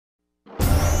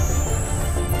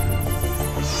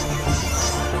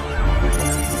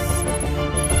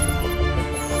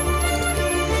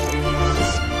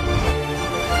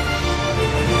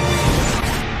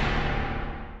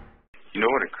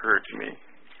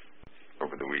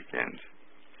weekend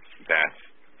that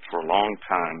for a long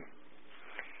time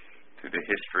through the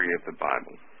history of the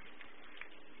Bible,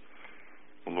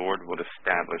 the Lord would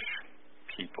establish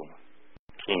people,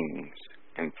 kings,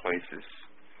 and places,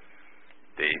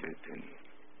 David and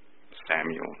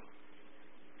Samuel,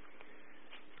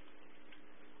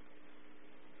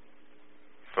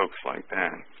 folks like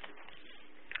that,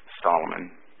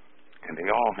 Solomon, and they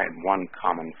all had one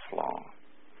common flaw,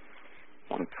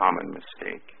 one common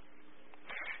mistake.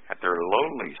 At their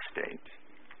lowly state,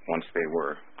 once they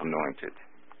were anointed,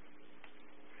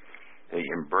 they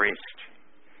embraced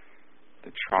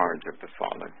the charge of the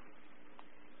Father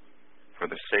for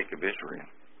the sake of Israel,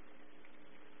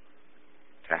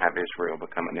 to have Israel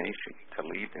become a nation, to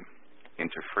lead them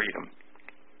into freedom,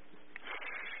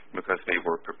 because they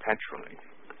were perpetually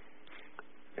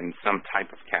in some type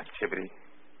of captivity,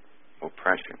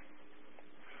 oppression,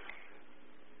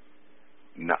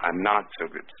 a not so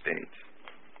good state.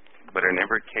 But in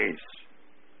every case,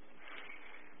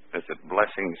 as the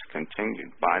blessings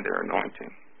continued by their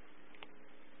anointing,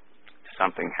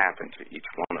 something happened to each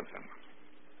one of them.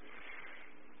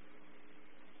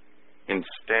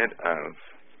 Instead of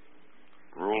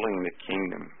ruling the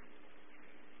kingdom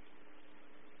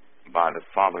by the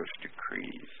Father's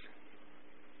decrees,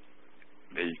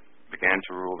 they began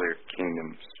to rule their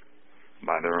kingdoms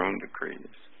by their own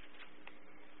decrees.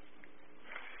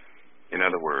 In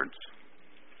other words,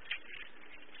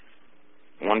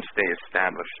 once they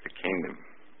established the kingdom,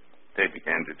 they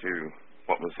began to do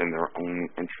what was in their own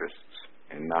interests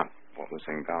and not what was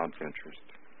in God's interest.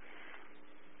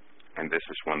 And this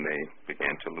is when they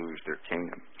began to lose their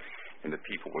kingdom. And the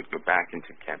people would go back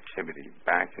into captivity,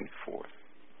 back and forth,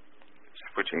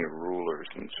 switching of rulers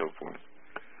and so forth.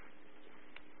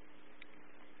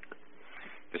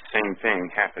 The same thing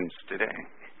happens today.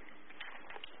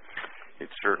 It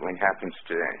certainly happens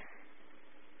today.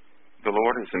 The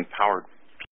Lord has empowered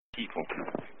people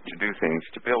to do things,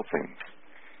 to build things,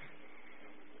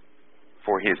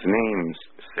 for His name's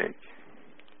sake,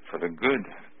 for the good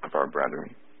of our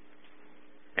brethren.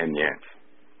 And yet,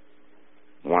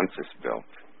 once it's built,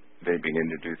 they begin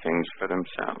to do things for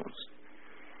themselves.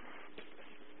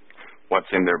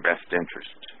 What's in their best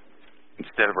interest?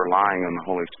 Instead of relying on the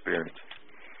Holy Spirit,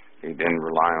 they then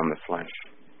rely on the flesh.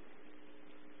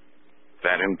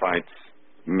 That invites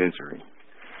misery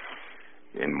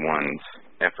in one's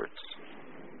efforts.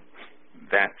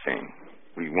 That thing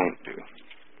we won't do.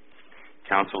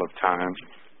 Council of Time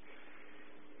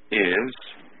is,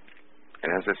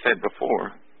 and as I said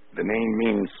before, the name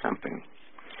means something.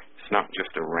 It's not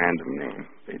just a random name.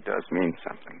 It does mean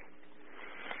something.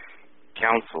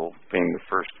 Council, being the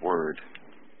first word,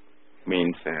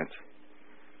 means that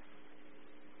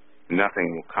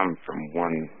nothing will come from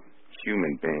one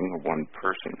human being or one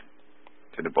person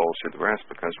to divulge to the rest,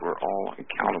 because we're all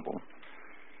accountable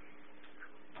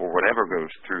for whatever goes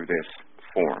through this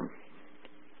forum.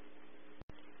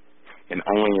 And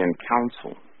only in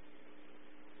counsel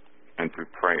and through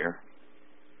prayer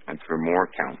and through more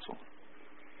counsel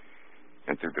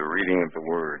and through the reading of the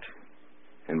Word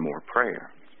and more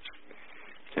prayer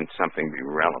can something be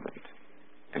relevant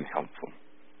and helpful.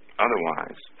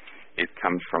 Otherwise, it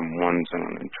comes from one's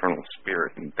own internal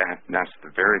spirit, and that's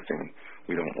the very thing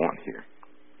we don't want here.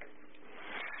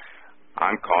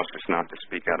 I'm cautious not to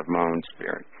speak out of my own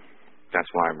spirit. That's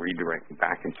why I redirect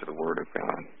back into the Word of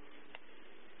God.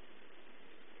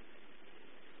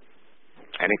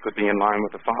 And it could be in line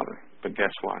with the Father, but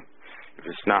guess what? If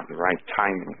it's not the right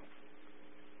timing,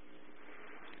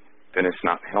 then it's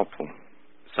not helpful.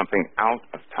 Something out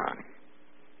of time,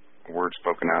 a word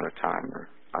spoken out of time or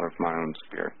out of my own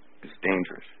spirit, is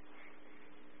dangerous.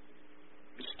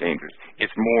 It's dangerous.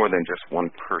 It's more than just one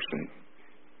person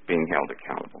being held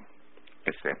accountable.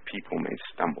 It's that people may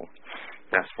stumble.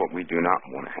 That's what we do not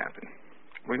want to happen.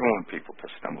 We don't want people to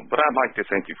stumble. But I'd like to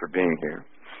thank you for being here.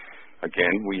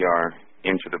 Again, we are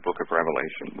into the book of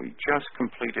Revelation. We just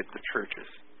completed the churches.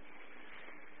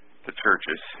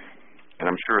 And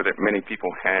I'm sure that many people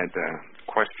had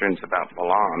questions about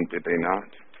Balaam, did they not?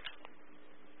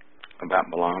 About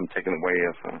Balaam, taking the way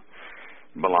of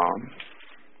Balaam.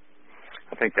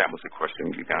 I think that was a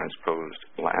question you guys posed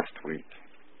last week.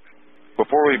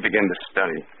 Before we begin to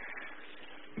study,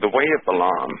 the way of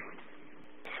Balaam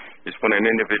is when an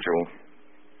individual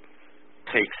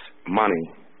takes money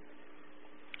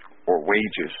or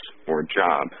wages or a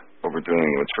job over doing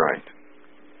what's right.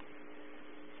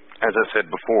 As I said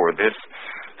before, this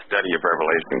study of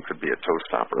Revelation could be a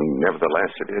toe-stopper.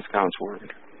 Nevertheless, it is God's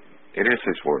Word. It is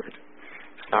His Word.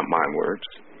 It's not my words.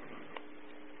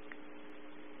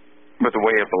 But the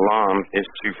way of Balaam is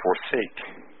to forsake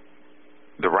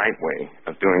the right way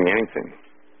of doing anything,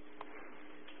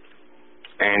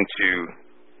 and to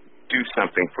do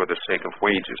something for the sake of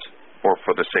wages or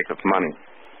for the sake of money.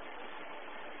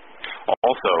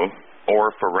 Also,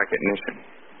 or for recognition.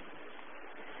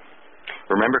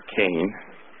 Remember Cain,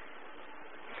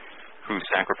 whose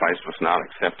sacrifice was not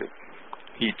accepted.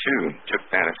 He too took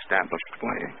that established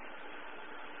way.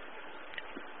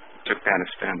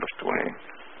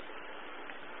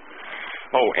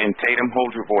 Oh, and Tatum,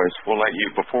 hold your voice. We'll let you,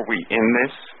 before we end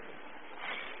this,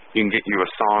 you can get you a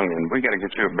song, and we got to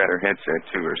get you a better headset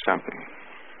too or something.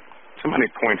 Somebody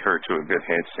point her to a good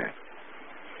headset.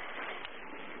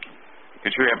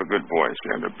 Because you have a good voice.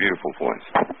 You have a beautiful voice.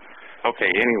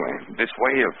 Okay, anyway, this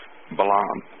way of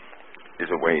Balaam is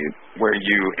a way where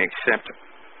you accept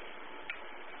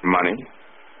money,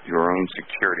 your own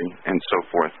security, and so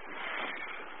forth,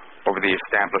 over the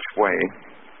established way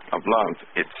of love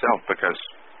itself, because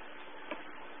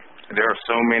there are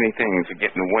so many things that get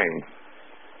in the way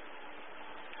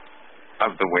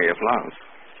of the way of love.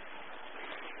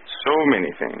 So many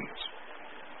things.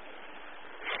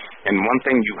 And one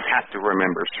thing you have to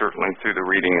remember, certainly through the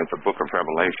reading of the book of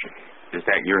Revelation, is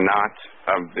that you're not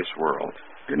of this world.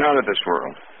 You're not of this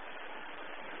world.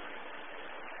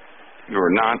 You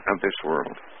are not of this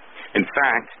world. In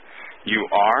fact, you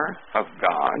are of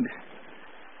God,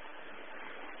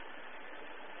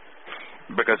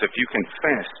 because if you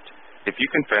confess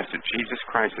that Jesus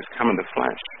Christ has come in the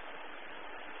flesh,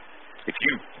 if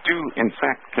you do in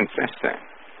fact confess that,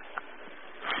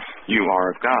 you are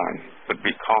of God. But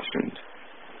be cautioned.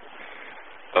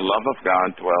 The love of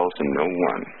God dwells in no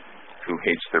one who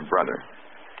hates their brother.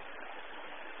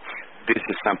 This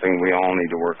is something we all need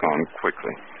to work on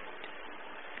quickly.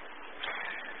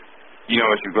 You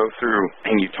know, as you go through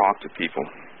and you talk to people,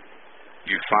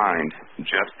 you find,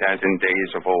 just as in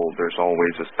days of old, there's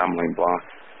always a stumbling block.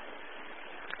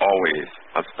 Always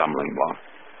a stumbling block.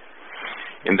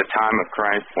 In the time of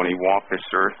Christ, when he walked this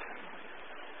earth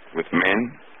with men,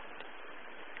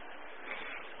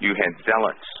 you had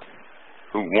zealots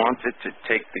who wanted to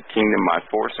take the kingdom by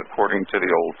force according to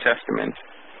the Old Testament.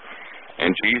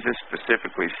 And Jesus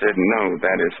specifically said, no,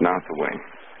 that is not the way.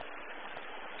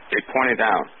 They pointed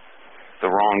out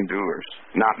the wrongdoers,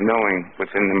 not knowing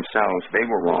within themselves they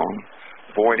were wrong,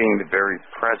 voiding the very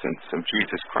presence of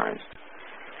Jesus Christ.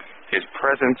 His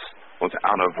presence was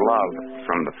out of love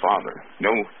from the Father.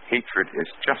 No hatred is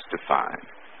justified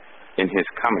in his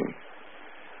coming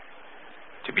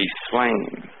to be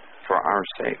slain for our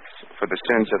sakes, for the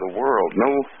sins of the world.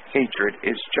 No hatred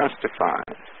is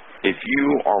justified. If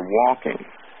you are walking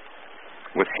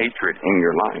with hatred in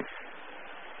your life,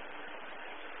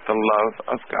 the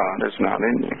love of God is not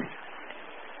in you.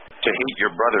 To hate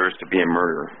your brother is to be a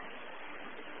murderer.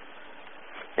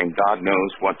 And God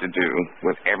knows what to do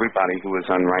with everybody who is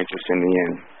unrighteous in the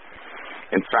end.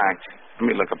 In fact, let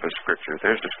me look up a scripture.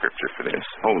 There's a scripture for this.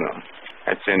 Hold on.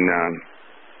 That's in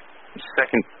 2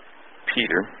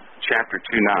 Peter chapter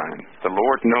 2:9. The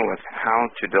Lord knoweth how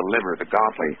to deliver the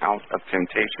godly out of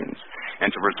temptations,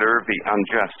 and to reserve the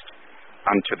unjust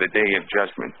unto the day of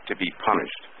judgment, to be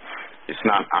punished. It's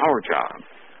not our job.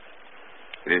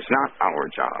 It is not our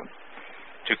job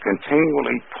to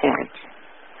continually point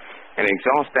and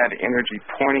exhaust that energy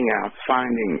pointing out,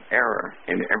 finding error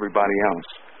in everybody else.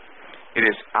 It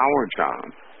is our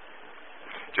job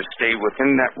to stay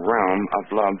within that realm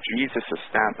of love Jesus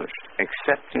established,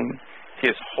 accepting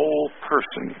his whole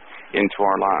person into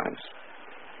our lives,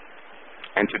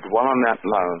 and to dwell on that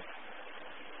love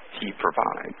he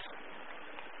provides.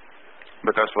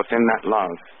 Because within that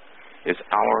love is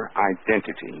our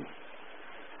identity.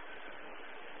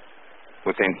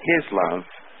 Within his love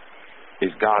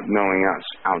is God knowing us.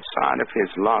 Outside of his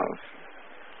love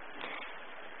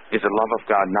is the love of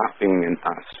God not being in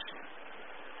us.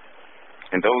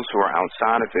 And those who are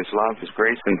outside of his love, his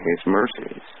grace, and his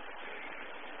mercies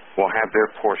will have their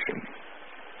portion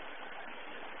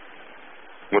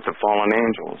with the fallen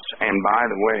angels. And by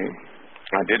the way,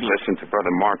 I did listen to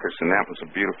Brother Marcus, and that was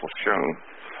a beautiful show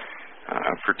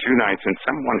for 2 nights, and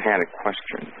someone had a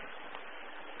question.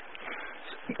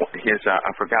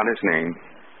 I forgot his name,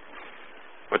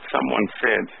 but someone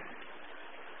said,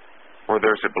 or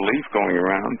there's a belief going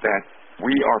around that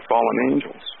we are fallen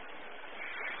angels,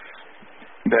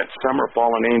 that some are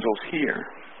fallen angels here.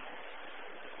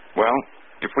 Well,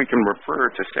 if we can refer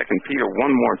to 2 Peter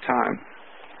one more time,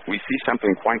 we see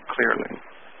something quite clearly.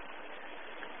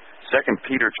 2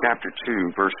 Peter chapter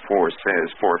 2, verse 4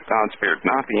 says, For if God spared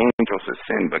not the angels of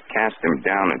sin, but cast them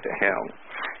down into hell,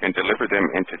 and delivered them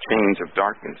into chains of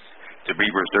darkness, to be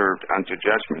reserved unto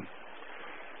judgment.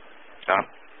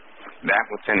 That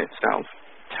within itself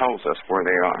tells us where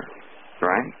they are,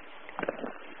 right?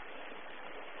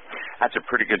 That's a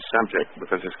pretty good subject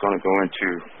because it's going to go into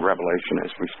Revelation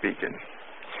as we speak it.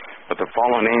 But the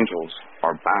fallen angels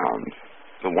are bound,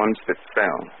 the ones that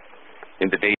fell in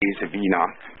the days of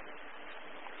Enoch,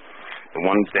 the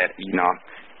ones that Enoch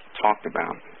talked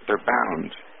about. They're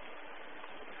bound.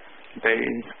 They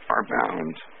are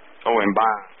bound. Oh, and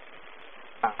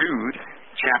by Jude,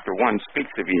 chapter 1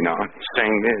 speaks of Enoch,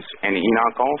 saying this, and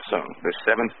Enoch also, the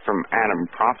seventh from Adam,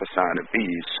 prophesied of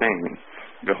these, saying,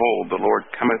 Behold, the Lord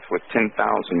cometh with 10,000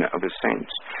 of his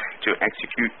saints, to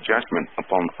execute judgment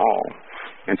upon all,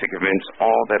 and to convince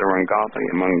all that are ungodly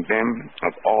among them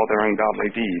of all their ungodly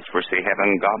deeds, which they have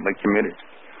ungodly committed,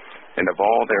 and of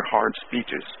all their hard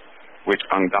speeches, which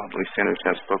ungodly sinners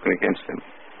have spoken against them.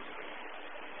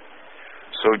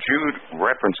 So Jude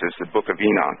references the book of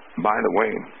Enoch, by the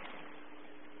way,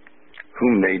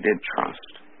 whom they did trust.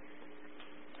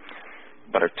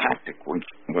 But a tactic was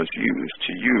used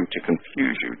to you to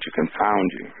confuse you, to confound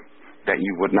you, that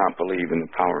you would not believe in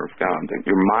the power of God, that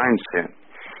your mindset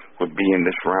would be in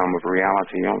this realm of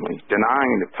reality only,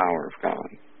 denying the power of God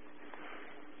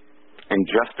and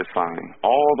justifying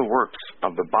all the works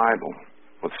of the Bible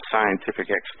with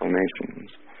scientific explanations.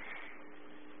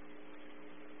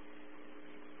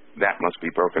 That must be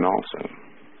broken also.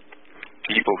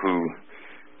 People who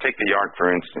take the ark,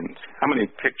 for instance. How many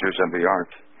pictures of the ark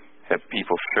have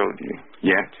people showed you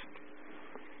yet?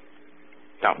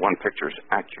 Not one picture is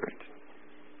accurate.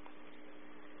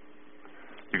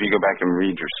 If you go back and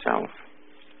read yourself,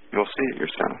 you'll see it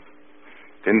yourself.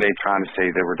 Then they try to say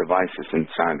there were devices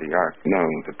inside the ark. No,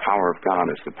 the power of God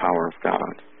is the power of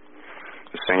God.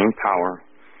 The same power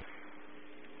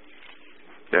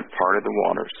that parted the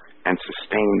waters and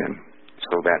sustained them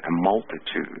so that a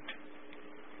multitude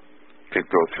could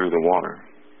go through the water.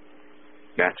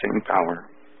 That same power.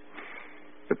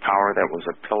 The power that was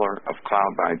a pillar of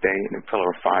cloud by day and a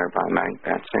pillar of fire by night.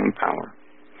 That same power.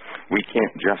 We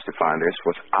can't justify this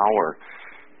with our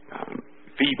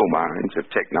feeble minds of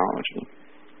technology.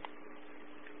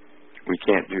 We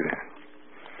can't do that.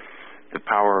 The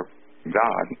power of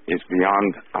God is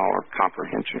beyond our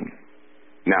comprehension.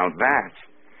 Now that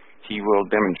He will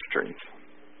demonstrate,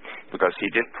 because He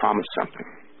did promise something,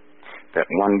 that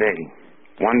one day,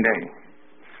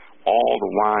 all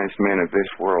the wise men of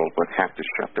this world would have to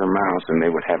shut their mouths and they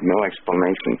would have no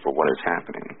explanation for what is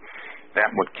happening. That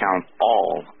would count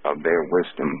all of their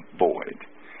wisdom void.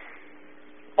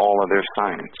 All of their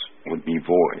science would be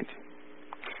void.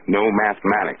 No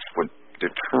mathematics would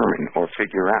determine or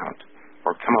figure out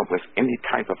or come up with any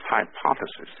type of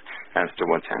hypothesis as to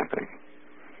what's happening.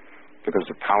 Because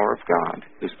the power of God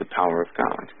is the power of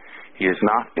God. He is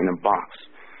not in a box,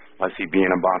 lest He be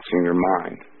in a box in your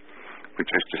mind, which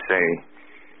is to say,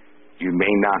 you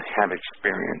may not have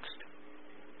experienced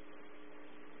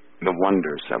the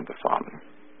wonders of the Father.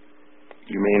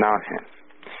 You may not have,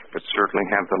 but certainly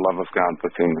have the love of God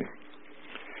within you,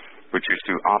 which is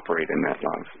to operate in that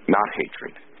love, not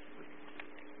hatred.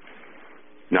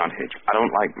 Not hatred. I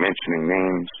don't like mentioning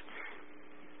names,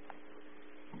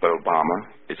 but Obama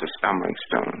is a stumbling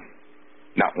stone.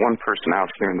 Not one person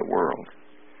out here in the world.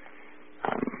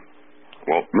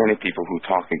 Many people who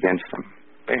talk against him,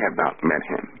 they have not met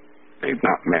him. They've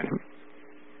not met him.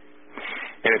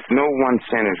 And if no one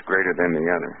sin is greater than the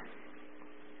other,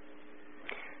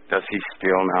 does he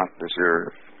still not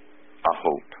deserve a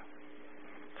hope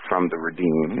from the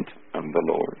redeemed of the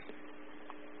Lord?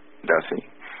 Does he?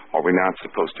 Are we not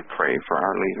supposed to pray for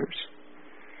our leaders?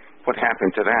 What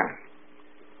happened to that?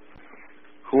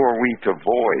 Who are we to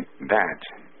void that,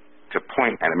 to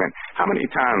point at him? And how many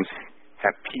times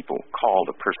have people called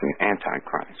a person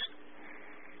Antichrist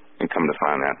and come to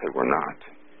find out they were not?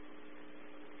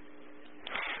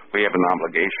 We have an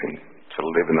obligation to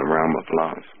live in the realm of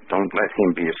love. Don't let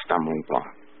him be a stumbling block.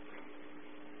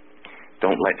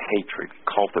 Don't let hatred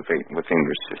cultivate within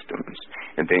your systems.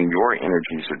 And then your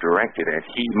energies are directed at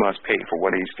he must pay for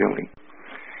what he's doing.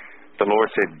 The Lord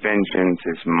said, vengeance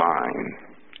is mine.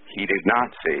 He did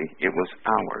not say it was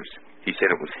ours. He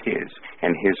said it was his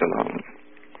and his alone.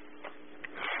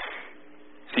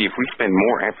 See, if we spend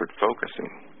more effort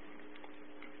focusing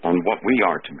on what we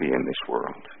are to be in this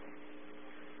world,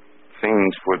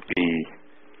 things would be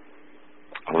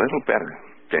a little better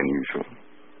than usual.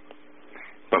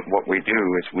 But what we do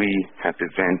is we have to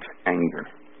vent anger.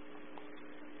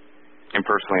 And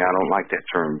personally, I don't like that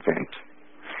term, vent.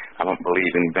 I don't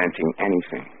believe in venting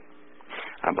anything.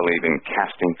 I believe in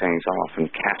casting things off and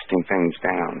casting things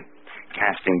down,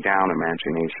 casting down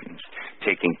imaginations,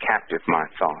 taking captive my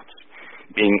thoughts,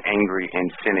 being angry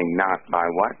and sinning not by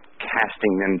what?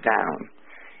 Casting them down,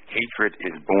 Hatred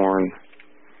is born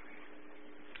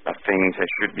of things that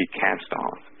should be cast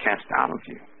out of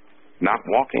you, not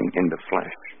walking in the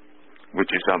flesh, which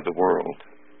is of the world.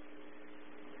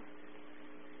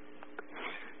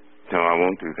 No, I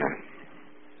won't do that.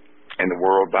 And the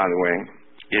world, by the way,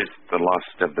 is the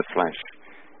lust of the flesh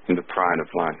and the pride of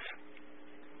life.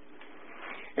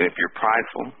 And if you're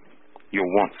prideful,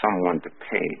 you'll want someone to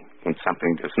pay when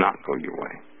something does not go your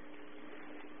way.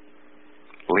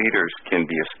 Leaders can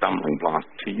be a stumbling block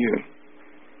to you.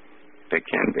 They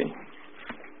can be.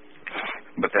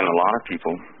 But then a lot of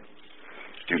people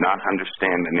do not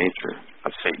understand the nature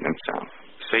of Satan himself.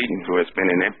 Satan, who has been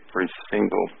in every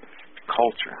single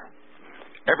culture.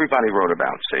 Everybody wrote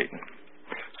about Satan.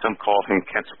 Some called him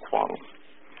Quetzalcoatl,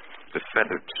 the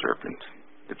feathered serpent.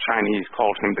 The Chinese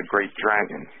called him the great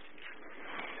dragon,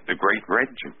 the great red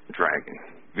dragon,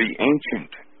 the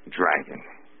ancient dragon,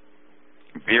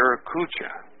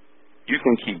 Viracocha. You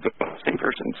can keep going. Same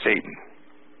person, Satan,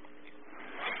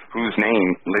 whose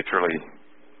name literally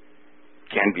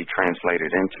can be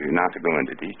translated into, not to go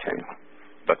into detail,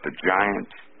 but the giant,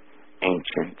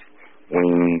 ancient,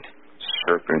 winged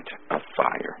serpent of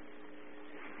fire.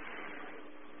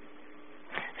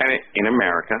 And in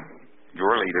America,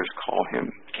 your leaders call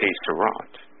him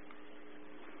COT,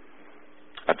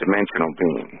 a dimensional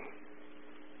being,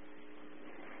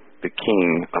 the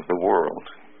king of the world.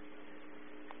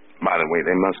 By the way,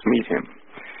 they must meet him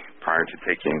prior to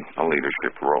taking a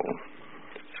leadership role.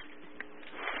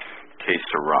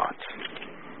 COT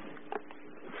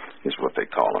is what they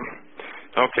call him.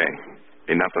 Okay,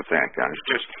 enough of that, guys.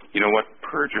 Just, you know what?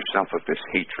 Purge yourself of this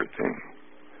hatred thing,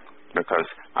 because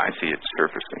I see it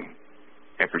surfacing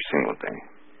every single day.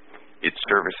 It's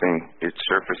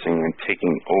surfacing and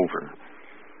taking over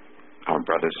our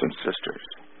brothers and sisters.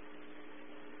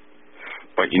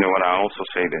 But you know what? I also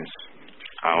say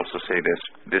this.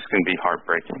 This can be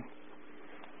heartbreaking,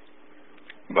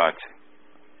 but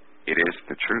it is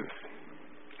the truth.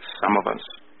 Some of us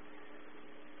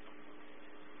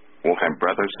will have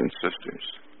brothers and sisters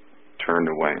turned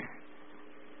away.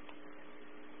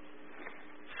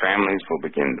 Families will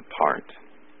begin to part.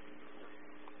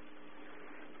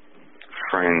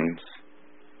 Friends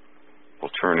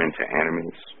will turn into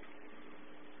enemies.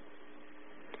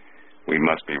 We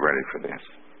must be ready for this,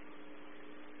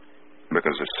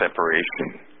 because a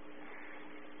separation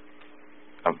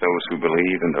of those who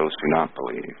believe and those who do not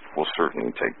believe will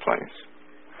certainly take place.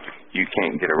 You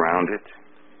can't get around it.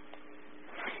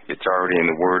 It's already in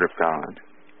the Word of God.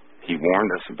 He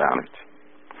warned us about it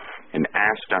and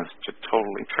asked us to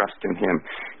totally trust in Him,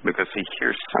 because He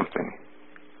hears something.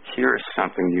 Here is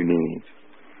something you need.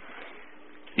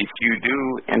 If you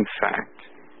do, in fact,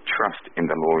 trust in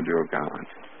the Lord your God,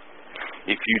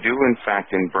 if you do, in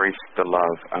fact, embrace the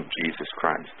love of Jesus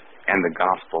Christ and the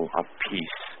gospel of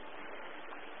peace,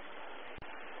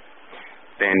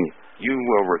 then you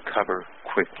will recover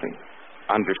quickly,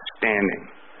 understanding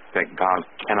that God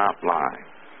cannot lie,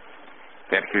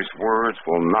 that His words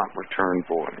will not return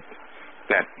void,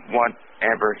 that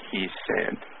whatever He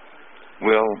said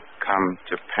will come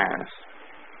to pass,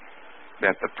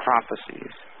 that the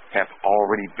prophecies have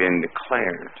already been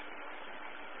declared.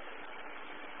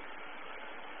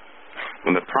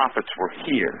 When the prophets were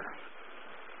here,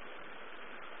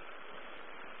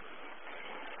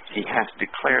 He has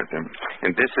declared them.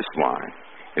 And this is why,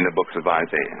 in the books of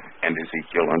Isaiah and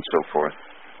Ezekiel and so forth,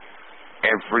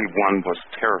 everyone was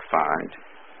terrified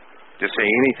to say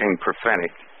anything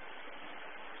prophetic,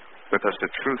 because the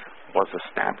truth was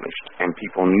established and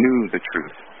people knew the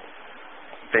truth.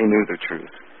 They knew the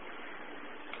truth.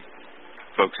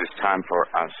 Folks, it's time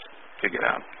for us to get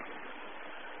up.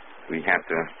 We have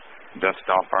to dust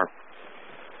off our...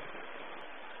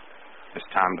 It's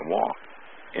time to walk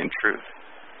in truth.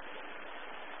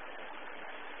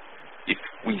 If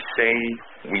we say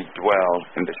we dwell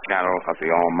in the shadow of the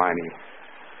Almighty,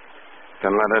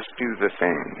 then let us do the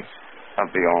things of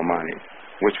the Almighty,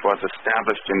 which was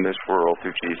established in this world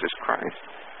through Jesus Christ.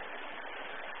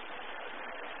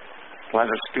 Let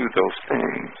us do those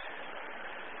things.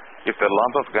 If the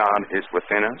love of God is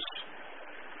within us,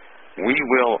 we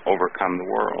will overcome the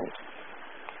world.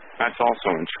 That's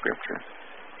also in Scripture.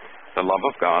 The love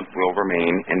of God will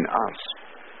remain in us,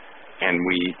 and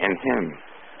we in Him.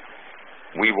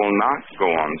 We will not go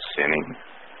on sinning.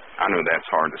 I know that's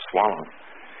hard to swallow,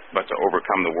 but to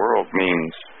overcome the world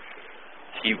means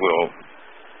He will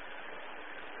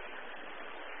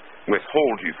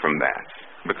withhold you from that,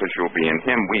 because you'll be in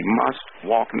Him. We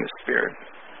must walk in the Spirit.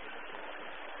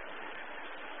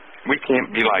 We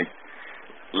can't be like,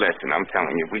 listen, I'm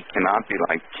telling you, we cannot be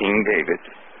like King David,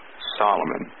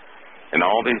 Solomon, And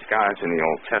all these guys in the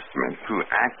Old Testament who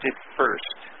acted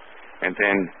first and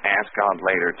then asked God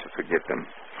later to forgive them.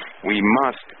 We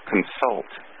must consult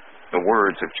the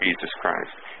words of Jesus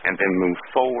Christ and then move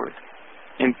forward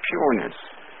in pureness,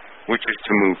 which is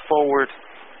to move forward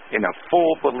in a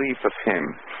full belief of Him,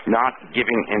 not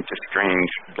giving into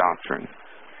strange doctrine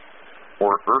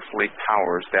or earthly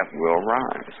powers that will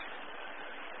rise.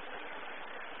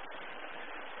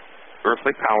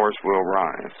 Earthly powers will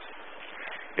rise.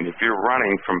 And if you're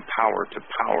running from power to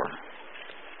power,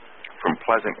 from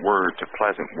pleasant word to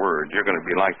pleasant word, you're going to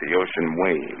be like the ocean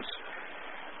waves,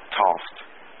 tossed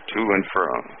to and fro,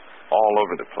 all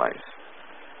over the place,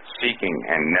 seeking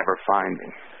and never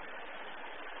finding.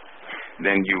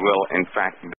 Then you will, in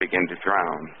fact, begin to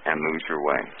drown and lose your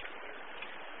way.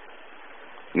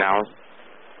 Now,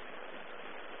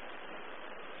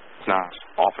 it's not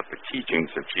off of the teachings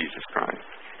of Jesus Christ.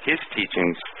 His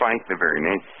teachings fight the very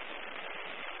nature.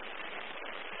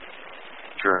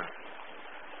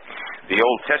 The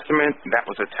Old Testament, that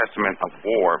was a testament of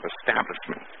war, of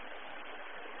establishment,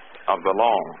 of the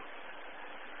law.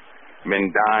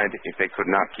 Men died if they could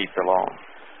not keep the law.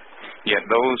 Yet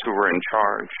those who were in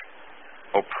charge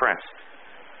oppressed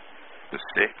the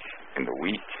sick and the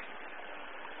weak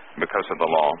because of the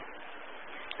law.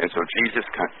 And so Jesus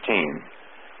came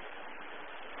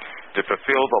to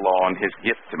fulfill the law and His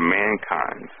gift to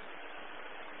mankind.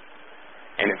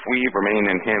 And if we remain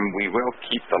in Him, we will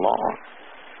keep the law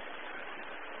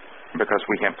because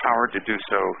we have power to do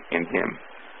so in Him.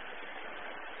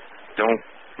 Don't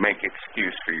make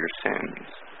excuse for your sins.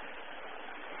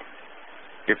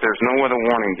 If there's no other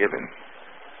warning given,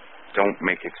 don't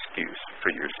make excuse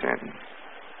for your sins.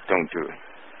 Don't do it.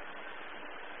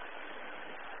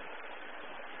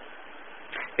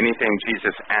 Anything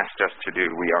Jesus asked us to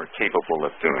do, we are capable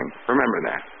of doing. Remember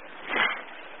that.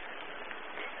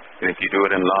 And if you do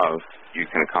it in love, you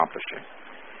can accomplish it.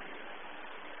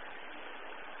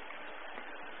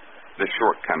 The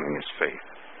shortcoming is faith.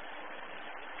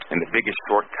 And the biggest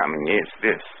shortcoming is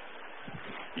this.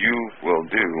 You will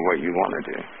do what you want to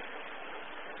do.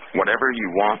 Whatever you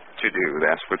want to do,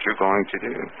 that's what you're going to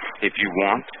do. If you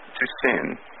want to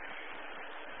sin,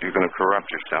 you're going to corrupt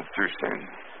yourself through sin.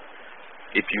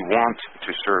 If you want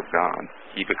to serve God,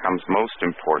 He becomes most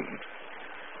important.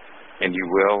 And you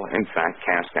will, in fact,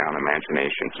 cast down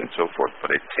imaginations and so forth.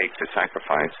 But it takes a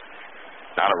sacrifice,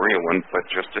 not a real one, but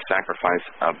just a sacrifice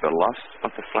of the lust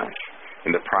of the flesh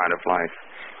and the pride of life,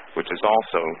 which is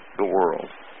also the world.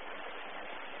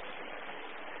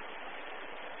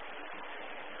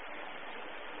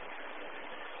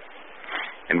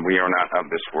 And we are not of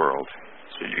this world,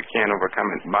 so you can't overcome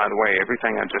it. By the way,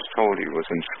 everything I just told you was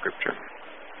in Scripture.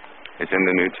 It's in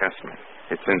the New Testament.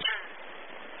 It's in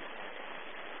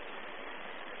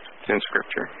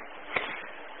Scripture.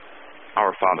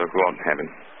 Our Father, who art in heaven,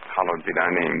 hallowed be thy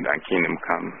name. Thy kingdom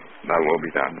come, thy will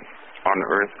be done, on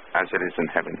earth as it is in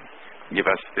heaven. Give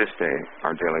us this day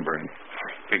our daily bread.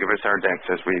 Forgive us our debts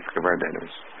as we forgive our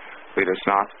debtors. Lead us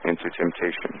not into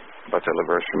temptation, but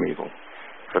deliver us from evil.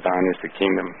 For thine is the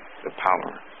kingdom, the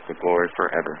power, the glory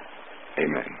forever.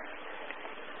 Amen.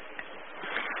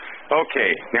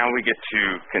 Okay, now we get to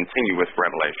continue with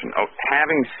Revelation.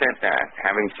 Having said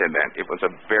that, it was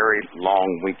a very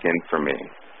long weekend for me.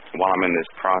 While I'm in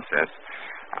this process,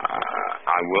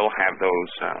 I will have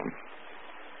those,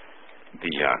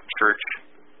 the church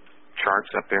charts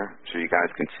up there so you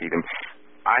guys can see them.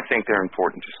 I think they're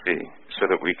important to see so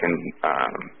that we can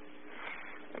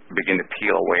begin to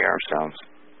peel away ourselves,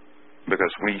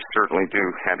 because we certainly do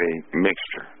have a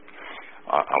mixture,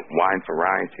 a wide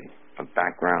variety of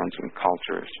backgrounds and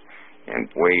cultures and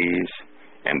ways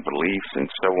and beliefs and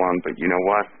so on. But you know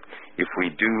what? If we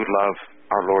do love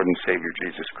our Lord and Savior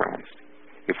Jesus Christ,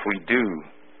 if we do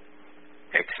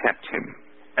accept Him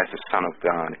as the Son of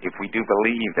God, if we do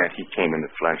believe that He came in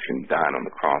the flesh and died on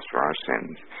the cross for our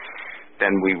sins,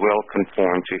 then we will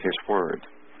conform to His Word.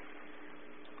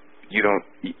 And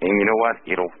you know what?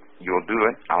 You'll do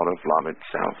it out of love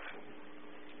itself.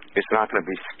 It's not going to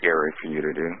be scary for you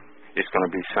to do. It's going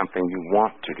to be something you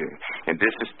want to do. And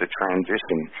this is the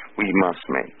transition we must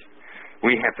make.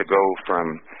 We have to go from,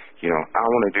 I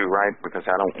want to do right because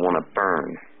I don't want to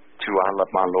burn, to I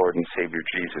love my Lord and Savior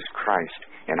Jesus Christ,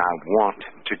 and I want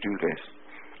to do this.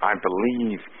 I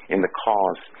believe in the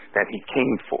cause that He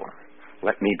came for.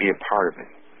 Let me be a part of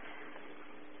it.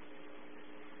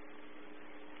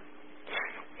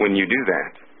 When you do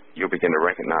that, you'll begin to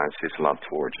recognize His love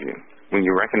towards you. When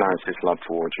you recognize His love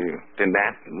towards you, then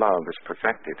that love is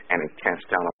perfected and it casts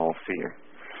down all fear.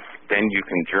 Then you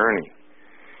can journey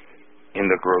in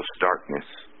the gross darkness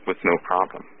with no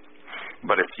problem.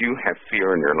 But if you have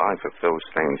fear in your life of those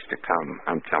things to come,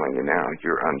 I'm telling you now,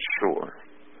 you're unsure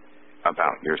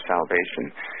about your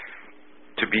salvation.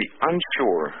 To be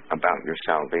unsure about your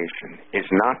salvation is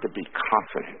not to be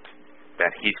confident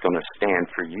that he's going to stand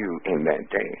for you in that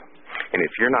day. And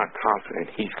if you're not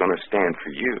confident he's going to stand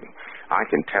for you, I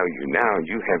can tell you now,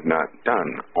 you have not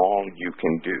done all you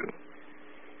can do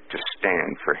to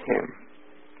stand for him.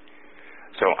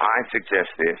 So I suggest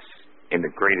this in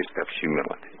the greatest of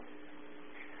humility,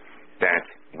 that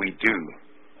we do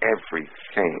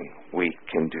everything we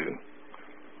can do,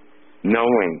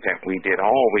 knowing that we did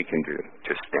all we can do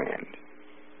to stand.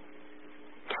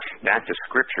 That's a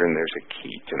scripture, and there's a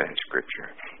key to that scripture.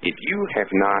 If you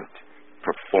have not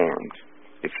performed,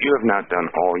 if you have not done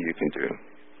all you can do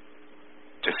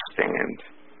to stand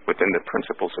within the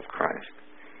principles of Christ,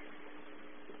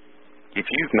 if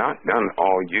you've not done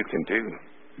all you can do,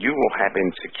 you will have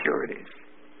insecurities.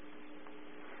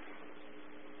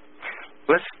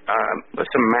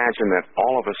 Let's imagine that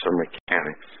all of us are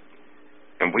mechanics,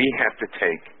 and we have to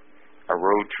take a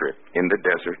road trip in the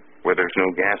desert where there's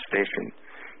no gas station,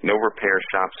 no repair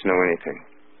shops, no anything.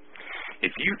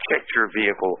 If you checked your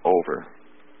vehicle over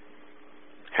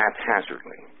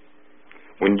haphazardly,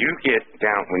 when you get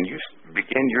down, when you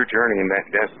begin your journey in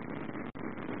that desert,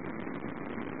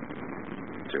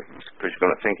 because you're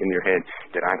going to think in your head,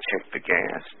 did I check the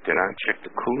gas? Did I check the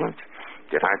coolant?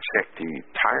 Did I check the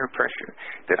tire pressure?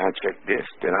 Did I check this?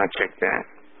 Did I check that?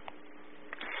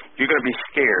 You're going to be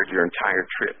scared your entire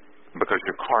trip because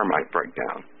your car might break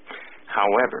down.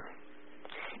 However,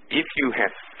 if you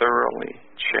have thoroughly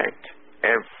checked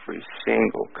every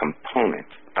single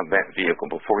component of that vehicle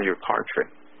before your car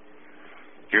trip,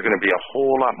 you're going to be a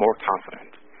whole lot more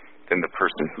confident than the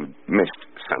person who missed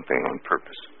something on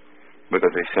purpose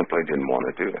because they simply didn't want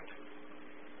to do it.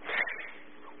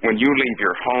 When you leave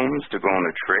your homes to go on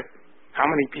a trip, how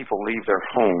many people leave their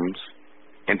homes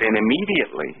and then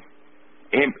immediately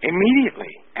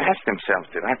ask themselves,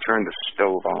 did I turn the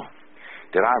stove off?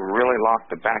 Did I really lock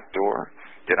the back door?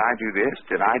 Did I do this?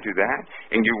 Did I do that?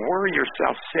 And you worry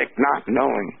yourself sick not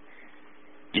knowing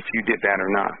if you did that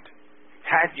or not.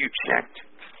 Had you checked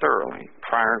thoroughly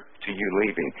prior to you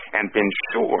leaving and been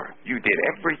sure you did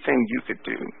everything you could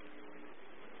do,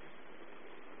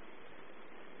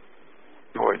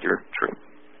 enjoy your trip.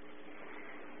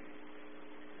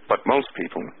 But most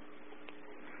people,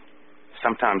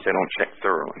 sometimes they don't check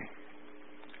thoroughly.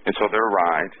 And so their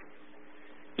ride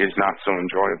is not so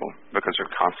enjoyable because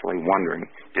they're constantly wondering,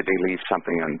 did they leave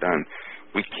something undone?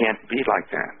 We can't be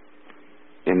like that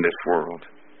in this world.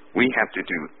 We have to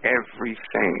do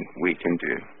everything we can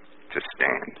do to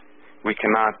stand. We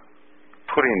cannot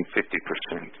put in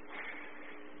 50%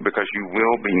 because you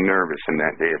will be nervous in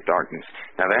that day of darkness.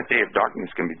 Now, that day of darkness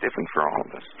can be different for all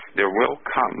of us. There will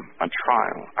come a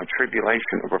trial, a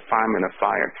tribulation, a refinement of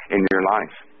fire in your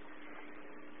life.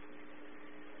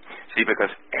 See,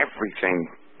 because everything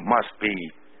must be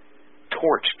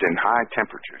torched in high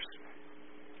temperatures.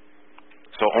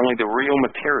 So only the real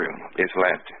material is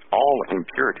left. All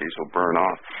impurities will burn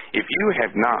off. If you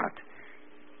have not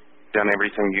done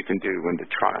everything you can do when the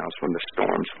trials, when the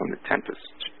storms, when the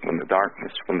tempests, when the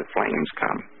darkness, when the flames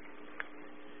come,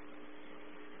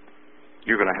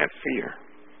 you're going to have fear.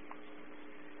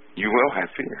 You will have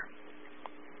fear.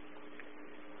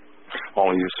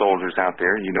 All you soldiers out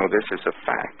there, you know this is a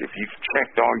fact. If you've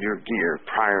checked all your gear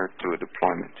prior to a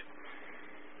deployment,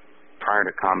 prior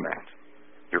to combat,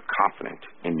 you're confident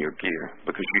in your gear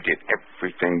because you did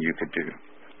everything you could do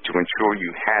to ensure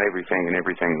you had everything and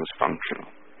everything was functional.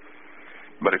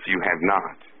 But if you have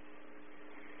not,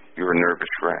 you're a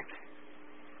nervous wreck.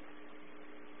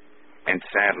 And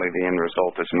sadly, the end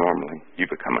result is normally you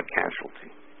become a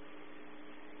casualty.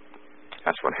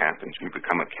 That's what happens. You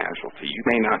become a casualty. You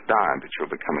may not die, but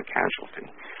you'll become a casualty.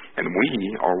 And we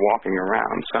are walking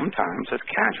around sometimes as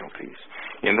casualties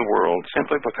in the world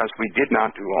simply because we did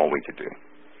not do all we could do.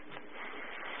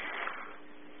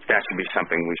 That should be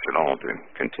something we should all do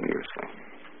continuously.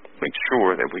 Make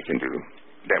sure that we can do,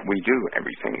 that we do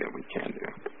everything that we can do.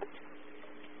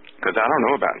 Because I don't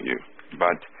know about you,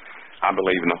 but I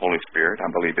believe in the Holy Spirit. I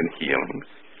believe in healings.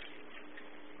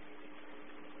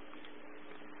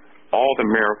 All the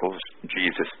miracles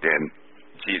Jesus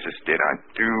did, I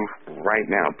do right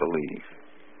now believe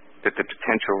that the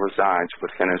potential resides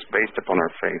within us based upon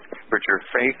our faith. But your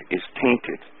faith is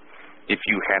tainted if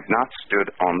you have not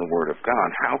stood on the Word of God.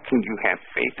 How can you have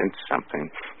faith in something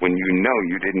when you know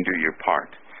you didn't do your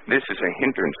part? This is a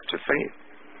hindrance to faith.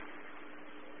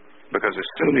 Because as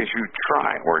soon as you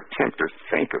try or attempt or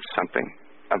think of something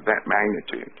of that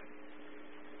magnitude,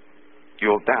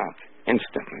 you'll doubt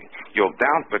instantly. You'll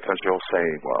doubt because you'll say,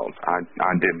 well,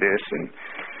 I did this, and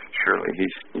surely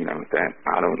he's, that,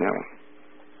 I don't know.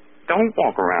 Don't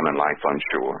walk around in life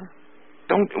unsure.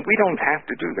 We don't have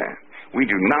to do that. We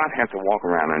do not have to walk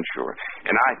around unsure.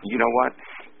 And you know what?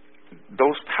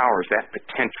 Those powers, that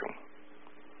potential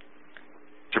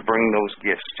to bring those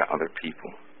gifts to other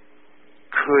people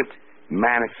could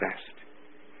manifest,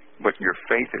 but your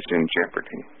faith is in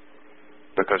jeopardy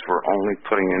because we're only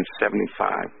putting in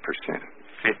 75%,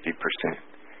 50%,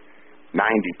 90%.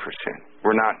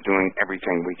 We're not doing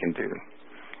everything we can do.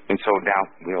 And so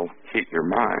doubt will hit your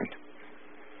mind.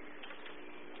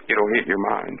 It'll hit your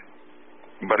mind.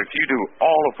 But if you do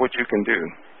all of what you can do,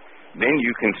 then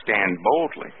you can stand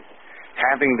boldly,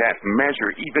 having that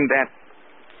measure, even that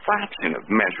fraction of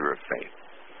measure of faith,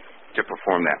 to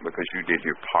perform that because you did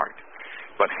your part.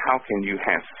 But how can you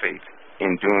have faith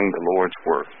in doing the Lord's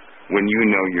work when you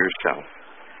know yourself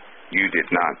you did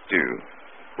not do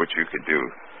what you could do?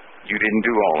 You didn't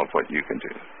do all of what you can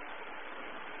do.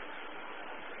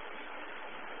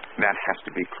 That has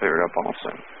to be cleared up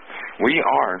also. We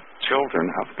are children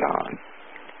of God.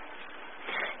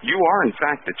 You are, in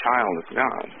fact, a child of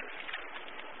God.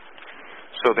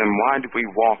 So then why do we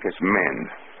walk as men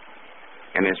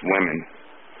and as women,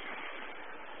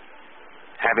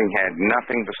 having had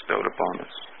nothing bestowed upon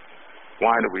us?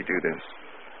 Why do we do this?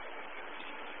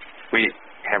 We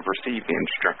have received the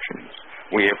instructions.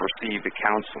 We have received the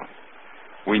counseling.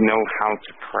 We know how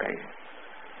to pray.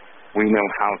 We know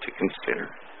how to consider.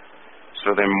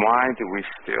 So then why do we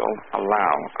still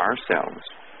allow ourselves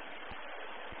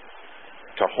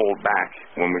to hold back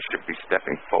when we should be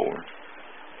stepping forward?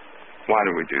 Why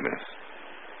do we do this?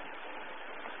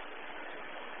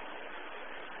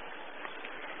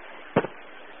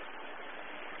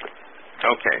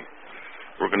 Okay,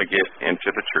 we're going to get into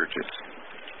the churches.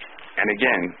 And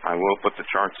again, I will put the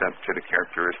charts up to the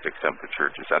characteristics of the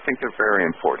churches. I think they're very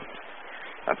important.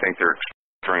 I think they're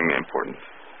extremely important.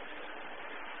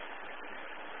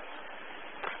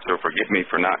 So forgive me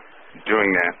for not doing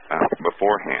that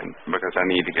beforehand, because I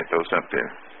need to get those up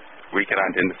there. We can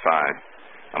identify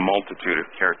a multitude of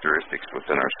characteristics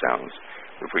within ourselves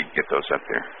if we get those up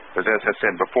there. Because as I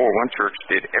said before, one church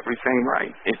did everything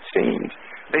right. It seemed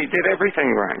they did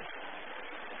everything right.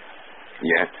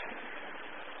 Yet,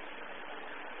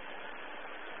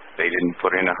 they didn't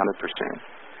put in 100%.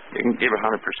 They didn't give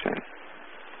 100%.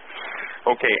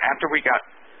 Okay, after we got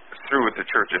through with the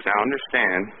churches, now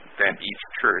understand that each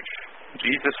church,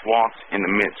 Jesus walked in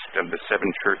the midst of the 7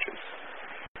 churches.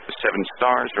 The 7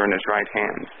 stars are in his right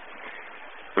hand,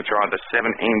 which are the 7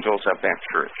 angels of that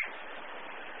church.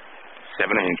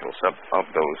 7 angels of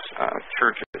those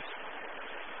churches.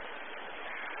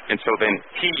 And so then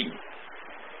he,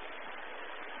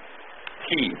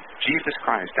 Jesus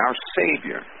Christ, our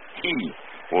Savior, he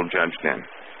will judge them.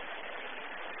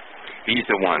 He's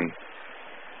the one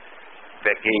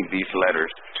that gave these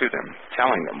letters to them,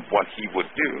 telling them what he would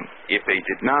do if they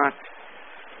did not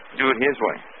do it his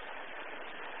way.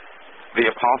 The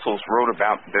apostles wrote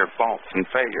about their faults and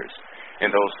failures,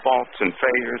 and those faults and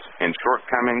failures and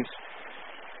shortcomings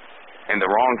and the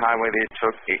wrong highway they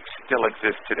took, it still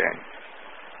exists today.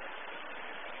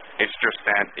 It's just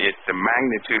that the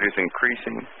magnitude is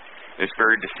increasing. It's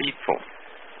very deceitful,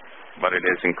 but it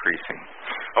is increasing.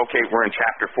 Okay, we're in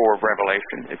chapter 4 of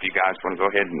Revelation, if you guys want to go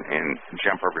ahead and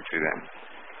jump over to that.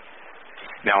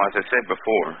 Now, as I said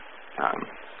before,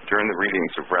 during the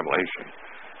readings of Revelation,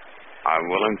 I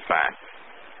will, in fact,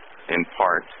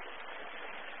 impart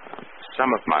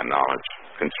some of my knowledge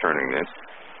concerning this,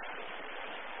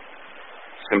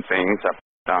 some things I've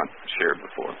not shared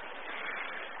before.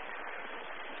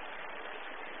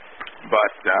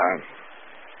 But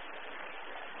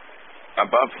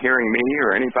above hearing me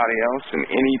or anybody else and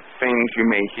any things you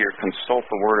may hear, consult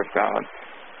the Word of God.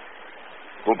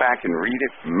 Go back and read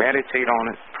it, meditate on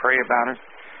it, pray about it.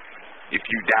 If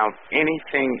you doubt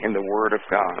anything in the Word of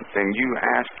God, then you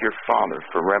ask your Father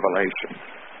for revelation.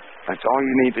 That's all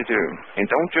you need to do. And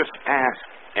don't just ask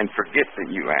and forget that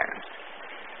you asked.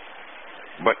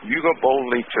 But you go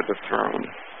boldly to the throne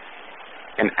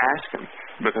and ask Him.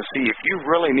 Because, see, if you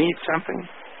really need something,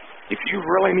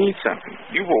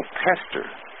 you will pester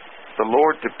the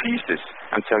Lord to pieces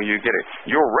until you get it.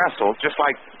 You'll wrestle just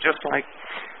like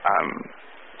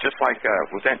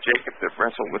was that Jacob that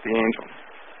wrestled with the angel?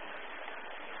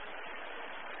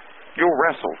 You'll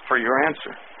wrestle for your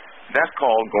answer. That's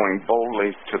called going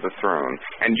boldly to the throne.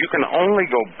 And you can only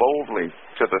go boldly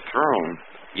to the throne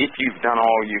if you've done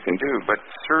all you can do. But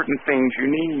certain things you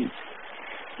need.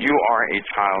 You are a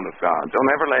child of God.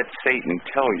 Don't ever let Satan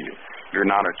tell you you're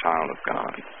not a child of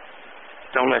God.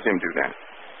 Don't let him do that.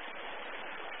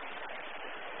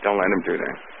 Don't let them do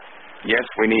that. Yes,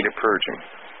 we need a purging.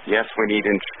 Yes, we need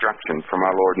instruction from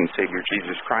our Lord and Savior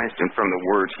Jesus Christ and from the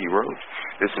words He wrote.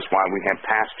 This is why we have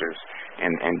pastors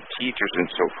and teachers and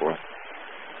so forth.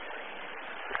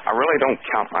 I really don't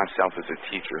count myself as a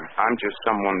teacher. I'm just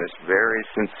someone that's very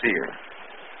sincere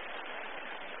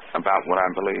about what I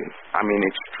believe. I mean,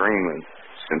 extremely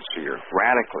sincere,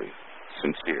 radically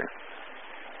sincere.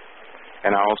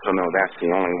 And I also know that's the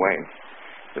only way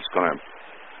that's going to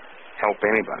help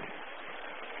anybody.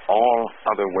 All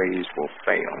other ways will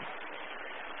fail.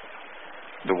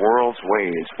 The world's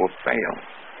ways will fail.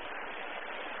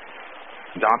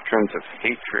 Doctrines of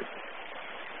hatred.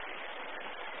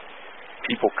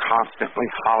 People constantly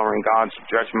hollering God's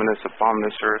judgment is upon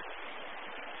this earth.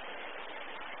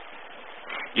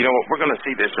 You know what? We're going to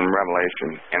see this in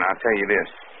Revelation, and I'll tell you this.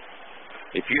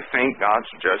 If you think God's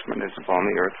judgment is upon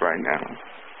the earth right now,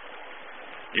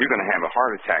 you're going to have a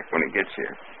heart attack when it gets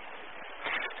here.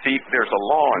 See, there's a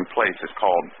law in place. It's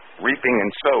called reaping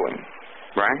and sowing,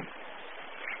 right?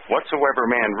 Whatsoever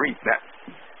man reap, that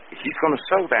he's going to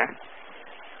sow that.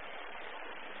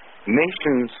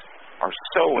 Nations are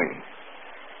sowing,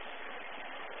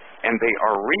 and they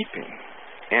are reaping,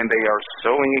 and they are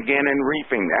sowing again and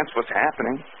reaping. That's what's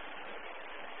happening.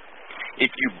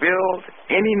 If you build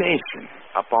any nation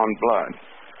upon blood,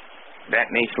 that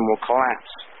nation will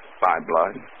collapse by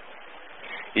blood.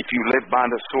 If you live by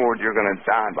the sword, you're going to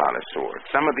die by the sword.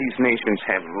 Some of these nations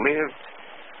have lived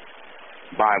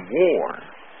by war,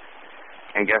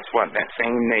 and guess what? That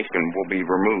same nation will be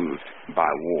removed by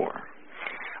war.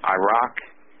 Iraq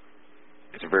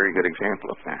is a very good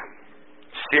example of that.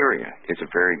 Syria is a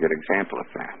very good example of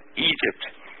that. Egypt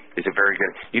is a very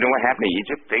good... You know what happened to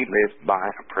Egypt? They lived by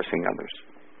oppressing others,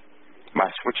 by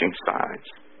switching sides,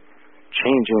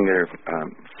 changing their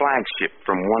flagship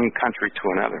from one country to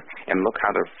another, and look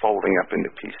how they're folding up into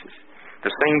pieces.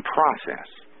 The same process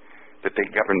that they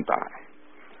governed by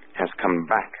has come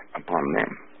back upon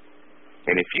them.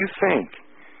 And if you think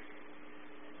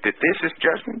that this is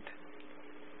judgment,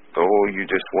 oh, you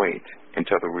just wait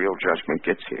until the real judgment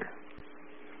gets here.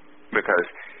 Because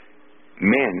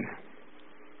men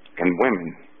and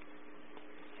women,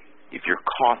 if you're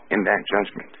caught in that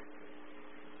judgment,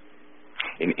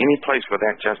 in any place where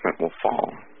that judgment will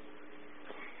fall,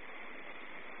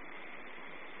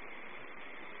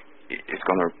 it's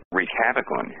going to wreak havoc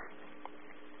on you.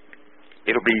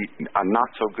 It'll be a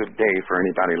not-so-good day for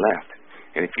anybody left.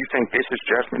 And if you think this is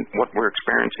judgment, what we're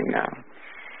experiencing now,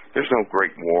 there's no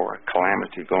great war,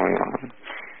 calamity going on.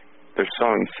 They're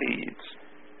sowing seeds,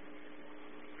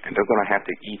 and they're going to have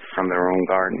to eat from their own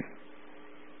garden.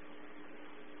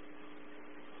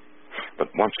 But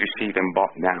once you see them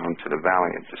brought down to the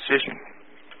valley of decision,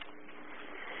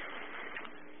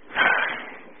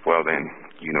 well then,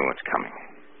 you know it's coming.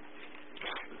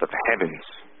 But the heavens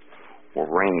will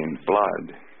rain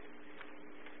blood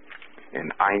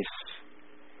and ice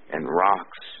and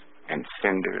rocks and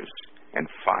cinders and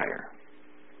fire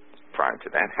prior to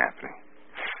that happening.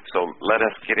 So let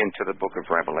us get into the book of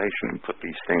Revelation and put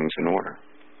these things in order.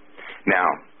 Now,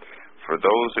 for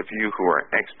those of you who are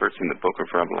experts in the book of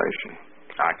Revelation,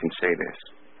 I can say this.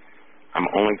 I'm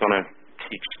only going to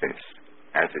teach this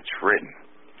as it's written.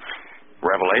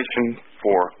 Revelation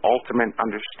for ultimate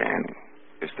understanding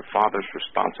is the Father's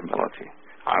responsibility.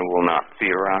 I will not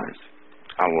theorize.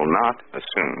 I will not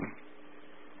assume.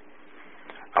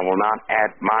 I will not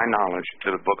add my knowledge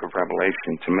to the book of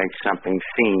Revelation to make something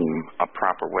seem a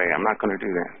proper way. I'm not going to do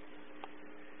that.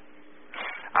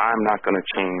 I'm not going to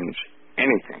change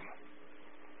anything.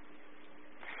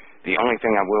 The only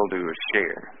thing I will do is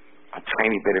share a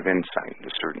tiny bit of insight into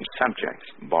certain subjects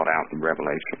brought out in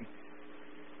Revelation.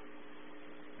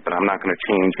 But I'm not going to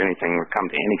change anything or come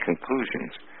to any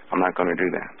conclusions. I'm not going to do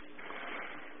that.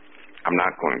 I'm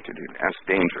not going to do that. That's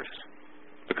dangerous.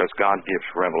 Because God gives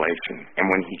revelation. And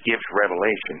when He gives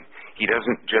revelation, He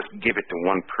doesn't just give it to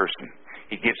one person.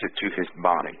 He gives it to His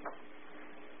body.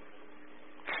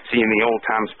 See, in the old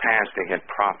times past, they had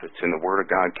prophets, and the Word of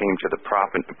God came to the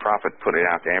prophet put it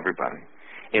out to everybody.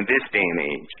 In this day and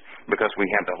age, because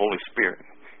we have the Holy Spirit,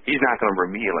 He's not going to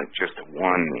reveal it just to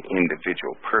one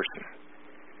individual person.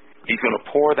 He's going to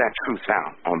pour that truth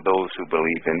out on those who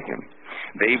believe in Him.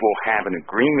 They will have an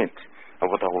agreement of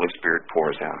what the Holy Spirit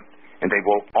pours out, and they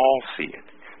will all see it,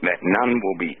 that none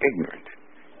will be ignorant.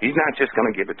 He's not just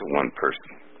going to give it to one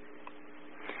person.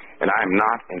 And I am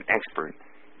not an expert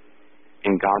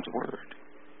in God's Word.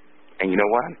 And you know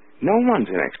what? No one's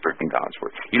an expert in God's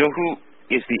Word. You know who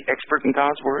is the expert in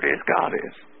God's Word? God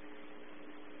is.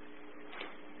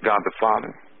 God the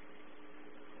Father,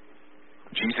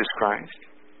 Jesus Christ,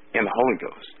 and the Holy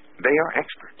Ghost. They are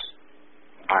experts.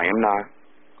 I am not,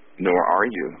 nor are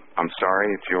you. I'm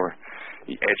sorry if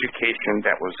the education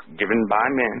that was given by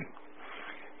men,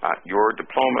 your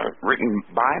diploma written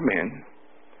by men,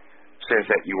 says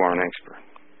that you are an expert.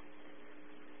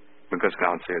 Because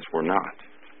God says we're not.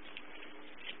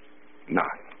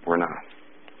 We're not.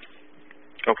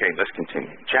 Okay, let's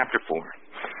continue. Chapter 4.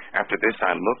 After this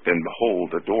I looked, and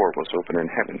behold, a door was open in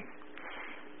heaven.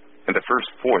 And the first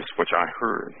voice which I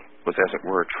heard was as it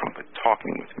were a trumpet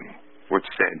talking with me, which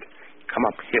said, Come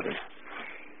up hither,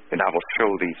 and I will show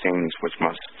thee things which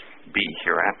must be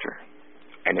hereafter.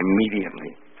 And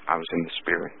immediately I was in the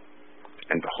Spirit,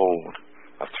 and behold,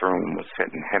 a throne was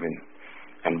set in heaven,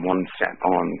 and one sat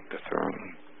on the throne.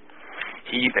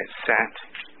 He that sat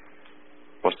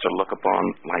was to look upon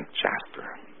like jasper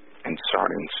and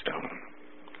sardine stone.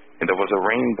 And there was a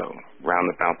rainbow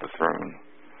round about the throne,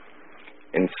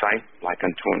 in sight like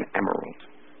unto an emerald.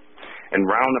 And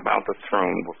round about the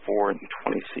throne were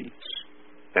 24 seats.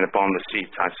 And upon the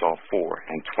seats I saw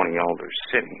 24 elders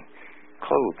sitting,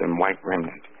 clothed in white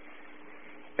raiment.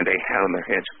 And they had on their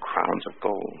heads crowns of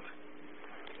gold.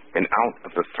 And out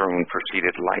of the throne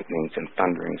proceeded lightnings and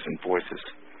thunderings and voices.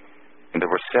 And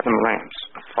there were 7 lamps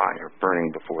of fire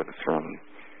burning before the throne,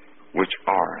 which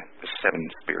are the 7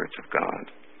 spirits of God.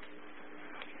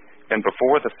 And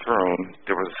before the throne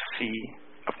there was a sea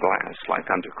of glass like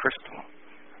unto crystal.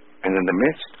 And in the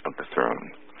midst of the throne,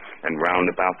 and round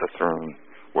about the throne,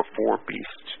 were 4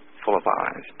 beasts full of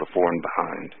eyes before and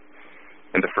behind.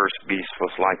 And the first beast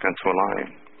was like unto a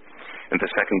lion, and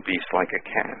the second beast like a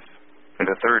calf, and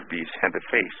the third beast had the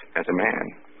face as a man,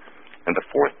 and the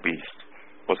fourth beast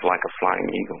was like a flying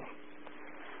eagle.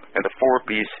 And the 4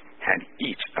 beasts had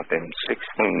each of them 6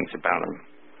 wings about them,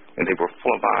 and they were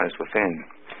full of eyes within.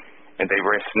 And they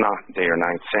rest not day or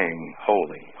night, saying,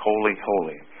 Holy, holy,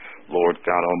 holy, Lord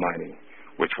God Almighty,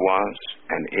 which was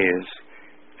and is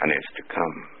to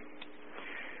come.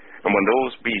 And when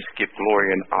those beasts give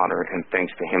glory and honor and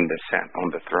thanks to him that sat on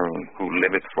the throne, who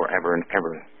liveth forever and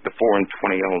ever, the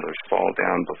 24 elders fall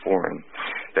down before him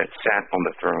that sat on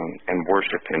the throne, and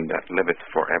worship him that liveth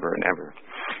forever and ever,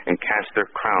 and cast their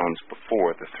crowns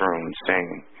before the throne,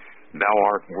 saying, Thou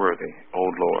art worthy, O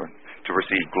Lord, to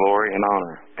receive glory and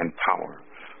honor and power,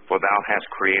 for thou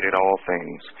hast created all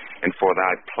things, and for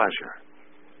thy pleasure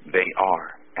they are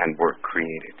and were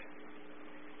created.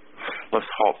 Let's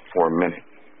halt for a minute.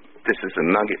 This is a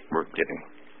nugget we're getting.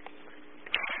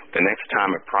 The next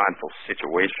time a prideful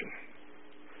situation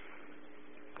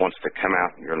wants to come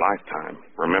out in your lifetime,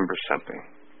 remember something.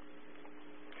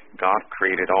 God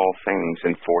created all things,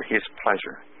 and for his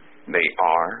pleasure they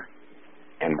are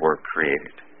and were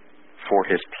created. For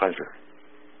his pleasure.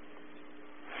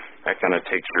 That kind of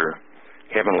takes your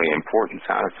heavenly importance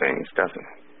out of things, doesn't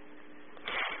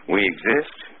it? We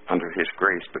exist under his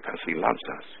grace because he loves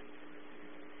us.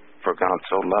 For God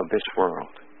so loved this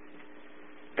world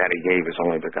that he gave his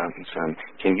only begotten Son.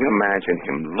 Can you imagine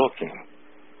him looking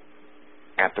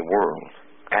at the world,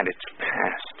 at its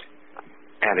past,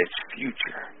 at its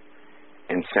future,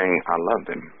 and saying, I love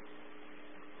them?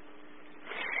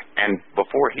 And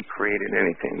before he created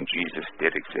anything, Jesus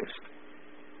did exist.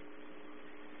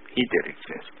 He did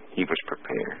exist. He was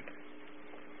prepared.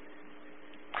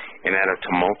 And at a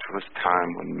tumultuous time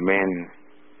when men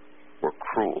were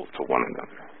cruel to one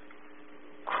another,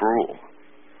 cruel,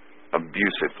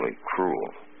 abusively cruel,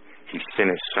 he sent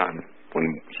his Son when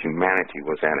humanity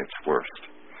was at its worst.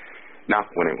 Not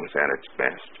when it was at its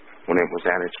best, when it was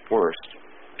at its worst.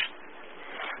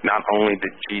 Not only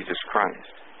did Jesus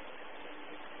Christ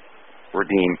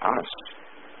redeem us,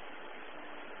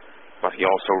 but he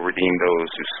also redeemed those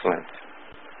who slept,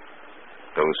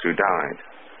 those who died,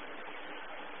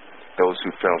 those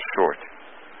who fell short.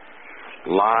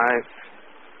 Live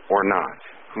or not,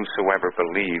 whosoever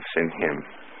believes in him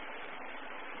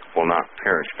will not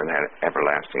perish for that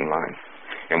everlasting life.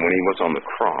 And when he was on the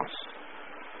cross,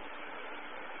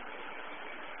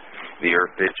 the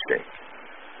earth did shake.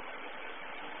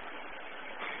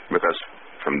 Because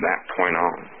from that point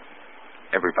on,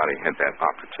 everybody had that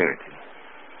opportunity.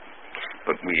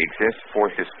 But we exist for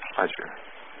his pleasure.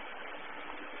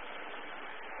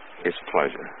 His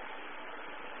pleasure.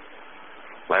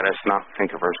 Let us not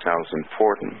think of ourselves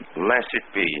important, lest it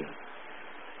be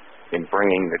in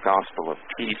bringing the gospel of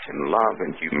peace and love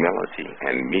and humility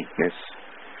and meekness,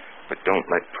 but don't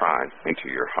let pride into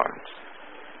your hearts.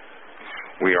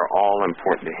 We are all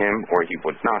important to him, or he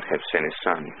would not have sent his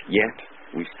Son. Yet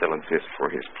we still exist for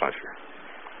his pleasure.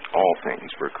 All things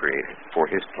were created for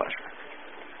his pleasure.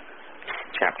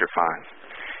 Chapter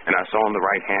 5. And I saw on the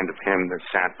right hand of him that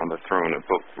sat on the throne a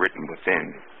book written within,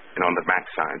 and on the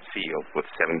backside sealed with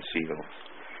 7 seals.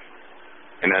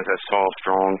 And as I saw a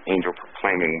strong angel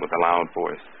proclaiming with a loud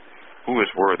voice, "Who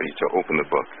is worthy to open the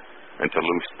book and to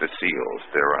loose the seals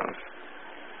thereof?"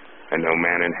 And no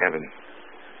man in heaven,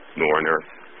 nor on earth,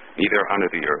 neither under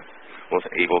the earth, was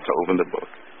able to open the book,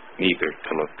 neither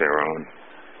to look thereon.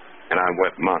 And I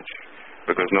wept much,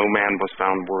 because no man was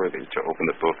found worthy to open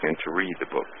the book and to read the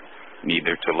book,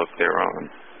 neither to look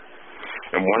thereon.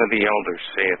 And one of the elders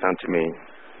saith unto me,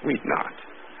 "Weep not.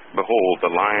 Behold, the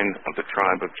Lion of the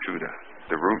tribe of Judah,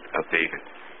 the root of David,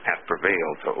 hath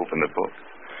prevailed to open the book,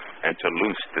 and to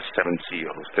loose the seven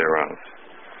seals thereof."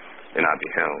 And I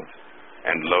beheld,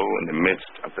 and lo, in the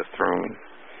midst of the throne,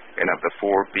 and of the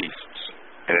four beasts,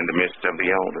 and in the midst of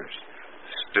the elders,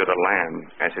 stood a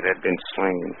lamb as it had been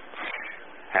slain,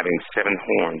 having 7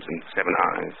 horns and 7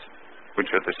 eyes,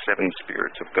 which are the 7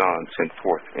 spirits of God sent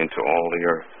forth into all the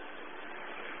earth.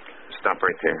 Stop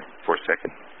right there for a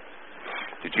second.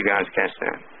 Did you guys catch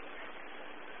that?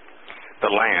 The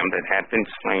lamb that had been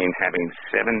slain, having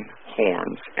 7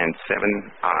 horns and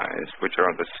 7 eyes, which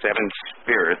are the 7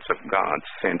 spirits of God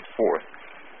sent forth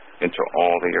into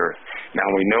all the earth. Now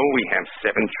we know we have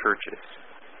 7 churches,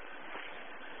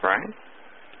 right?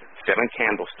 7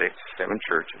 candlesticks, 7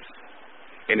 churches.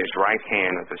 In his right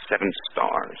hand are the 7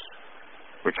 stars,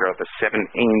 which are the 7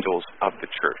 angels of the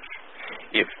church.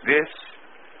 If this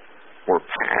were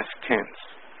past tense,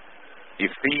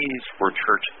 if these were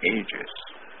church ages,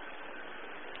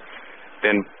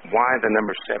 then why the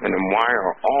number 7, and why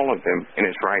are all of them in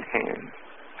his right hand?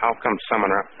 How come some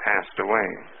are passed away?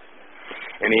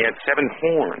 And he had 7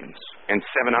 horns and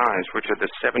 7 eyes, which are the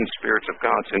 7 spirits of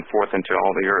God sent forth into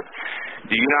all the earth.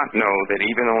 Do you not know that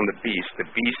even on the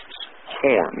beast's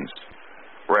horns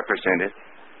represented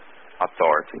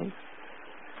authority?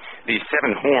 These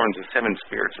 7 horns are 7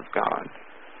 spirits of God.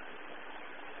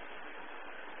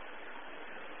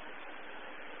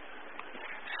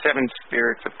 7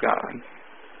 spirits of God.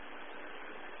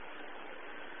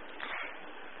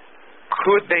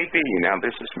 Could they be, now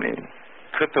this is me,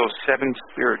 could those 7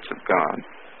 spirits of God,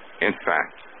 in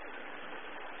fact,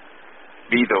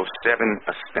 be those 7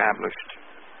 established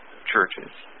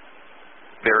churches,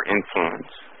 their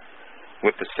influence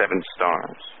with the 7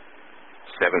 stars?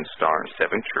 7 stars,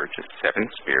 7 churches, 7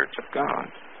 spirits of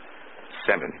God.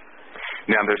 7.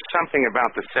 Now there's something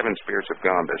about the 7 spirits of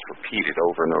God that's repeated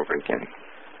over and over again.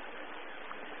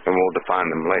 And we'll define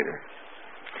them later.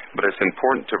 But it's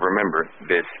important to remember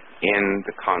this in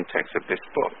the context of this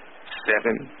book.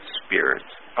 7 spirits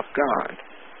of God.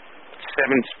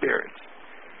 7 spirits.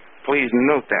 Please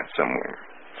note that somewhere.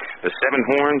 The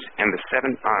 7 horns and the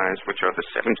 7 eyes, which are the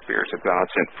 7 spirits of God,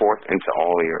 sent forth into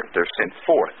all the earth. They're sent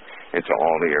forth into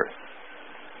all the earth.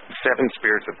 The 7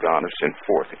 spirits of God are sent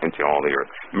forth into all the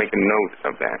earth. Make a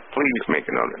note of that. Please make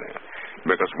a note of that.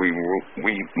 Because we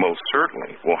most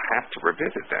certainly will have to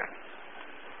revisit that.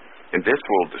 And this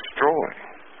will destroy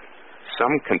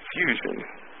some confusion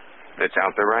that's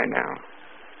out there right now.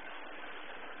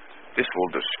 This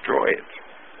will destroy it.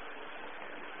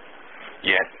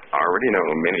 Yet, I already know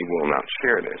many will not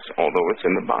share this, although it's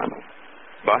in the Bible.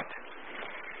 But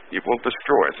it will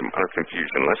destroy some utter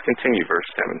confusion. Let's continue, verse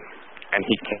 7. And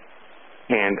he came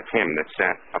hand of him that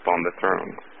sat upon the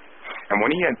throne. And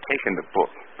when he had taken the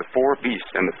book, the 4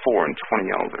 beasts and the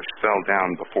 24 elders fell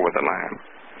down before the Lamb,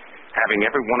 having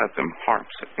every one of them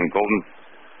harps and golden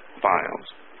vials,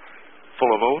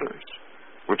 full of odors,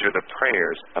 which are the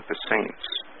prayers of the saints.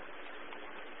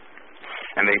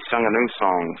 And they sung a new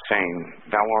song, saying,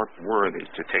 Thou art worthy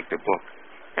to take the book,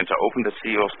 and to open the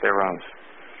seals thereof.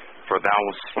 For thou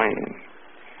wast slain,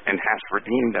 and hast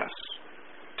redeemed us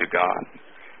to God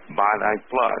by thy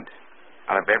blood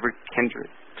out of every kindred,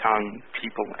 tongue,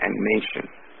 people, and nation,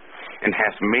 and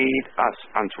hast made us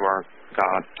unto our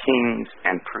God kings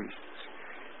and priests,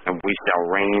 and we shall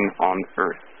reign on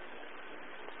earth.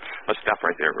 Let's stop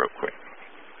right there real quick.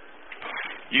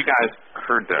 You guys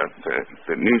heard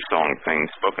the new song thing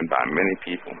spoken by many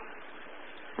people,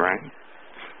 right?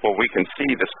 Well, we can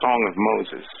see the Song of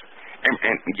Moses. And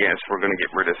yes, we're going to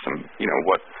get rid of some,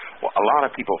 a lot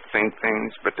of people think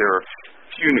things, but there are a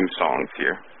few new songs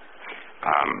here.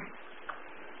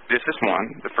 This is one,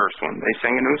 the first one. They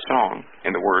sang a new song,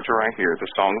 and the words are right here,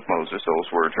 the Song of Moses. Those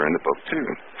words are in the book too.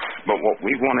 But what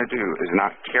we want to do is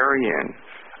not carry in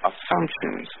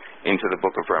assumptions into the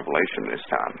book of Revelation this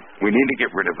time. We need to get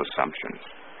rid of assumptions.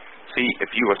 See, if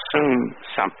you assume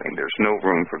something, there's no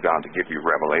room for God to give you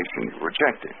revelation. You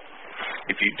reject it.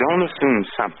 If you don't assume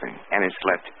something and it's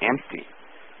left empty,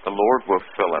 the Lord will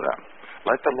fill it up.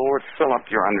 Let the Lord fill up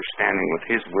your understanding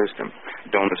with His wisdom.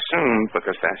 Don't assume,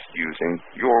 because that's using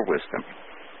your wisdom.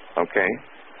 Okay?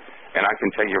 And I can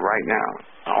tell you right now,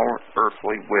 our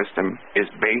earthly wisdom is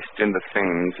based in the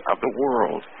things of the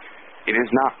world. It is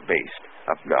not based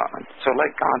of God. So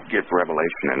let God give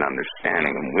revelation and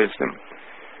understanding and wisdom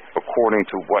according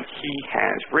to what He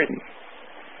has written,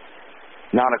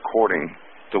 not according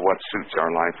to what suits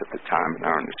our life at the time and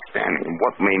our understanding and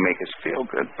what may make us feel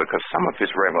good, because some of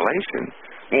His revelation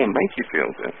won't make you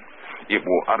feel good. It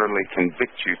will utterly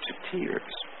convict you to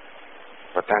tears.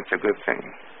 But that's a good thing,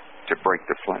 to break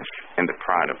the flesh and the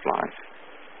pride of life.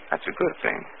 That's a good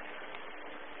thing.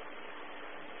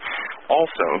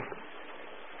 Also,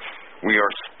 we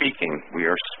are speaking,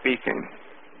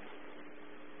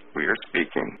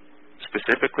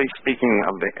 specifically speaking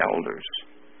of the elders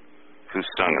who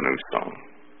sung a new song.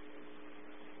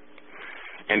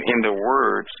 And in the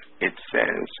words, it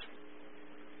says,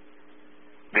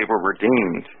 they were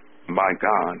redeemed by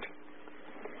God,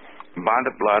 by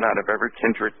the blood out of every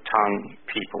kindred, tongue,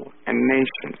 people, and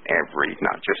nation, every,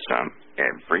 not just some,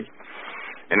 every,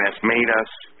 and has made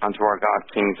us unto our God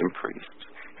kings and priests,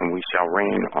 and we shall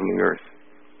reign on the earth.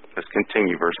 Let's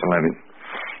continue, verse 11.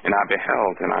 And I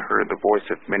beheld, and I heard the voice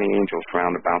of many angels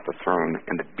round about the throne,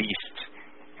 and the beasts,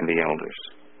 and the elders.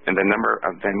 And the number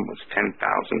of them was 10,000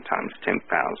 times 10,000,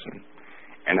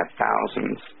 and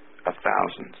thousands of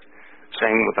thousands,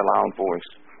 saying with a loud voice,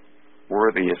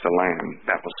 Worthy is the Lamb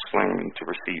that was slain to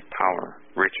receive power,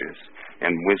 riches,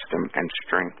 and wisdom, and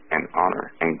strength, and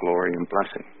honor, and glory, and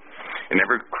blessing. And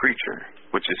every creature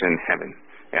which is in heaven,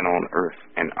 and on earth,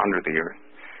 and under the earth,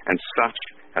 and such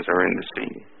as are in the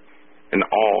sea, and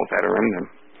all that are in them,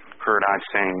 heard I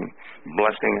saying,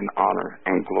 Blessing and honor,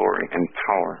 and glory, and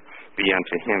power be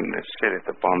unto Him that sitteth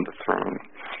upon the throne,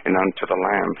 and unto the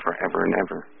Lamb forever and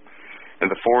ever. And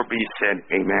the four beasts said,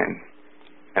 Amen.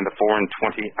 And the 24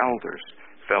 elders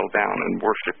fell down and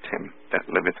worshipped Him that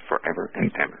liveth forever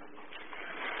and ever.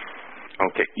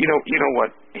 Okay, you know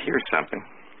what? Here's something.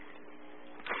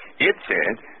 It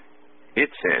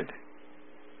said,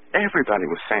 everybody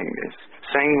was saying this,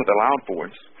 saying with a loud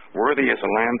voice, Worthy is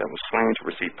the Lamb that was slain to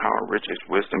receive power, riches,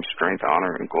 wisdom, strength,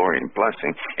 honor, and glory, and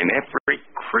blessing. And every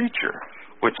creature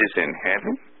which is in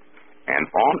heaven, and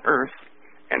on earth,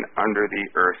 and under the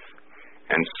earth,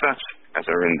 and such as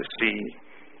are in the sea,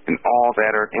 and all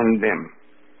that are in them,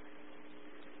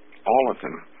 all of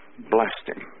them blessed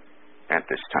Him at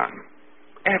this time.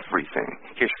 Everything,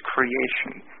 His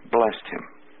creation, blessed Him.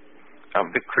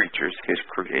 Of the creatures, His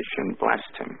creation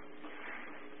blessed Him.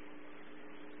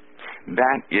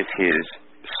 That is His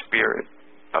spirit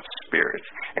of spirits.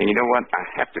 And you know what? I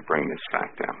have to bring this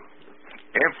fact down.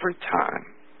 Every time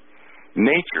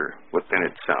nature within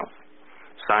itself,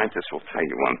 scientists will tell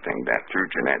you one thing, that through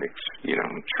genetics,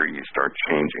 trees start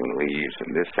changing leaves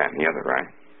and this, that, and the other,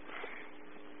 right?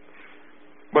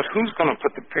 But who's going to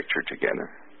put the picture together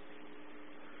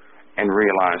and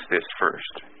realize this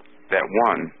first? That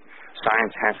one,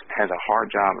 science has a hard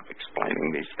job of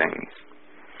explaining these things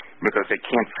because they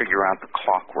can't figure out the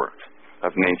clockwork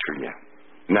of nature yet.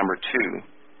 Number two,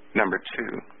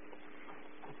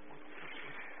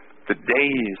 the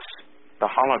days, the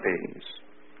holidays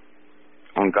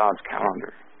on God's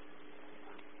calendar,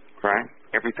 right?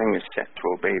 Everything is set to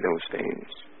obey those days.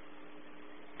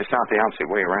 It's not the opposite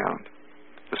way around.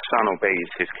 The sun obeys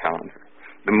His calendar.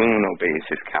 The moon obeys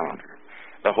His calendar.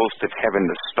 The host of heaven,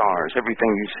 the stars, everything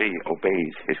you see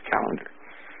obeys His calendar.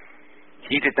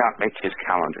 He did not make His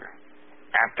calendar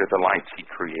after the lights He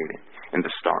created and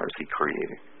the stars He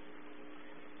created.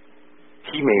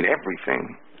 He made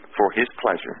everything for His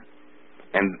pleasure,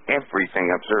 and everything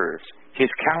observes His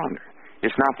calendar.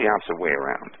 It's not the opposite way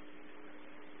around.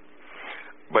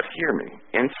 But hear me,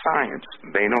 in science,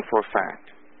 they know for a fact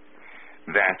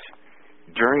that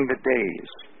during the days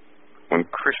when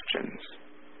Christians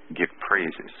give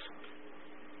praises,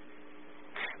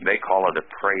 they call it a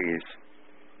praise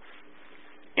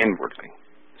inwardly.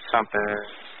 Something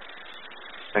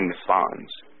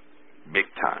responds big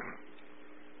time.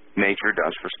 Nature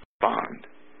does respond.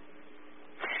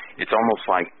 It's almost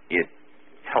like it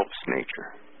helps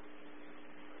nature.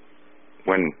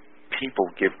 When people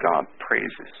give God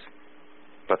praises,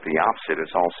 but the opposite is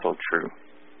also true.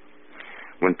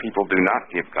 When people do not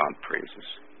give God praises,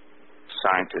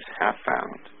 scientists have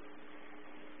found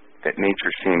that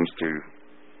nature seems to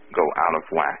go out of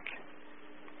whack.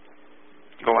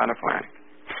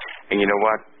 And you know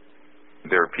what?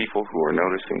 There are people who are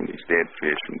noticing these dead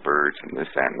fish and birds and this,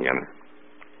 that, and the other.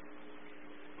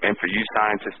 And for you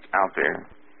scientists out there,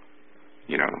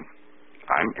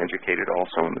 I'm educated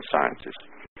also in the sciences.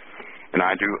 And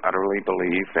I do utterly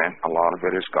believe that a lot of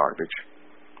it is garbage.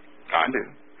 I do.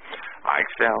 I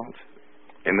excelled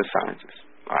in the sciences.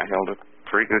 I held a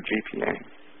pretty good GPA.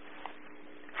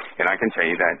 And I can tell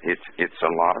you that it's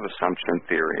a lot of assumption,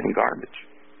 theory, and garbage.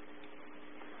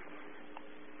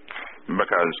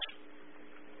 Because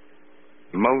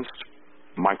most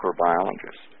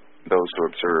microbiologists, those who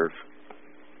observe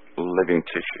living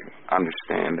tissue,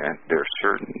 understand that there are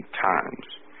certain times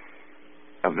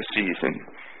of the season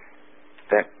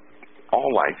that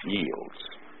all life yields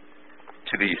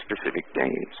to these specific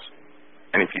days.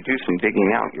 And if you do some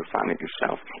digging out, you'll find it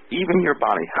yourself. Even your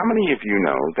body. How many of you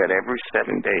know that every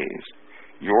 7 days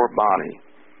your body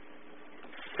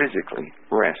physically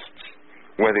rests?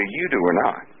 Whether you do or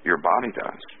not, your body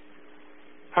does.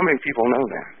 How many people know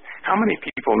that? How many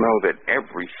people know that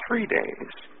every 3 days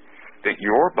that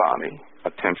your body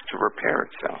attempts to repair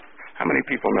itself? How many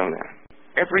people know that?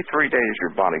 Every 3 days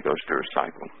your body goes through a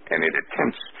cycle, and it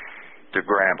attempts to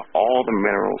grab all the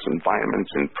minerals and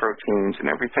vitamins and proteins and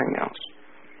everything else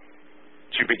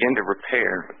to begin to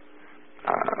repair,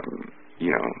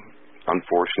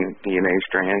 unfortunate DNA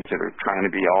strands that are trying to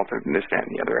be altered and this, that,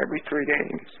 and the other every 3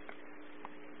 days.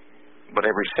 But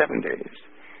every 7 days,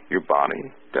 your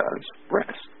body does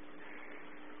rest.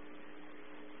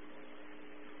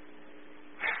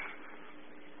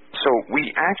 So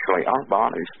our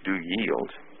bodies do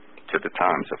yield to the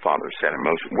times the Father set in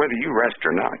motion. Whether you rest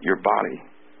or not, your body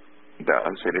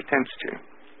does. It attempts to.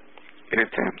 It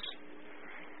attempts.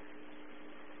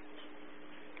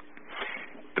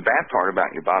 The bad part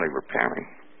about your body repairing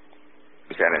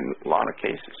is that in a lot of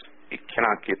cases, it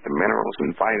cannot get the minerals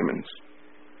and vitamins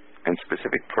and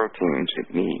specific proteins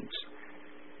it needs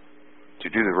to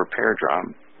do the repair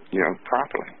job,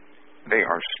 properly. They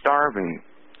are starving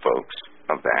folks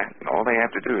of that, and all they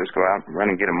have to do is go out and run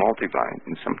and get a multivitamin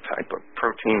and some type of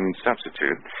protein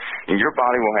substitute, and your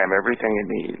body will have everything it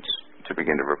needs to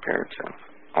begin to repair itself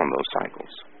on those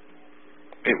cycles.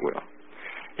 It will.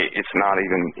 It's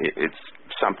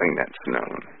something that's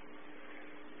known,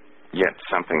 yet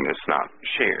something that's not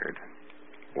shared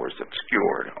or is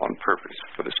obscured on purpose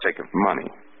for the sake of money,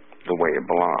 the way of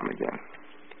Balaam again.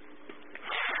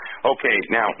 Okay,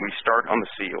 now we start on the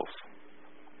seals.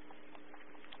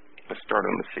 Let's start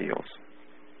on the seals.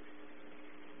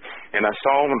 And I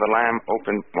saw when the Lamb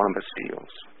opened one of the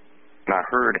seals, and I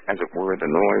heard, as it were, the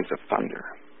noise of thunder.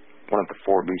 One of the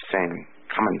four beasts saying,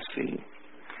 "Come and see."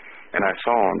 And I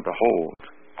saw, and behold,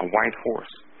 a white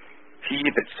horse. He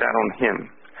that sat on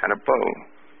him had a bow,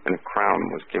 and a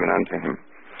crown was given unto him.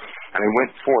 And he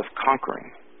went forth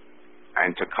conquering,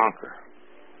 and to conquer.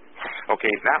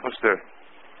 Okay, that was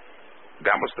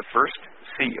the first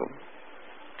seal.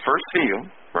 First seal,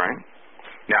 right?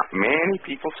 Now, many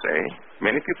people say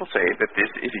that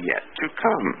this is yet to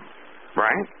come,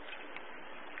 right?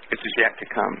 This is yet to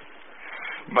come.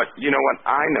 But you know what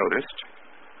I noticed?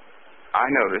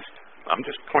 I'm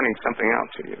just pointing something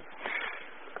out to you.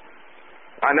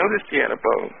 I noticed he had a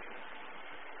bow.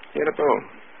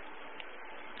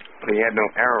 But he had no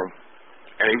arrow.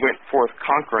 And he went forth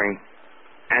conquering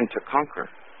and to conquer.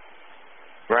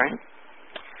 Right?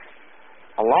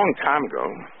 A long time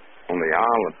ago, on the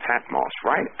Isle of Patmos,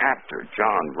 right after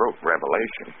John wrote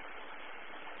Revelation,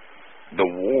 the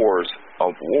wars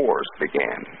of wars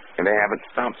began, and they haven't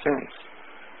stopped since.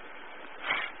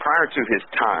 Prior to his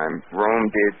time, Rome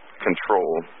did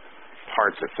control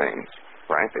parts of things,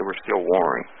 right? They were still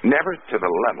warring. Never to the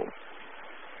level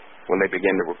when they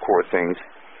began to record things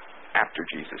after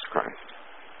Jesus Christ.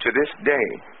 To this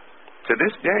day,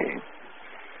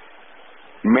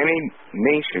 many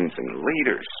nations and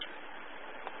leaders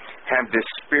have this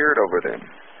spirit over them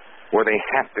where they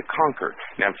have to conquer.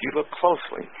 Now, if you look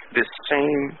closely, this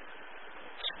same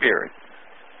spirit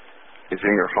is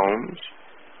in your homes,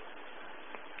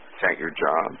 it's at your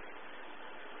job,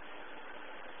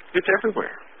 it's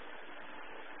everywhere.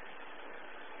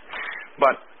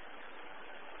 But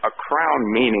a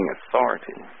crown meaning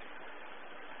authority.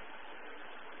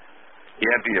 He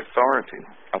had the authority.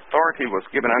 Authority was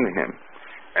given unto him,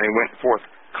 and he went forth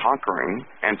conquering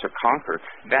and to conquer.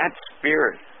 That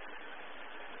spirit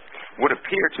would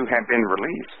appear to have been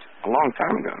released a long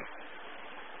time ago.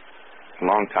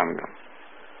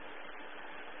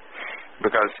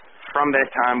 Because from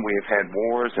that time we have had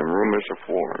wars and rumors of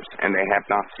wars, and they have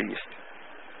not ceased.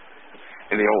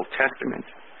 In the Old Testament,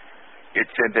 it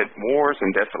said that wars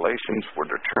and desolations were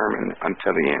determined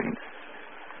until the end.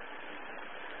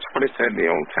 That's what it said in the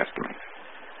Old Testament.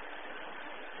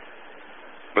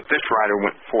 But this writer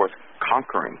went forth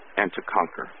conquering and to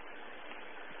conquer.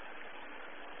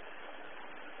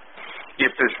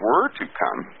 If this were to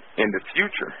come in the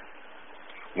future,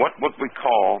 what would we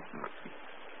call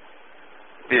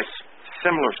this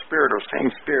similar spirit or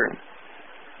same spirit?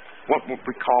 What would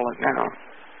we call it now?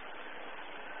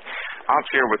 I'll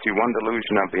share with you one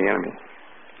delusion of the enemy,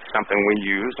 something we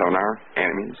use on our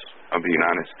enemies of the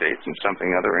United States and something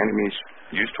other enemies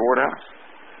use toward us.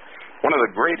 One of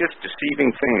the greatest deceiving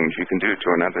things you can do to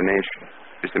another nation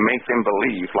is to make them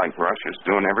believe, like Russia's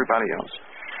doing everybody else,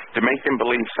 to make them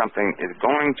believe something is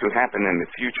going to happen in the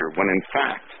future when in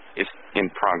fact it's in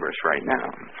progress right now.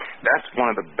 That's one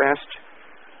of the best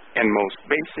and most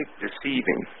basic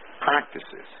deceiving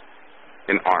practices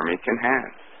an army can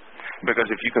have.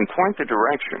 Because if you can point the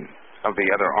direction of the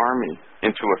other army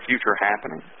into a future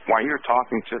happening while you're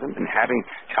talking to them and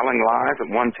telling lies at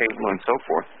one table and so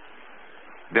forth,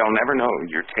 they'll never know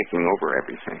you're taking over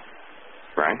everything,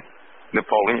 right?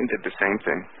 Napoleon did the same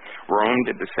thing. Rome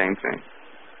did the same thing.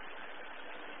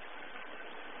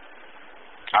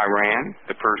 Iran,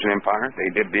 the Persian Empire, they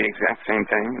did the exact same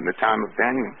thing in the time of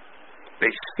Daniel.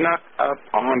 They snuck up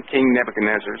on King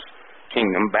Nebuchadnezzar's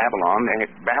kingdom, Babylon.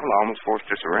 Babylon was forced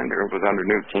to surrender. It was under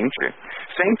new kingship.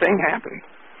 Same thing happened.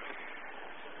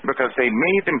 Because they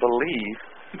made them believe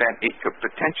that it could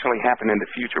potentially happen in the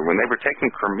future. When they were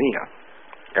taking Crimea,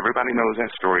 everybody knows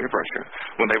that story of Russia.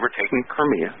 When they were taking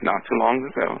Crimea not too long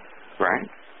ago, right?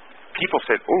 People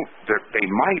said, oh, they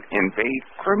might invade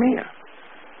Crimea.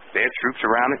 They had troops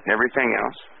around it and everything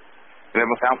else. And then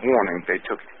without warning, they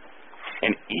took it.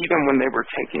 And even when they were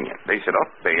taking it, they said, oh,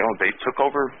 they took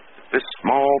over this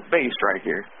small base right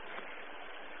here.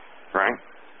 Right?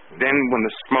 Then when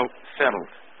the smoke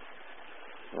settled,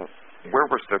 where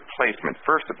was their placement?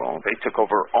 First of all, they took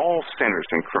over all centers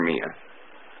in Crimea.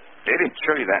 They didn't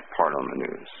show you that part on the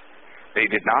news. They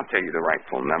did not tell you the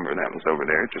rightful number that was over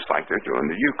there, just like they're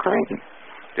doing the Ukraine.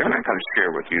 They're not going to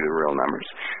share with you the real numbers.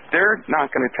 They're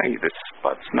not going to tell you that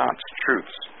Sputnik's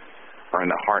troops are in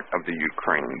the heart of the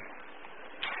Ukraine.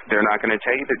 They're not going to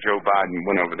tell you that Joe Biden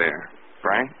went over there,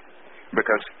 right?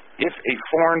 Because if a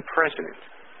foreign president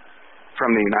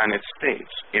from the United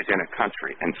States is in a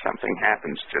country and something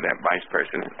happens to that vice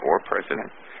president or president,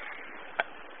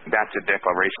 that's a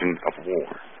declaration of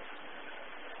war.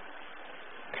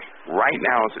 Right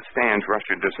now, as it stands,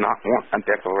 Russia does not want a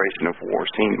declaration of war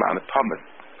seen by the public.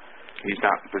 He's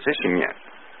not in position yet.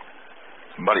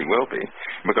 But he will be,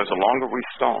 because the longer we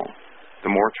stall, the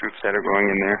more troops that are going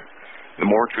in there, the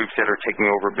more troops that are taking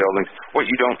over buildings. What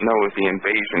you don't know is the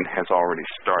invasion has already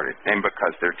started. And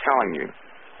because they're telling you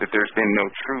that there's been no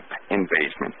troop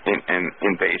invasion,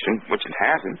 which it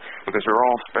hasn't, because they're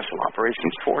all special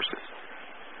operations forces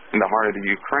in the heart of the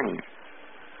Ukraine.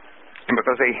 And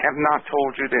because they have not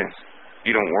told you this,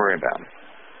 you don't worry about it.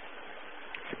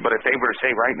 But if they were to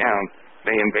say right now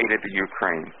they invaded the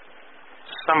Ukraine,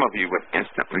 some of you would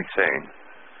instantly say,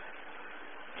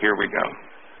 here we go.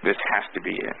 This has to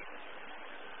be it.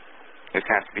 This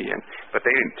has to be it. But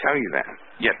they didn't tell you that,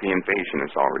 yet the invasion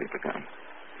has already begun.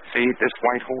 See, this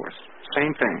white horse,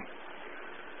 same thing.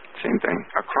 Same thing.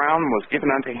 A crown was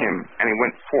given unto him, and he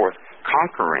went forth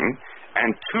conquering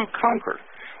and to conquer,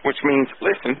 which means,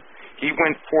 listen, he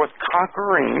went forth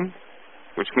conquering,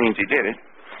 which means he did it,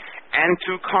 and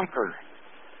to conquer.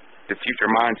 The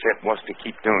future mindset was to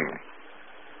keep doing it.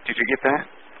 Did you get that?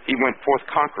 He went forth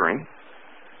conquering,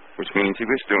 which means he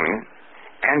was doing it,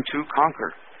 and to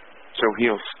conquer. So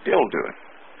he'll still do it.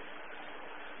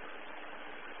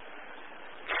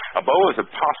 A bow is a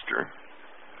posture.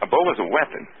 A bow is a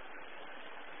weapon.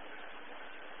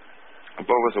 A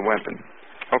bow is a weapon.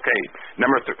 Okay,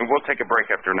 we'll take a break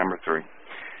after number 3.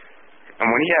 And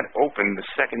when he had opened the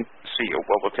second seal,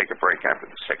 we'll take a break after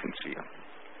the second seal.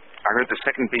 I heard the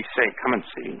second beast say, come and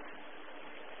see.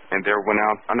 And there went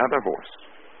out another horse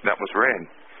that was red,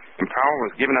 and power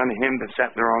was given unto him that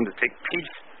sat thereon to take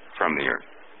peace from the earth,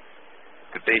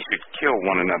 that they should kill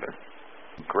one another.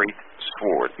 Great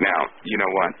sword. Now, you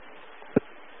know what?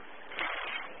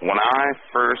 When I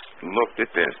first looked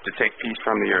at this, to take peace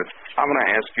from the earth, I'm going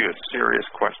to ask you a serious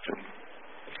question.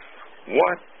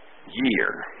 What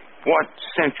year, what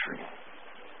century,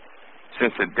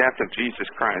 since the death of Jesus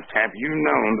Christ, have you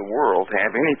known the world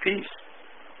have any peace?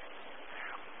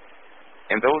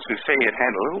 And those who say it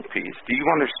had a little peace, do you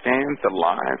understand the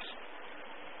lives,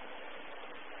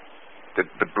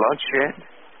 the bloodshed?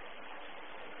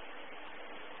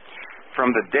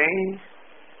 From the day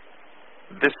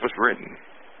this was written,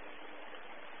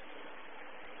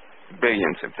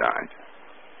 billions have died.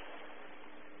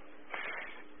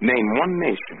 Name one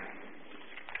nation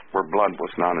where blood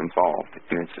was not involved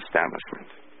in its establishment.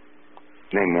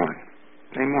 Name one.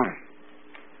 Name one.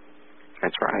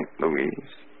 That's right,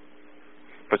 Louise.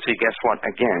 But see, guess what?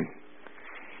 Again,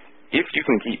 if you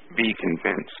can be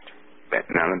convinced that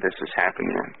none of this has happened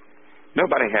yet,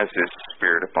 nobody has this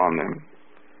spirit upon them.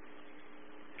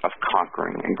 of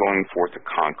conquering and going forth to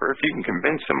conquer, if you can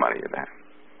convince somebody of that,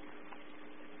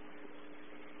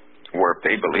 or if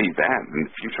they believe that, then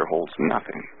the future holds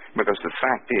nothing. Because the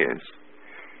fact is,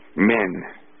 men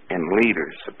and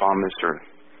leaders upon this earth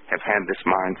have had this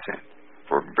mindset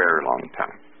for a very long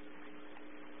time.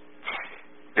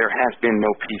 There has been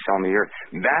no peace on the earth.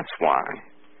 That's why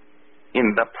in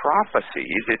the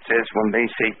prophecies it says when they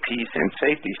say peace and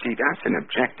safety, see, that's an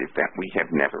objective that we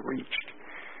have never reached.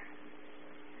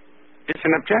 It's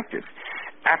an objective.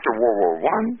 After World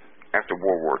War I, after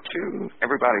World War II,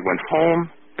 everybody went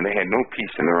home and they had no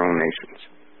peace in their own nations.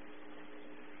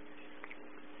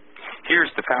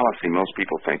 Here's the fallacy most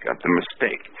people think of, the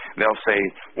mistake. They'll say,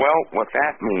 well, what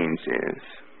that means is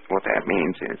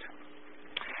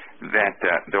that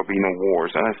there'll be no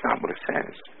wars. And that's not what it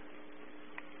says.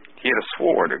 He had a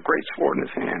sword, a great sword in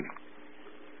his hand.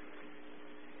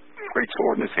 Great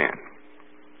sword in his hand.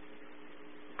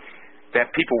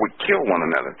 That people would kill one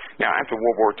another. Now, after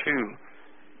World War II,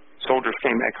 soldiers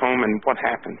came back home, and what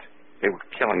happened? They were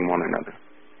killing one another.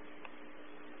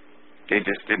 They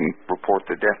just didn't report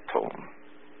the death toll.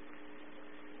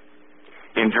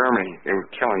 In Germany, they were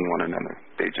killing one another.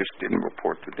 They just didn't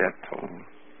report the death toll.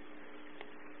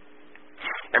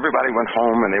 Everybody went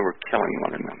home and they were killing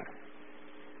one another.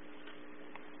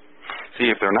 See,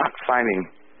 if they're not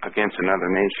fighting against another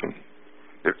nation,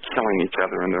 they're killing each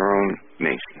other in their own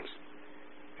nations.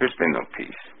 There's been no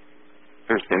peace.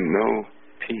 There's been no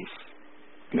peace.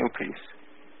 No peace.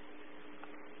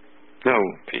 No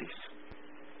peace.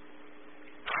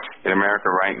 In America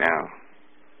right now,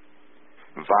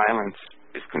 violence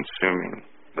is consuming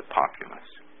the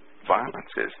populace.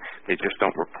 Violence is, they just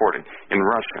don't report it. In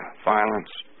Russia,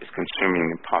 violence is consuming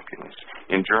the populace.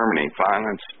 In Germany,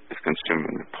 violence is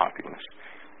consuming the populace.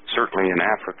 Certainly in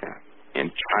Africa, in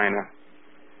China,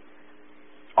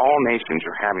 all nations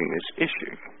are having this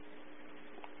issue.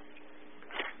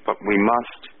 But we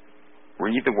must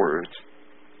read the words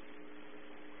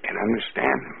and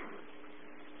understand them.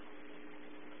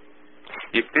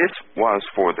 If this was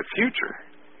for the future,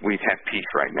 we'd have peace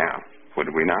right now, would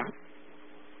we not?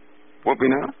 Would we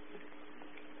not?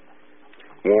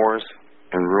 Wars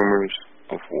and rumors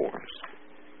of wars.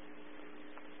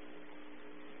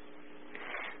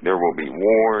 There will be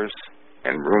wars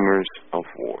and rumors of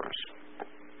wars.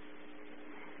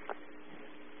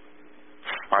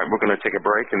 All right, we're going to take a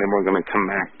break, and then we're going to come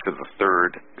back to the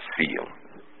third seal,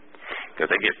 because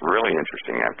they get really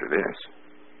interesting after this.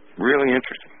 Really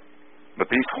interesting. But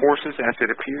these horses, as it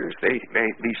appears,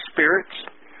 these spirits,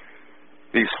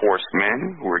 these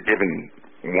horsemen who were given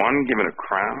a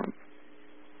crown,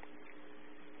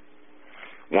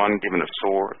 one given a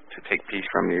sword to take peace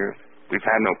from the earth. We've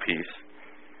had no peace.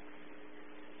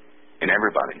 And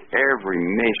every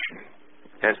nation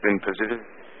has been positioned.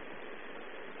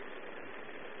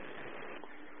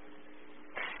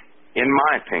 In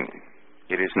my opinion,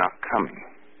 it is not coming.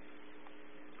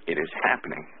 It is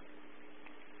happening.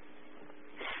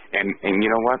 And you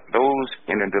know what? Those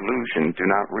in a delusion do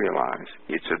not realize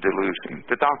it's a delusion.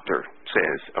 The doctor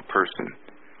says a person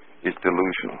is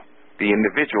delusional. The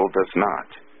individual does not,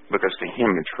 because to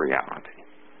him it's reality.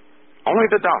 Only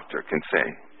the doctor can say,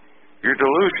 you're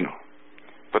delusional.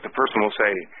 But the person will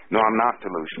say, no, I'm not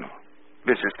delusional.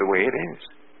 This is the way it is.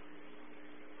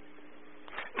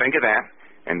 Think of that,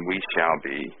 and we shall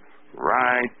be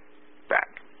right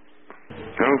back.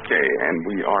 Okay, and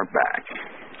we are back.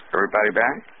 Everybody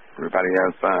back? Everybody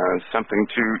have something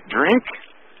to drink?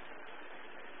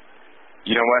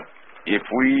 You know what? If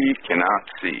we cannot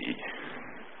see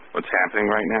what's happening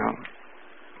right now,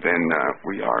 then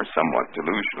we are somewhat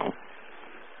delusional.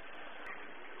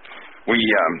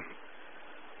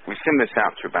 We send this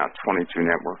out to about 22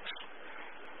 networks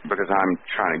because I'm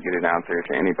trying to get it out there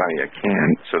to anybody I can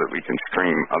so that we can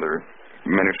stream other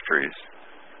ministries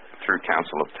through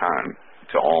Council of Time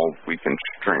to all we can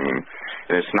stream.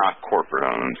 And it's not corporate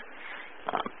owned,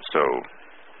 so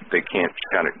they can't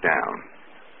shut it down.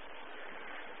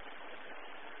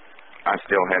 I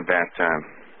still have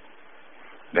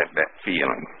that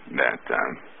feeling that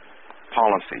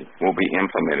policy will be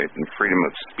implemented in freedom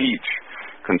of speech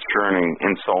concerning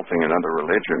insulting another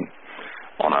religion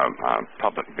on a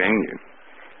public venue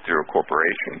through a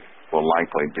corporation will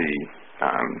likely be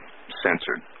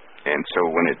censored. And so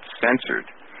when it's censored,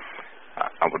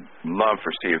 I would love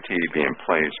for COT to be in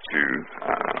place to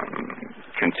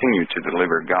continue to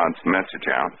deliver God's message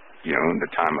out, in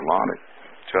the time allotted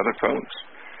to other folks,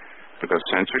 because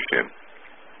censorship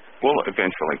will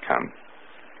eventually come.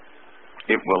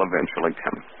 It will eventually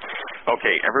come.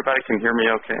 Okay, everybody can hear me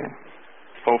okay?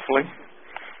 Hopefully.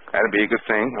 That'd be a good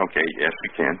thing. Okay, yes, we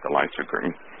can. The lights are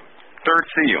green. Third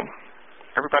seal.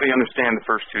 Everybody understand the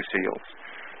first two seals.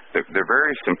 They're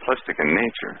very simplistic in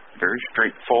nature, very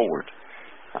straightforward,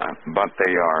 but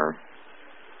they are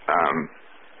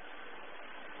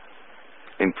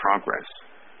in progress.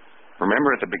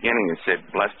 Remember at the beginning it said,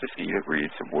 blessed is he that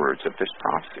reads the words of this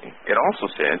prophecy. It also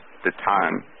said, the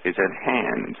time is at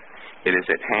hand. It is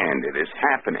at hand. It is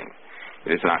happening.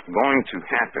 It is not going to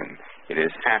happen. It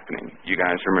is happening. You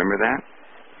guys remember that?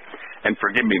 And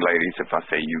forgive me, ladies, if I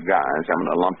say you guys. I'm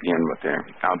going to lump you in with there.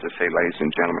 I'll just say, ladies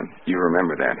and gentlemen, you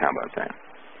remember that. How about that?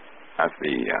 That's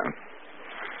the,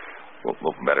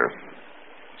 we'll better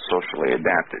socially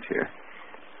adapted here.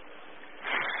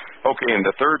 Okay, and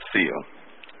the third seal,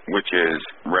 which is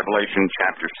Revelation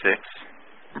chapter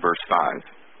 6, verse 5.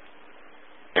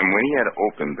 And when he had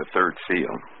opened the third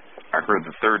seal, I heard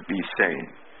the third beast say,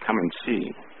 come and see.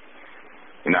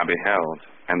 And I beheld,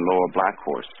 and lo, a black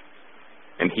horse.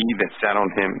 And he that sat on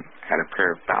him had a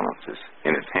pair of balances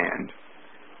in his hand.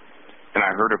 And I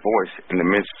heard a voice in the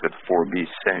midst of the four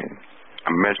beasts saying,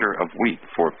 a measure of wheat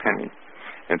for a penny,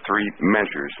 and 3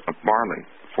 measures of barley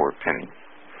for a penny.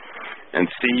 And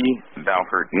see, thou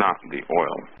hurt not the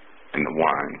oil and the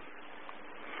wine.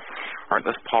 All right,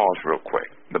 let's pause real quick.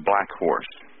 The black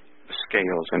horse, the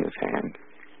scales in his hand.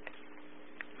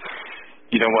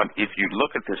 You know what? If you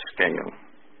look at this scale,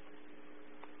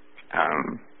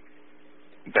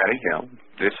 that he held,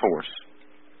 this horse,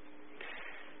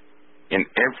 and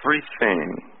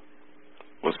everything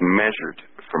was measured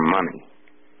for money,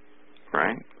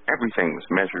 right? Everything was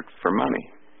measured for money.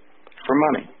 For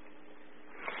money.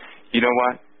 You know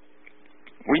what?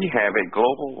 We have a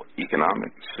global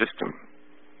economic system.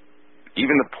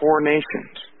 Even the poor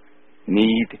nations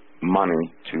need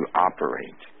money to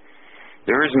operate.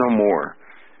 There is no more.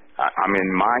 I'm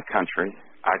in my country.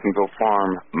 I can go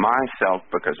farm myself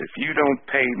because if you don't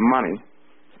pay money,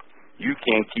 you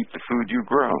can't keep the food you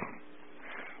grow.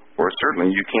 Or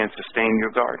certainly you can't sustain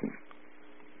your garden.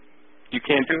 You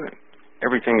can't do it.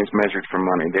 Everything is measured for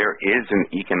money. There is an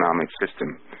economic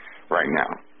system right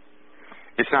now.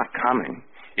 It's not coming.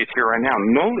 It's here right now.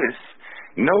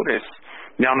 Notice,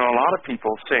 now a lot of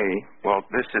people say, well,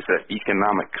 this is an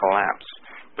economic collapse.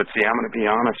 But see, I'm going to be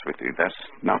honest with you. That's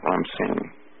not what I'm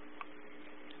saying.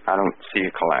 I don't see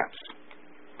a collapse.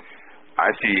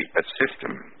 I see a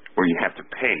system where you have to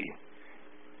pay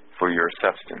for your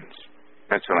substance.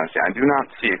 That's what I see. I do not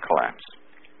see a collapse.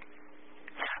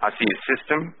 I see a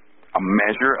system, a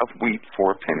measure of wheat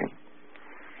for a penny,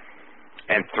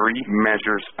 and 3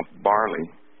 measures of barley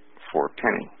for a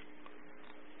penny.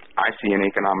 I see an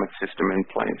economic system in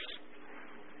place.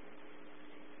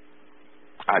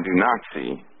 I do not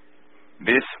see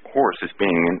this horse as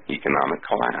being an economic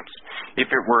collapse. If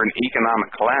it were an economic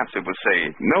collapse, it would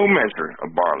say no measure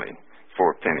of barley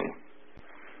for a penny.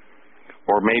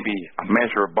 Or maybe a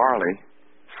measure of barley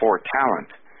for a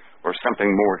talent or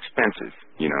something more expensive,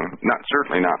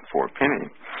 certainly not for a penny.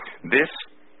 This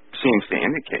seems to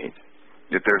indicate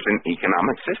that there's an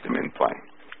economic system in play.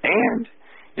 And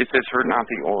it says, hurt not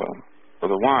the oil or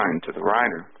the wine to the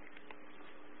rider.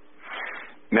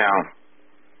 Now,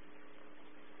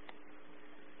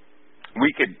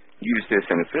 we could use this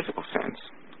in a physical sense.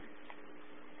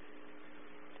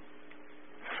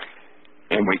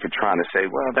 And we could try to say,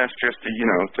 well, that's just,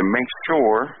 to make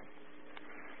sure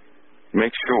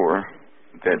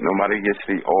that nobody gets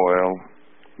the oil,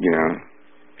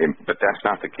 but that's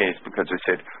not the case because it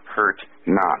said, hurt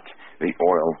not the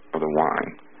oil or the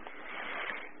wine.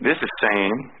 This is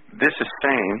saying,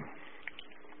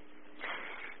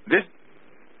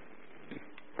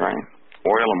 right?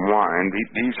 Oil and wine,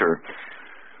 these are,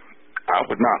 I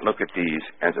would not look at these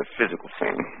as a physical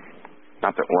thing,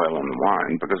 not the oil and the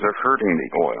wine, because they're hurting the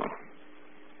oil,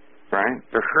 right?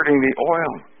 They're hurting the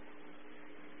oil.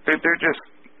 They're just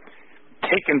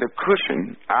taking the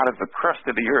cushion out of the crust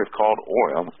of the earth called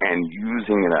oil and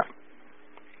using it up.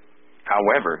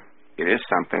 However, it is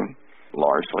something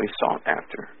largely sought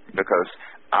after because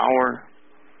our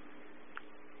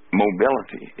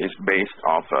mobility is based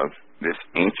off of this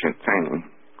ancient thing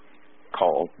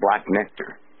called black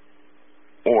nectar,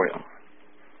 oil,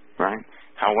 right?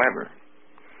 However,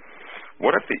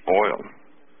 what if the oil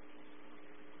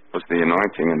was the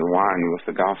anointing and the wine was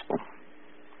the gospel?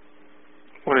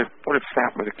 What if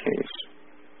that were the case?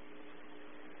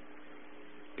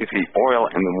 If the oil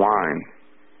and the wine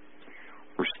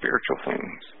were spiritual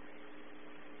things?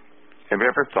 Have you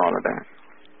ever thought of that?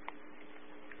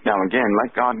 Now again,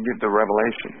 let God give the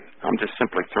revelation. I'm just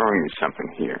simply throwing you something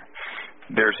here.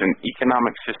 There's an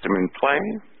economic system in play,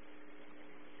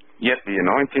 yet the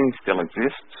anointing still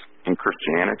exists in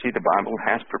Christianity. The Bible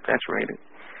has perpetuated.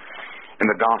 And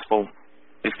the gospel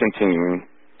is continuing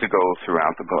to go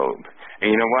throughout the globe.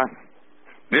 And you know what?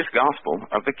 This gospel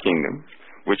of the kingdom,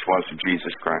 which was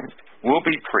Jesus Christ, will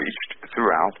be preached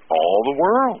throughout all the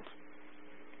world.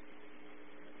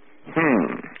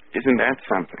 Isn't that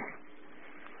something?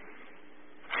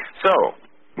 So,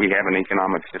 we have an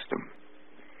economic system.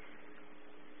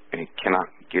 And it cannot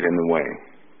get in the way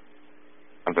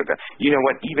of the gospel. You know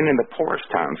what? Even in the poorest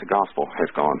times, the gospel has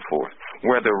gone forth.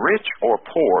 Whether rich or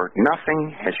poor,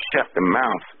 nothing has shut the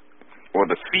mouth or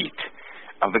the feet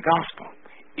of the gospel.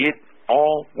 It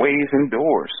always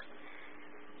endures.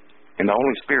 And the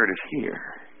Holy Spirit is here.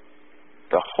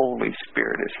 The Holy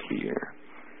Spirit is here.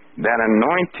 That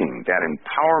anointing, that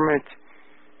empowerment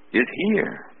is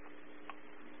here.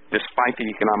 Despite the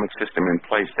economic system in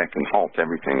place that can halt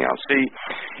everything else. See,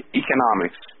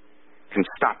 economics can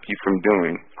stop you from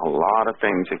doing a lot of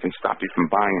things. It can stop you from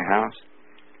buying a house.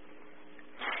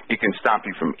 It can stop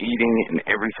you from eating and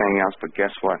everything else. But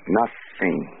guess what?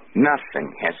 Nothing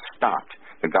has stopped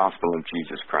the gospel of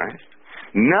Jesus Christ.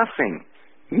 Nothing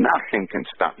can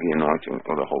stop the anointing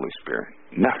of the Holy Spirit.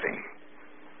 Nothing.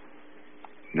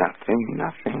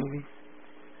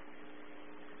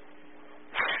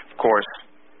 Of course,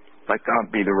 let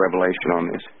God be the revelation on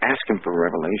this. Ask Him for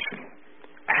revelation.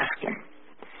 Ask Him.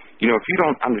 You know, if you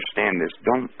don't understand this,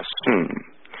 don't assume.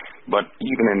 But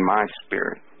even in my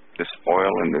spirit, this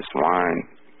oil and this wine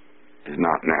is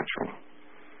not natural.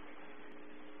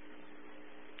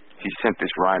 He sent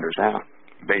these riders out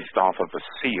based off of a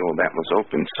seal that was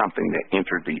open, something that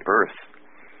entered the earth.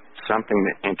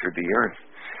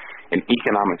 An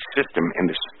economic system, and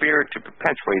the spirit to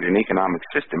perpetuate an economic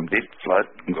system did flood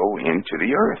and go into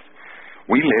the earth.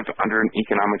 We live under an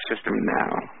economic system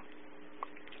now.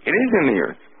 It is in the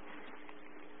earth.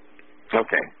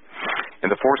 Okay.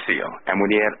 And the fourth seal. And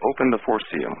when he had opened the fourth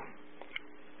seal,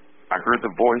 I heard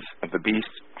the voice of the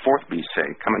fourth beast say,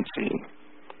 "Come and see."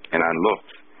 And I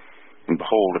looked, and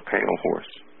behold, a pale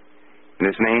horse. And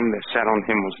his name that sat on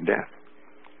him was Death.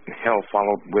 And hell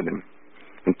followed with him.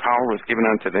 And power was given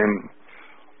unto them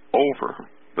over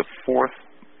the fourth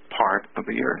part of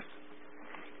the earth,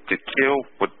 to kill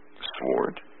with the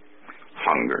sword,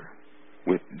 hunger,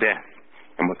 with death,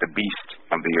 and with the beast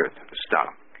of the earth.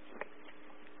 Stop.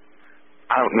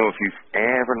 I don't know if you've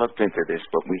ever looked into this,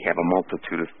 but we have a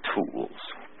multitude of tools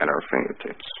at our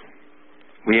fingertips.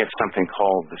 We have something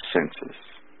called the census.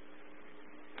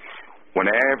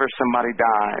 Whenever somebody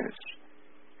dies,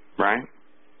 right?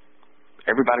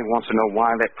 Everybody wants to know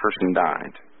why that person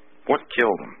died. What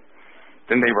killed them?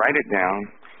 Then they write it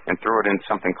down and throw it in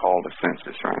something called a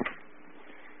census, right?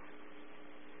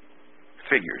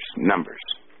 Figures, numbers.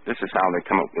 This is how they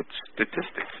come up with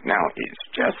statistics. Now, it's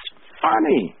just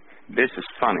funny. This is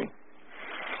funny.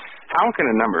 How can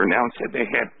a number, now it said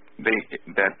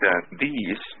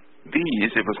these,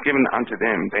 it was given unto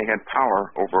them, they had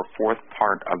power over a fourth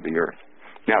part of the earth.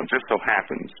 Now, it just so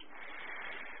happens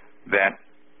that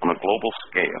on a global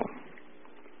scale,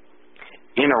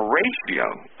 in a ratio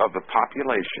of the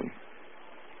population,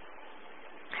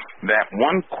 that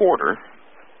 1/4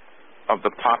 of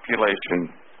the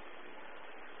population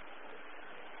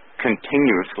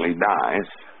continuously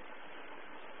dies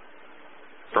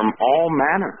from all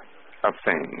manner of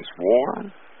things: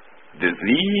 war,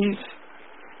 disease,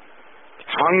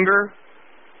 hunger,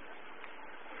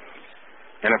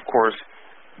 and of course,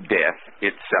 death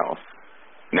itself.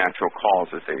 Natural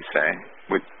causes, they say.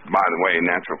 Which, by the way,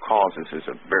 natural causes is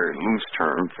a very loose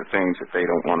term for things that they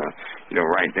don't want to,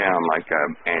 write down, like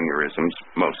aneurysms,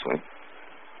 mostly.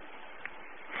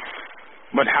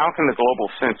 But how can the global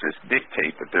census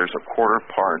dictate that there's a 1/4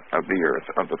 part of the earth,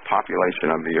 of the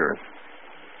population of the earth?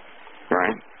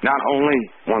 Right? Not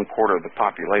only 1/4 of the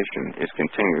population is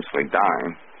continuously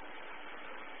dying,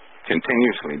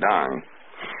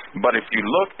 but if you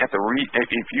look at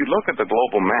the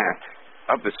global map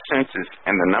of the census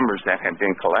and the numbers that have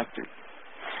been collected,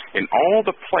 in all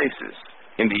the places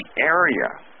in the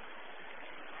area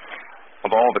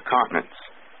of all the continents,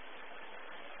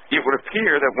 it would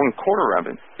appear that 1/4 of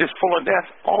it is full of death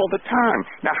all the time.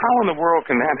 Now, how in the world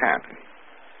can that happen?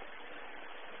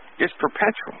 It's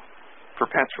perpetual.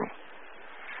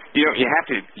 You have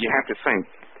to think.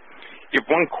 If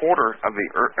 1/4 of the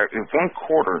earth, if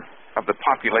 1/4 of the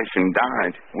population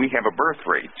died, we have a birth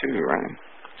rate too, right?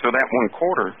 So that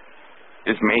 1/4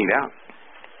 is made up.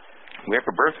 We have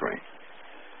a birth rate.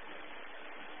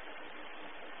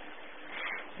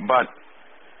 But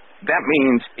that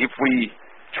means if we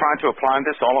try to apply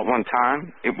this all at one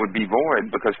time, it would be void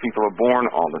because people are born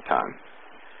all the time.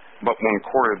 But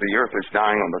 1/4 of the earth is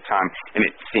dying all the time, and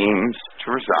it seems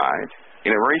to reside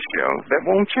in a ratio that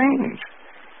won't change.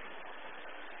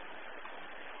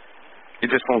 It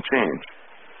just won't change.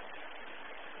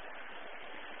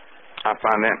 I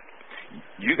find that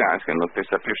you guys can look this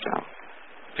up yourself.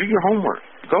 Do your homework.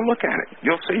 Go look at it.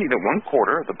 You'll see that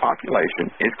 1/4 of the population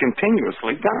is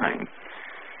continuously dying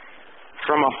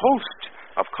from a host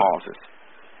of causes.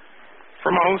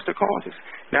 From a host of causes.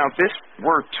 Now, if this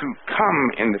were to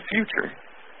come in the future,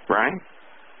 right,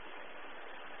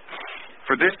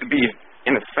 for this to be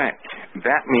in effect,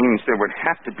 that means there would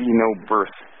have to be no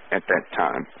birth at that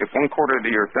time. If 1/4 of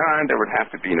the earth died, there would have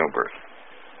to be no birth.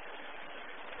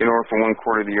 In order for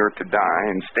 1/4 of the earth to die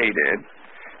and stay dead,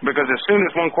 because as soon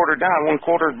as 1/4 die,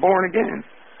 1/4 is born again,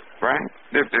 right?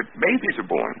 The babies are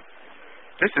born.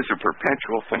 This is a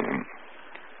perpetual thing.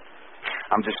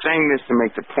 I'm just saying this to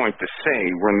make the point to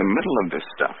say we're in the middle of this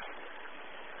stuff,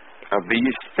 of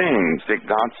these things that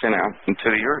God sent out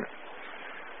into the earth.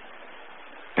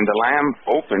 And the Lamb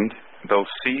opened those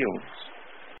seals.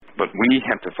 But we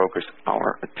have to focus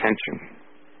our attention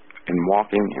in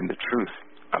walking in the truth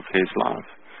of His love.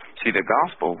 See, the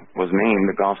gospel was named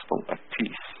the gospel of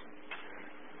peace.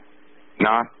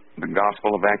 Not the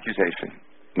gospel of accusation.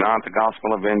 Not the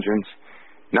gospel of vengeance.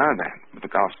 None of that, but the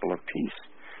gospel of peace.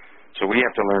 So we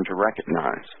have to learn to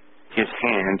recognize His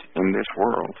hand in this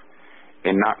world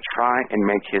and not try and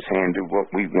make His hand do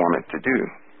what we want it to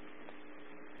do.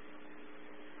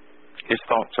 His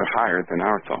thoughts are higher than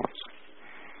our thoughts.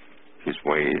 His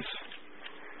ways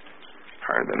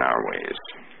higher than our ways.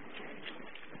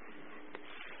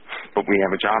 But we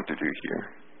have a job to do here,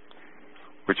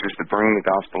 which is to bring the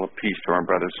gospel of peace to our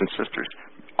brothers and sisters.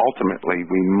 Ultimately,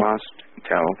 we must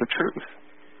tell the truth.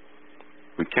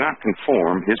 We cannot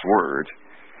conform His word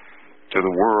to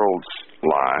the world's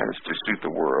lies to suit the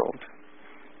world.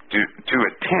 To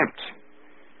attempt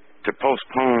to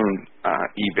postpone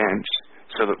events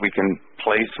so that we can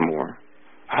play some more.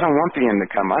 I don't want the end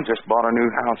to come. I just bought a new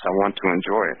house. I want to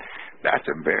enjoy it. That's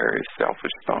a very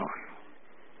selfish thought.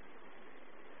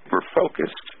 We're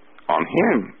focused on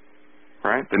Him,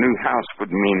 right? The new house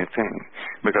wouldn't mean a thing,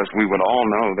 because we would all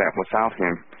know that without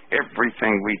Him,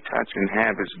 everything we touch and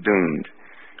have is doomed.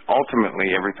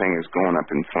 Ultimately, everything is going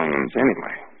up in flames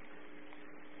anyway.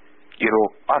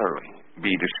 It'll utterly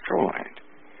be destroyed.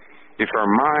 If our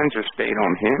minds are stayed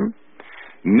on Him,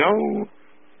 no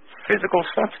physical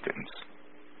substance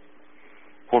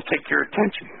will take your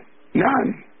attention.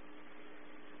 None.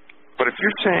 But if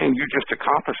you're saying you just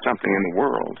accomplished something in the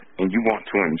world and you want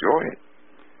to enjoy it,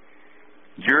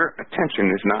 your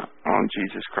attention is not on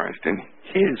Jesus Christ and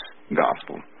His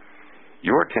gospel.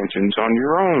 Your attention's on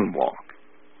your own walk,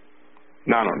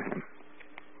 not on Him.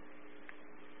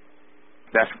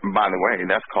 That's, by the way,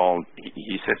 that's called,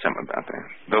 he said something about that.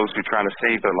 Those who try to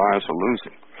save their lives will lose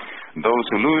it. Those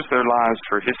who lose their lives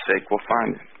for His sake will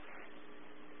find it.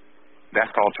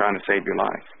 That's called trying to save your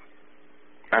life.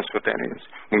 That's what that is.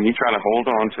 When you try to hold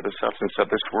on to the substance of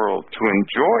this world to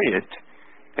enjoy it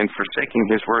and forsaking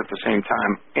His word at the same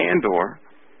time, and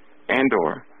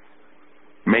or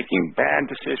making bad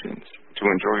decisions to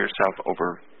enjoy yourself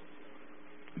over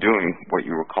doing what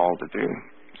you were called to do,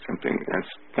 something that's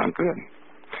not good.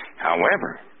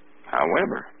 However,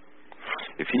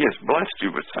 if He has blessed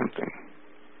you with something,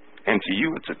 and to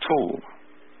you it's a tool,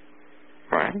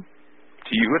 right?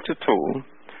 To you it's a tool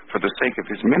for the sake of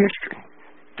His ministry.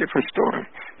 Different story.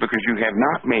 Because you have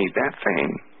not made that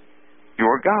thing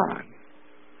your God.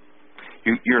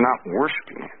 You're not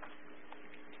worshiping it.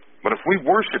 But if we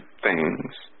worship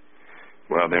things,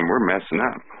 well, then we're messing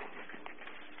up.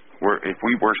 If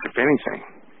we worship anything.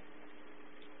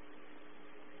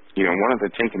 You know, one of the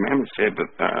Ten Commandments said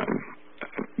that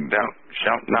thou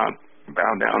shalt not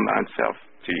bow down thyself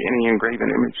to any engraven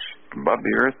image above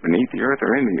the earth, beneath the earth,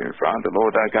 or in the earth. For I, the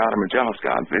Lord thy God, am a jealous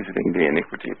God, visiting the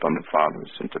iniquity upon the fathers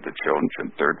and to the children, to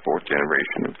the third, fourth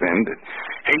generation of them that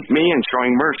hate me, and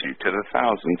showing mercy to the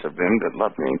thousands of them that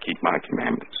love me and keep my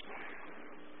commandments.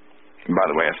 And by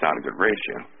the way, that's not a good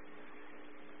ratio.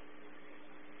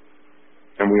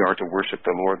 And we are to worship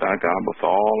the Lord thy God with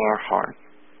all our heart,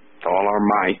 with all our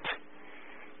might,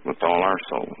 with all our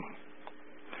soul.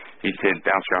 He said,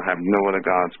 thou shalt have no other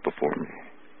gods before me.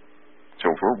 So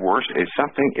if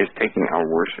something is taking our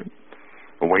worship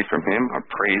away from Him, our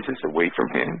praises away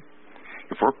from Him,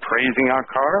 if we're praising our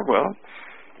car, well,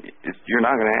 you're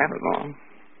not going to have it long.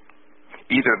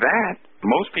 Either that,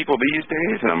 most people these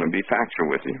days, and I'm going to be factual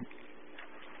with you,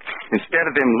 instead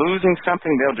of them losing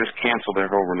something, they'll just cancel their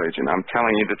whole religion. I'm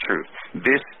telling you the truth.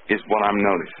 This is what I'm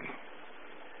noticing.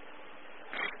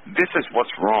 This is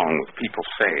what's wrong with people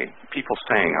saying,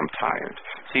 I'm tired.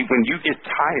 See, when you get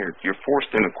tired, you're forced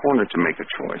in a corner to make a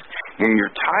choice. When you're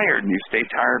tired and you stay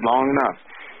tired long enough,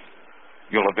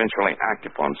 you'll eventually act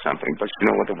upon something. But you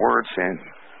know what the Word said?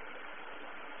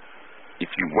 If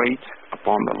you wait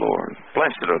upon the Lord,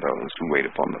 blessed are those who wait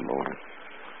upon the Lord.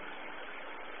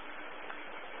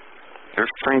 Their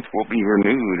strength will be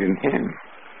renewed in Him.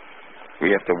 We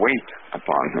have to wait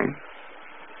upon Him.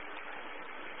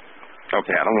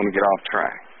 Okay, I don't want to get off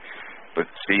track. But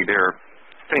see, there are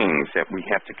things that we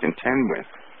have to contend with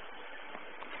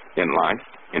in life,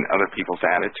 in other people's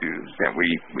attitudes that we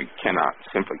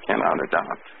simply cannot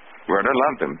adopt. We're to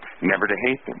love them, never to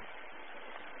hate them.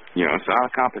 You know, it's not a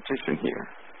competition here.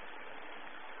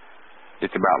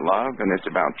 It's about love, and it's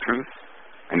about truth,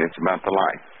 and it's about the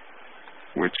life,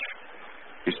 which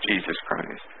is Jesus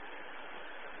Christ.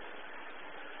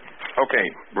 Okay,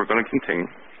 we're going to continue.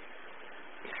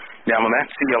 Now, when that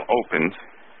seal opened,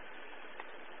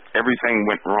 everything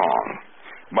went wrong.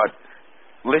 But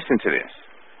listen to this.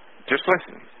 Just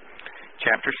listen.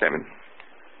 Chapter 7.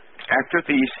 After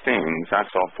these things, I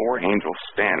saw 4 angels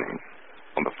standing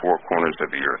on the 4 corners of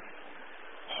the earth,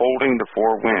 holding the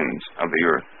 4 winds of the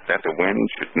earth, that the wind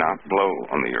should not blow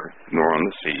on the earth, nor on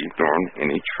the sea, nor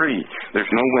on any tree.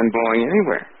 There's no wind blowing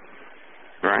anywhere,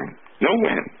 right? No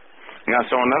wind. And I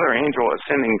saw another angel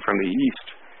ascending from the east,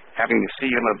 having the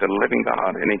seal of the living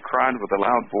God, and he cried with a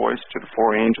loud voice to the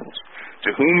 4 angels,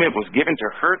 to whom it was given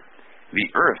to hurt the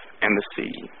earth and the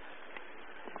sea,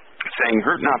 saying,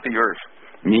 Hurt not the earth,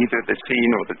 neither the sea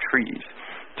nor the trees,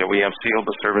 till we have sealed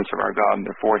the servants of our God in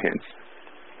their foreheads.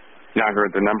 Now I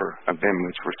heard the number of them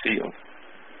which were sealed.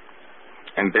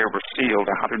 And there were sealed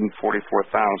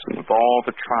 144,000 of all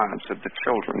the tribes of the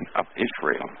children of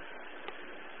Israel.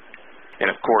 And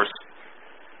of course,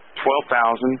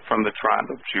 12,000 from the tribe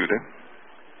of Judah,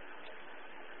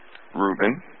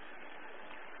 Reuben,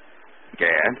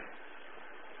 Gad,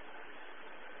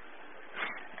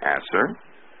 Asher.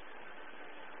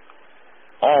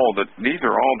 These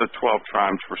are all the 12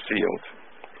 tribes were sealed.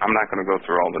 I'm not going to go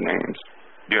through all the names.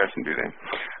 You guys can do that.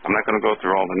 I'm not going to go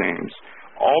through all the names.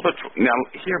 Now,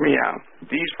 hear me out.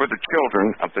 These were the children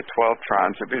of the 12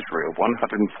 tribes of Israel,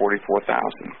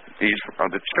 144,000. These are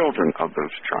the children of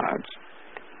those tribes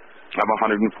of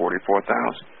 144,000.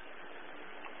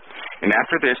 And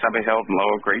after this I beheld, and lo,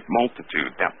 a great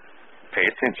multitude. Now, pay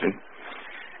attention.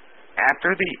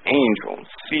 After the angel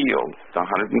sealed the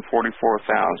 144,000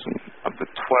 of the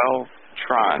 12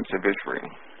 tribes of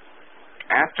Israel,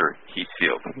 after he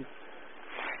sealed them,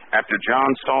 after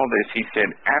John saw this, he said,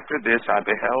 After this I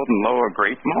beheld, and lo, a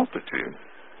great multitude,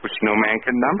 which no man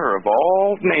could number, of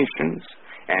all nations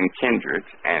and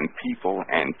kindreds and people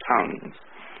and tongues,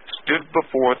 stood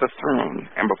before the throne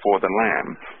and before the Lamb,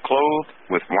 clothed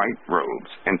with white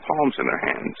robes and palms in their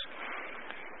hands,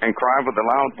 and cried with a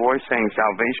loud voice, saying,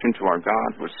 Salvation to our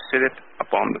God, which sitteth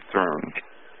upon the throne,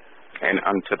 and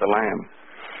unto the Lamb.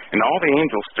 And all the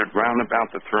angels stood round about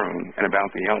the throne, and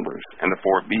about the elders, and the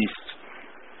 4 beasts,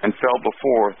 and fell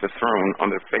before the throne on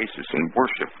their faces, and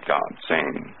worshipped God,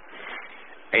 saying,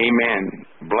 Amen,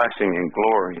 blessing and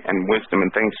glory, and wisdom, and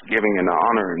thanksgiving, and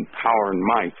honor, and power, and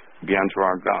might be unto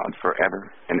our God forever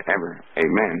and ever.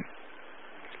 Amen.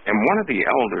 And one of the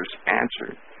elders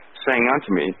answered, saying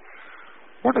unto me,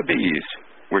 What are these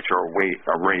which are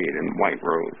arrayed in white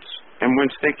robes, and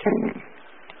whence they came?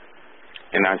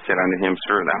 And I said unto him,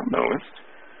 Sir, thou knowest.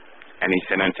 And he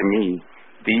said unto me,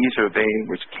 These are they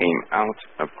which came out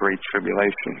of great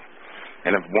tribulation,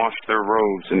 and have washed their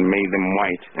robes, and made them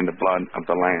white in the blood of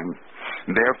the Lamb.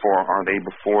 Therefore are they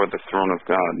before the throne of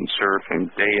God, and serve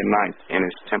him day and night in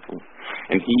his temple.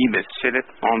 And he that sitteth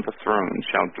on the throne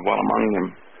shall dwell among them.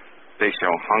 They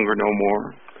shall hunger no more,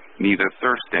 neither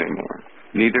thirst any more,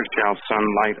 neither shall sun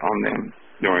light on them,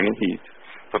 nor any heat.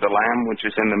 For the Lamb which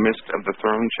is in the midst of the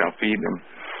throne shall feed them,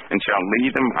 and shall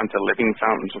lead them unto living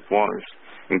fountains of waters.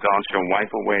 And God shall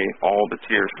wipe away all the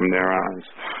tears from their eyes.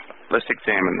 Let's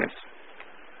examine this.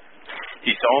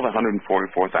 He saw the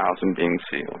 144,000 being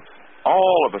sealed.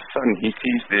 All of a sudden he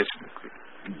sees this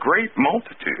great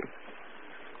multitude,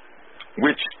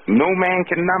 which no man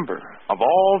can number, of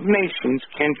all nations,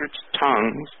 kindreds,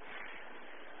 tongues,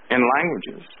 and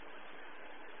languages.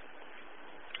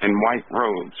 And white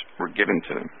robes were given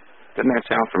to them. Doesn't that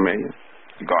sound familiar?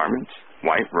 Garments,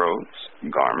 white robes,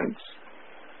 garments.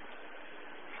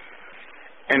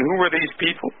 And who were these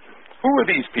people? Who were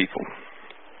these people?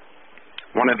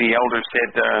 One of the elders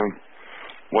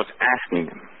was asking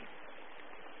him,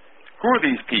 who are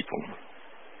these people?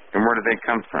 And where do they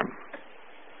come from?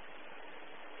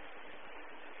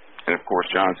 And of course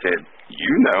John said,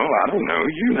 you know, I don't know,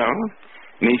 you know.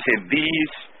 And he said,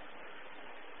 these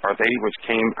are they which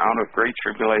came out of great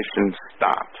tribulation.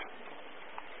 Stop.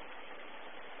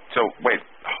 So, wait,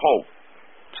 hold.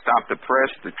 Stop the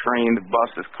press, the train, the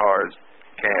buses, cars,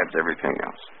 cabs, everything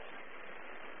else.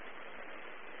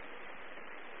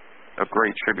 A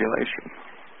great tribulation.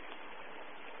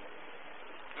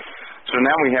 So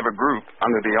now we have a group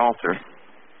under the altar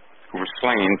who were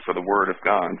slain for the word of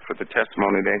God, for the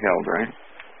testimony they held, right?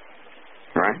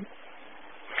 Right?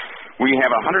 We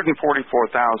have 144,000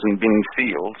 being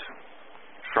sealed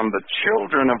from the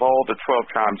children of all the 12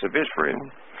 tribes of Israel.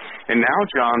 And now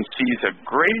John sees a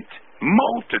great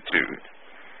multitude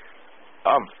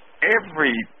of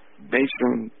every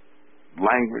nation,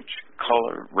 language,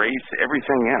 color, race,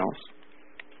 everything else,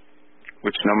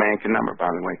 which no man can number, by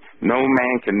the way. No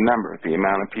man can number the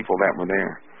amount of people that were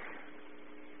there.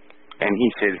 And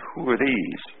he said, who are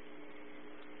these?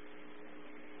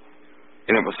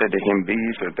 And it was said to him,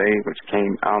 these are they which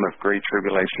came out of great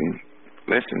tribulation,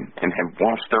 listen, and have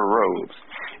washed their robes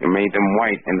and made them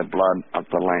white in the blood of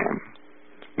the Lamb,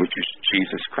 which is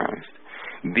Jesus Christ.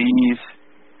 These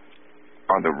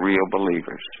are the real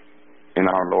believers in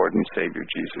our Lord and Savior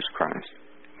Jesus Christ.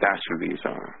 That's who these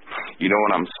are. You know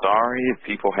what? I'm sorry if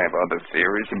people have other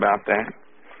theories about that,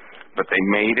 but they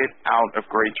made it out of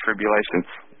great tribulation.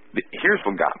 Here's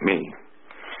what got me.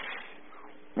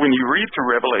 When you read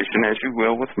through Revelation, as you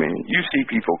will with me, you see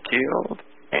people killed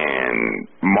and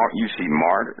you see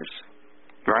martyrs,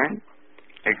 right?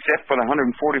 Except for the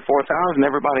 144,000,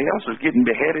 everybody else was getting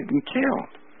beheaded and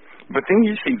killed. But then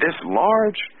you see this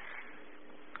large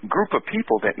group of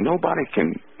people that nobody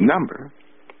can number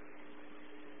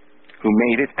who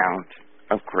made it out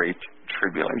of great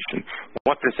tribulation.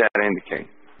 What does that indicate?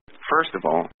 First of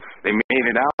all, they made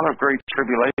it out of great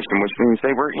tribulation, which means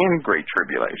they were in great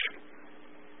tribulation.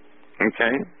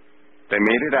 Okay? They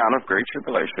made it out of great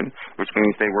tribulation, which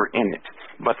means they were in it.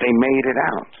 But they made it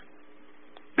out.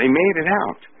 They made it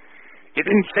out. It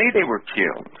didn't say they were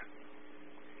killed.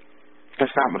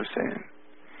 That's not what it said.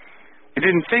 It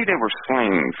didn't say they were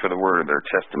slain for the word of their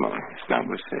testimony. It's not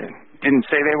what it said. It didn't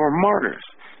say they were martyrs.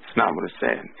 It's not what it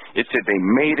said. It said they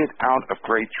made it out of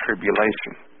great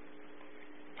tribulation.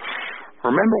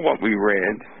 Remember what we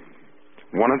read?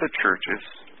 One of the churches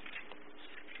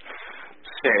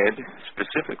said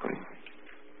specifically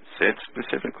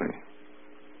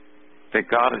that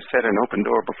God has set an open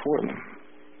door before them.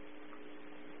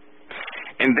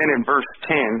 And then in verse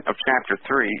 10 of chapter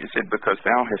 3, it said, because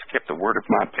thou hast kept the word of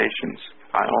my patience,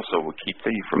 I also will keep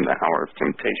thee from the hour of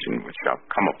temptation, which shall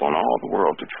come upon all the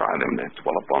world to try them that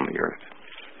dwell upon the earth.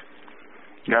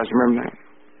 You guys remember that?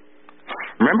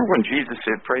 Remember when Jesus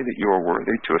said, pray that you are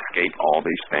worthy to escape all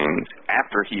these things,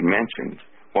 after he mentioned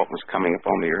what was coming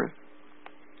upon the earth?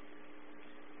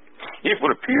 It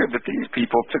would appear that these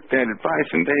people took that advice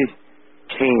and they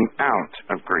came out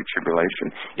of great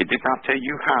tribulation. It did not tell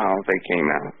you how they came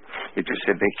out. It just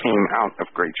said they came out of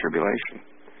great tribulation.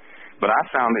 But I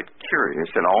found it curious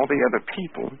that all the other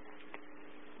people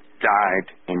died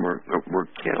and were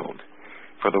killed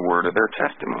for the word of their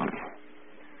testimony.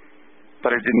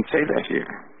 But it didn't say that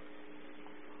here.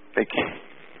 They came.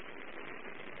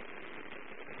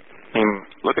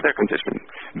 Look at their condition.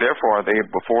 Therefore are they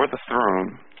before the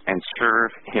throne and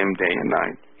serve him day and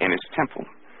night in his temple.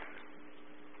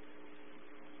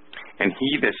 And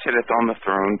he that sitteth on the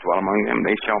throne dwell among them.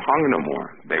 They shall hunger no more.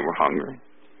 They were hungry,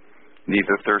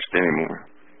 neither thirst any more.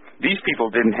 These people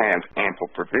didn't have ample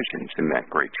provisions in that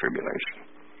great tribulation,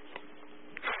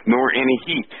 nor any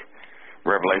heat.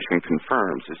 Revelation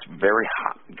confirms it's very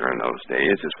hot during those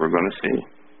days, as we're going to see.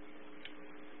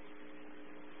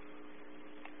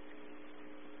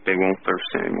 They won't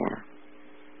thirst anymore.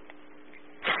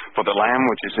 For the Lamb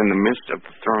which is in the midst of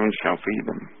the throne shall feed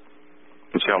them,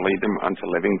 and shall lead them unto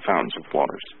living fountains of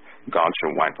waters. God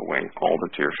shall wipe away all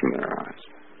the tears from their eyes.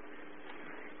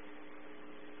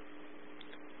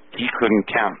 He couldn't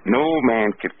count. No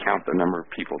man could count the number of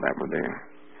people that were there.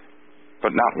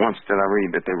 But not once did I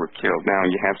read that they were killed. Now,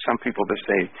 you have some people that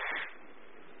say,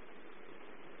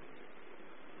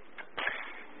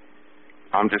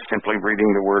 I'm just simply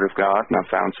reading the Word of God, and I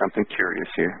found something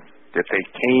curious here. That they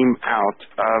came out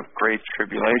of great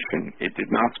tribulation. It did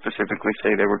not specifically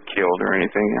say they were killed or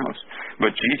anything else.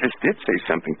 But Jesus did say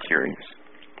something curious.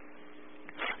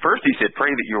 First he said,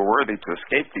 pray that you're worthy to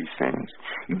escape these things.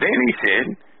 Then he said,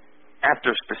 after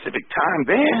a specific time,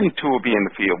 then two will be in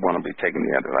the field, one will be taken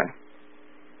the other way.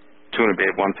 Two in a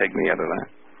bed, one taken the other way.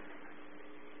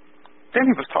 Then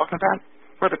he was talking about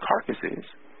where the carcass is.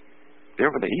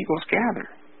 There where the eagles gather.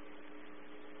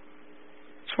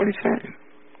 That's what he's saying.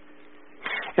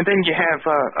 And then you have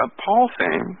Paul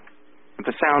saying, at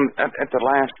the sound at the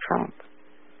last trump,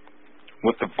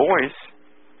 with the voice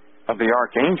of the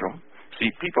archangel.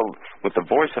 See, people with the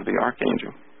voice of the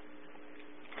archangel,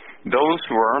 Those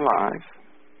who are alive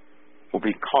will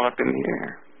be caught up in the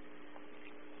air.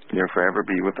 They'll forever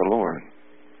be with the Lord.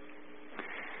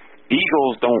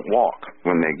 Eagles don't walk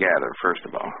when they gather, first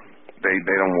of all.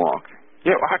 They don't walk.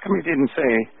 Yeah, how come he didn't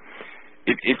say,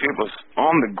 if it was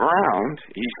on the ground,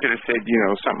 he should have said,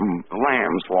 something,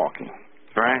 lambs walking,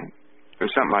 right? Or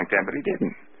something like that, but he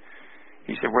didn't.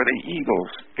 He said, where the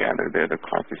eagles gather, there the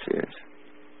carcass is.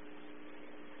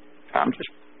 I'm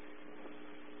just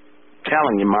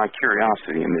telling you my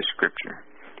curiosity in this scripture.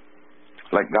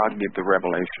 Let God give the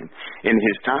revelation. In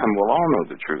his time, we'll all know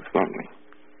the truth, won't we?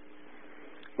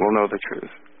 We'll know the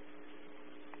truth.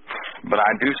 But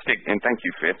I do stick, and thank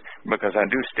you, Fitz, because I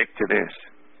do stick to this.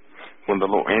 When the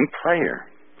Lord, in prayer,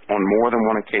 on more than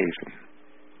one occasion,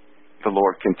 the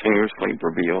Lord continuously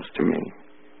reveals to me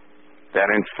that,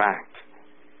 in fact,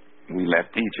 we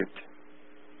left Egypt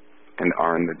and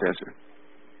are in the desert.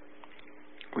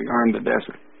 We are in the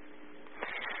desert.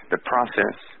 The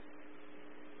process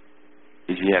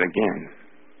is yet again.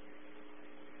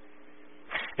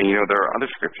 And there are other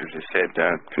scriptures that said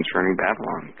concerning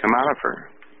Babylon, come out of her,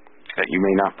 that you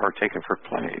may not partake of her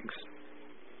plagues.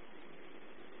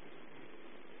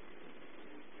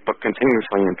 But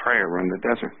continuously in prayer, we're in the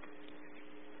desert.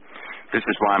 This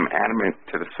is why I'm adamant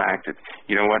to the fact that,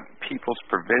 people's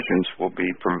provisions will be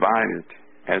provided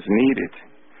as needed.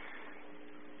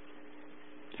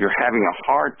 You're having a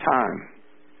hard time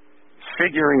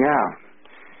figuring out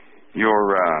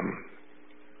your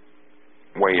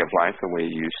way of life the way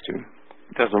you used to.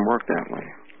 It doesn't work that way.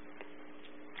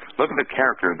 Look at the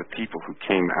character of the people who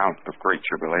came out of great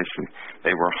tribulation.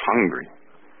 They were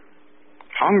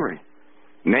hungry,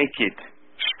 naked,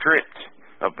 stripped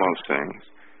of most things,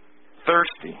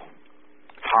 thirsty,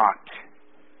 hot,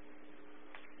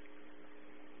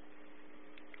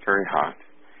 very hot.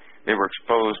 They were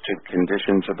exposed to the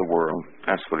conditions of the world.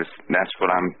 That's what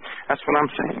I'm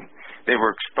saying. They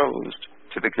were exposed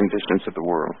to the conditions of the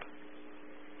world.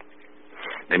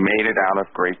 They made it out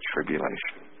of great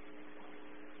tribulation.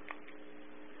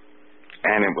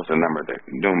 And it was a number that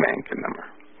no man can number.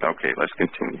 Okay, let's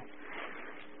continue.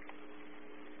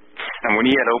 And when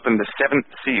he had opened the seventh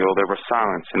seal, there was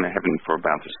silence in the heaven for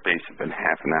about the space of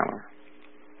half an hour.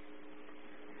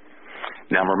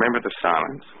 Now remember the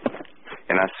silence.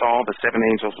 And I saw the seven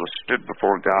angels who stood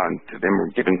before God. To them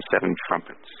were given seven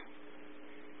trumpets.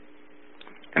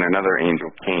 And another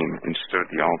angel came and stood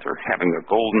at the altar, having a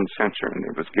golden censer, and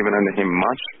there was given unto him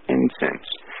much incense,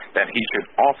 that he should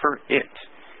offer it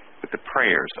with the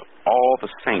prayers of all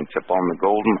the saints upon the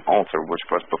golden altar which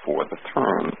was before the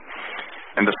throne.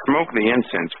 And the smoke of the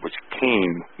incense which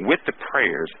came with the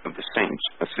prayers of the saints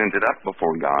ascended up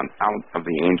before God out of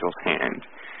the angel's hand.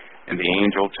 And the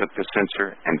angel took the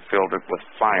censer and filled it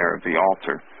with fire of the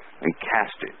altar and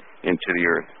cast it into the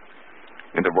earth.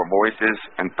 And there were voices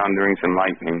and thunderings and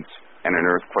lightnings and an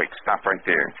earthquake. Stop right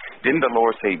there. Didn't the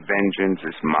Lord say, vengeance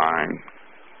is mine?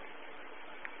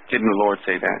 Didn't the Lord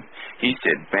say that? He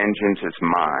said, vengeance is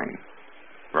mine.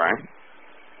 Right?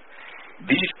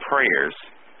 These prayers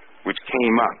which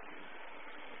came up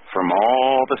from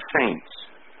all the saints,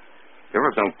 there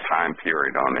was no time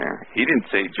period on there. He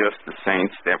didn't say just the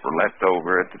saints that were left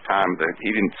over at the time that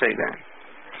he didn't say that.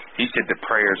 He said the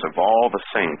prayers of all the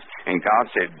saints. And God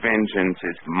said, vengeance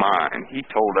is mine. He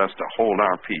told us to hold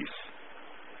our peace.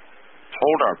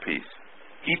 Hold our peace.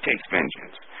 He takes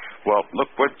vengeance. Well, look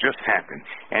what just happened.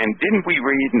 And didn't we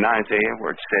read in Isaiah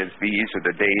where it says, these are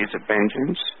the days of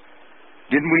vengeance?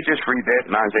 Didn't we just read that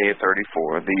in Isaiah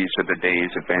 34? These are the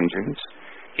days of vengeance.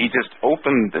 He just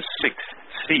opened the sixth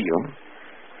seal.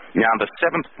 Now the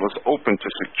seventh was open to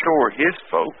secure his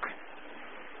folk.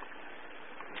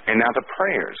 And now the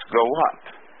prayers go up.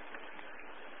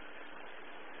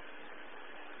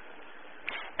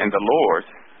 And the Lord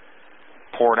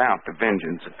poured out the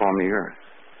vengeance upon the earth.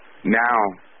 Now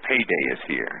payday is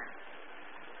here.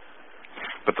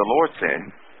 But the Lord said,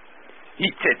 he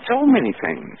said so many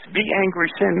things. Be angry,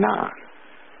 sin not.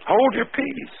 Hold your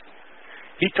peace.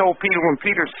 He told Peter when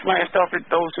Peter slashed off at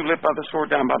those who live by the sword,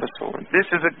 down by the sword. This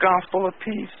is a gospel of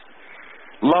peace.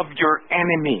 Love your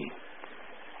enemy.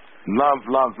 Love,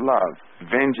 love, love.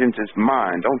 Vengeance is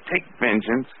mine. Don't take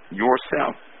vengeance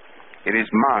yourself. It is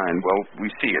mine. Well, we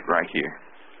see it right here.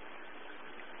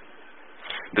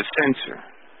 The censer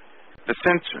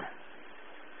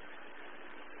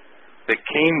that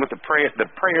came with the prayers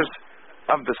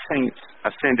of the saints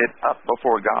ascended up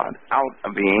before God out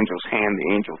of the angel's hand.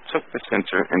 The angel took the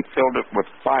censer and filled it with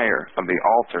fire of the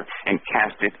altar and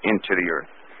cast it into the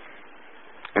earth.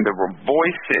 And there were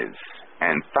voices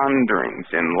and thunderings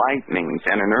and lightnings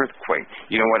and an earthquake.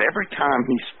 You know what? Every time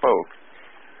he spoke,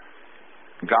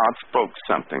 God spoke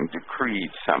something,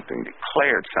 decreed something,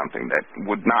 declared something that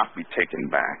would not be taken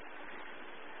back.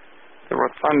 There were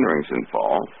thunderings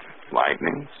involved,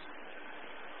 lightnings.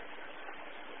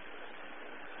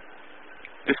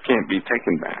 This can't be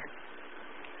taken back.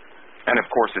 And of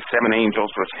course, the seven angels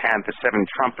which had the seven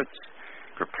trumpets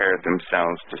prepared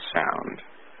themselves to sound.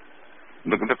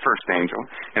 Look at the first angel.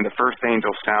 And the first angel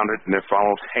sounded, and there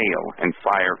followed hail and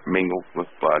fire mingled with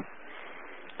blood.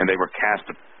 And they were cast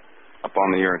upon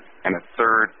the earth, and a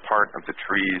third part of the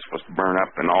trees was burned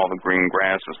up, and all the green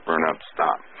grass was burned up.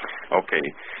 Stop. Okay,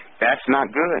 that's not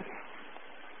good.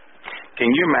 Can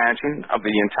you imagine of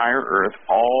the entire earth,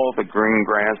 all the green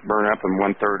grass burned up and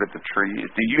one-third of the trees?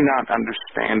 Do you not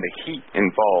understand the heat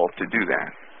involved to do that?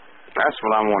 That's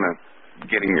what I want to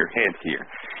get in your head here.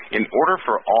 In order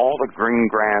for all the green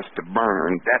grass to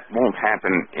burn, that won't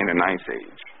happen in an ice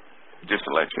age. Just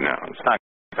to let you know. It's not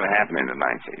going to happen in an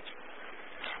ice age.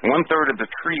 One-third of the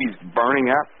trees burning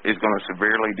up is going to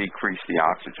severely decrease the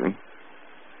oxygen.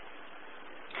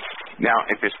 Now,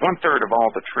 if it's one-third of all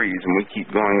the trees and we keep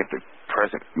going at the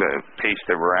present pace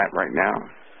that we're at right now,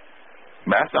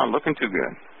 that's not looking too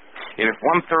good. And if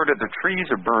one-third of the trees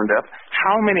are burned up,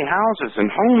 how many houses and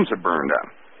homes are burned up?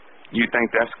 You think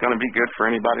that's going to be good for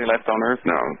anybody left on earth?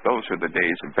 No, those are the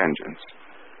days of vengeance.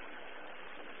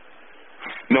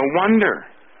 No wonder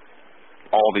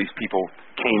all these people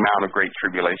came out of great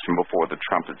tribulation before the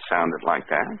trumpet sounded like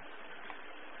that.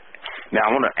 Now,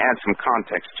 I want to add some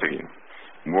context to you.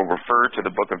 We'll refer to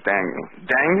the book of Daniel.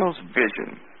 Daniel's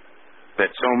vision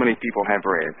that so many people have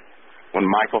read, when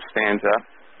Michael stands up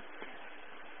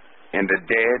and the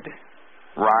dead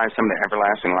rise, some to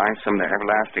everlasting life, some to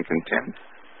everlasting contempt.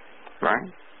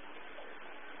 Right?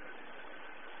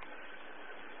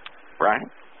 Right?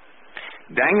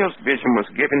 Daniel's vision was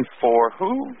given for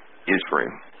who?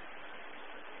 Israel.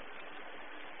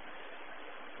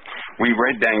 We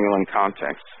read Daniel in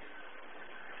context.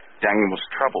 Daniel was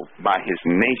troubled by his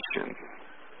nation.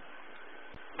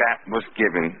 That was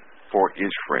given for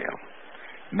Israel.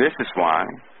 This is why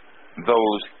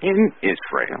those in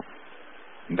Israel,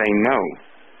 they know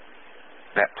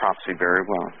that prophecy very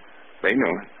well. They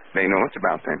know it. They know it's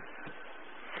about them.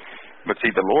 But see,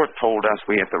 the Lord told us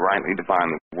we have to rightly divine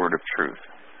the word of truth.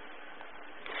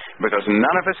 Because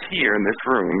none of us here in this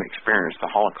room experienced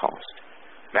the Holocaust.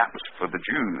 That was for the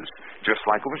Jews, just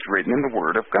like it was written in the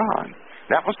Word of God.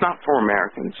 That was not for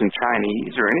Americans and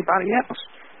Chinese or anybody else.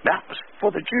 That was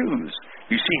for the Jews.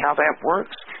 You see how that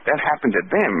works? That happened to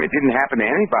them. It didn't happen to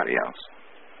anybody else.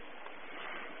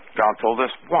 God told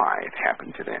us why it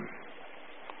happened to them.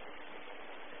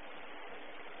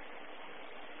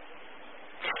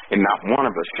 And not one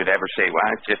of us should ever say,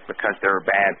 well, it's just because they're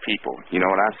bad people. You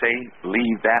know what I say?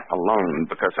 Leave that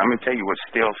alone, because I'm going to tell you what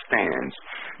still stands.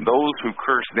 Those who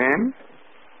curse them,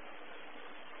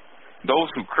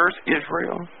 those who curse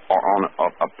Israel are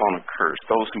upon a curse.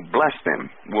 Those who bless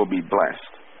them will be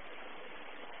blessed.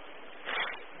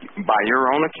 By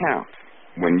your own account,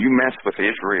 when you mess with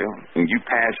Israel and you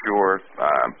pass your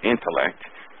intellect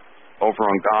over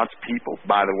on God's people,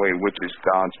 by the way, which is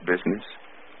God's business,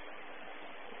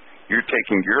 you're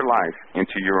taking your life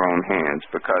into your own hands,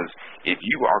 because if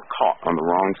you are caught on the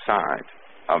wrong side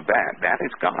of that, that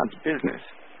is God's business.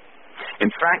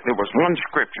 In fact, there was one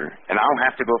scripture, and I'll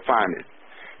have to go find it,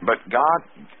 but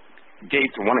God gave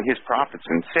to one of his prophets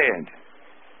and said,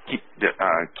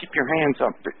 keep your hands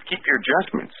up, keep your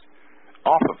judgments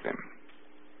off of them.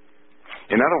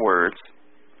 In other words,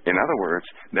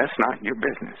 that's not your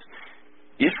business.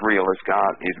 Israel is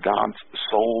God's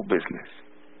sole business.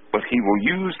 But he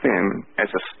will use them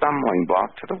as a stumbling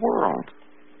block to the world.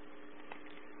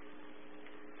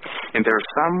 And there are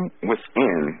some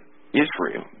within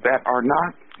Israel that are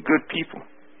not good people.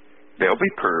 They'll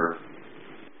be purged.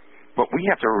 But we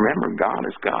have to remember God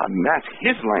is God, and that's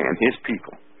his land, his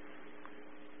people.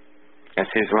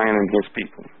 That's his land and his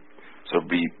people. So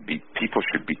people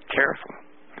should be careful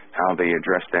how they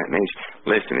address that nation.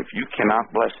 Listen, if you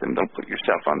cannot bless them, don't put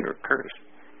yourself under a curse.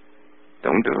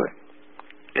 Don't do it.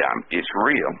 Yeah, it's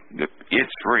real.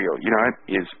 It's real. You know,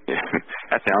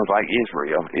 that sounds like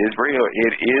Israel. Israel,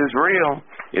 it is real.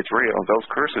 It's real. Those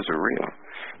curses are real.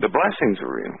 The blessings are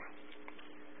real.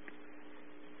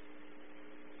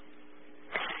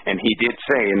 And he did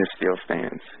say, and it still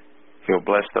stands, he'll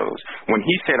bless those. When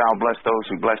he said, I'll bless those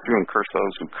who bless you and curse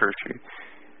those who curse you,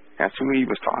 that's who he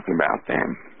was talking about then.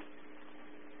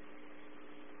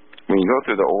 When you go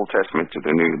through the Old Testament to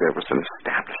the New, there was an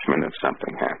establishment of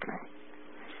something happening.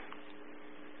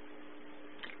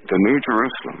 The New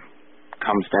Jerusalem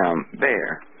comes down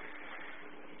there,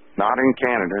 not in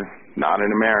Canada, not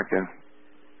in America,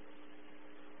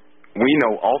 We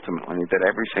know ultimately that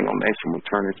every single nation will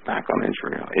turn its back on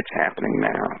Israel. It's happening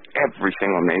now. Every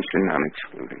single nation, none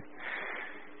excluded.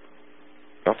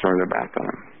 They'll turn their back on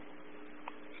them.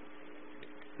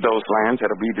 Those lands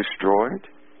that will be destroyed,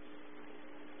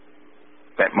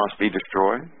 that must be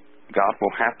destroyed, God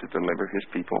will have to deliver his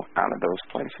people out of those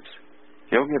places.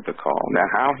 He'll give the call. Now,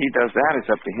 how he does that is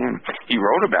up to him. He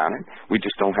wrote about it. We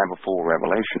just don't have a full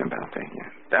revelation about that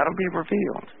yet. That'll be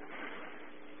revealed.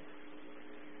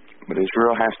 But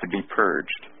Israel has to be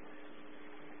purged.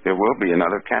 There will be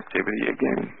another captivity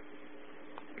again.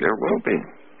 There will be.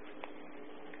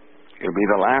 It'll be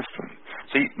the last one.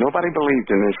 See, nobody believed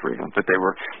in Israel that they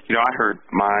were, I heard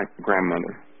my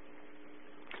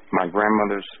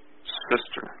grandmother's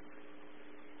sister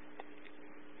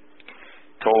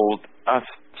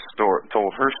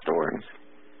told her stories,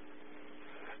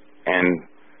 and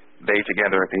they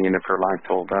together at the end of her life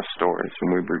told us stories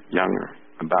when we were younger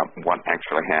about what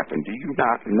actually happened. Do you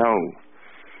not know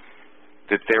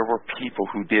that there were people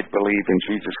who did believe in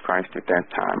Jesus Christ at that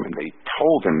time, and they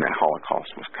told them that Holocaust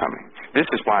was coming? This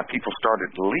is why people started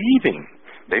leaving.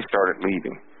 They started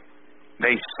leaving.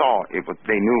 They saw it was,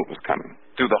 they knew it was coming.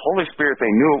 Through the Holy Spirit, they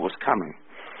knew it was coming.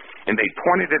 And they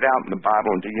pointed it out in the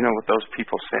Bible, and do you know what those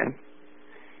people said?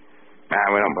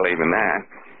 We don't believe in that.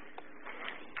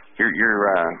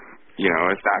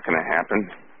 It's not going to happen.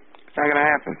 It's not going to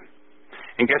happen.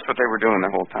 And guess what they were doing the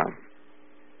whole time?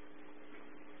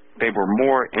 They were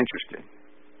more interested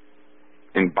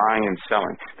in buying and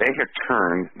selling. They had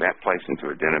turned that place into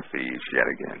a den of thieves yet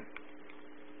again.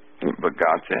 But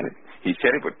God said it. He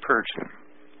said it would purge them.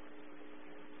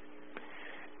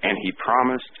 And he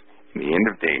promised in the end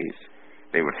of days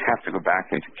they would have to go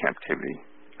back into captivity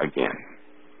again.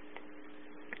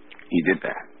 He did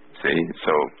that. See?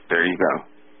 So there you go.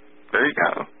 There you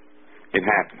go. It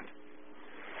happened.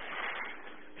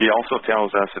 He also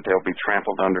tells us that they'll be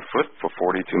trampled underfoot for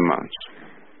 42 months.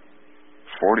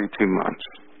 42 months.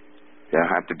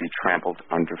 They'll have to be trampled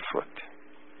underfoot.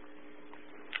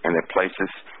 And their places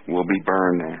will be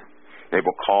burned there. They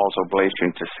will cause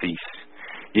oblation to cease.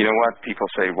 You know what? People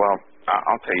say, well,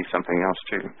 I'll tell you something else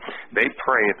too. They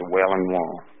pray at the Wailing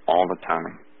Wall all the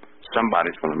time.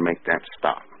 Somebody's going to make that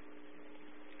stop.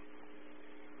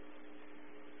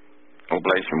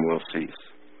 Oblation will cease.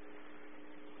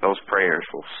 Those prayers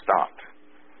will stop.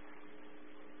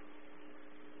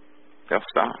 They'll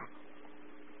stop.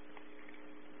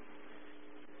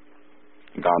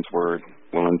 God's word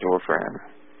will endure forever.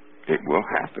 It will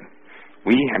happen.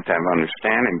 We have to have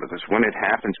understanding, because when it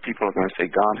happens, people are going to say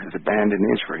God has abandoned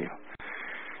Israel.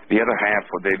 The other half,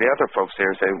 the other folks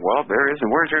there say, well, there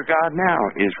isn't. Where's your God now,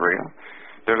 Israel?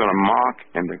 They're going to mock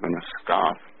and they're going to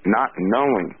scoff, not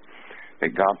knowing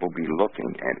that God will be looking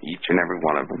at each and every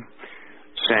one of them,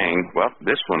 saying, well,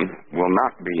 this one will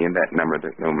not be in that number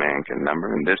that no man can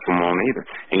number, and this one won't either.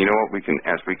 And you know what?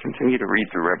 As we continue to read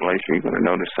through Revelation, you're going to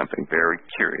notice something very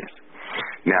curious.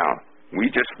 Now, we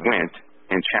just went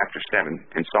in chapter 7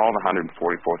 and saw the 144,000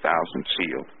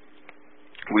 sealed.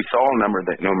 We saw a number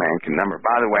that no man can number.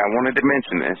 By the way, I wanted to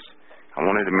mention this. I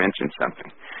wanted to mention something.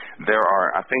 There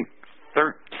are, I think,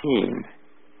 13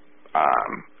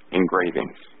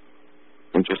 engravings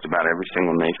in just about every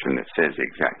single nation that says the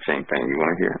exact same thing. You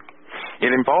want to hear it?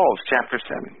 It involves chapter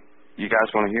 7. You guys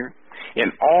want to hear it?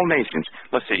 In all nations,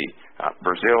 let's see,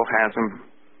 Brazil has them.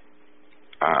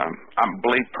 I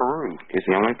believe Peru is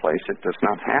the only place that does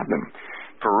not have them.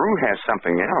 Peru has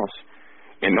something else,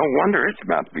 and no wonder it's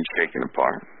about to be shaken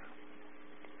apart.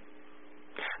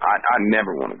 I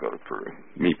never want to go to Peru.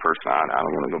 Me personally, I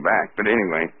don't want to go back. But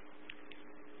anyway,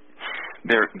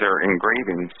 there are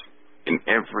engravings in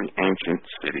every ancient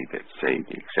city that say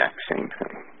the exact same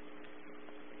thing.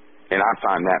 And I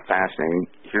find that fascinating.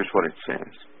 Here's what it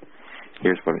says.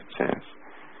 Here's what it says.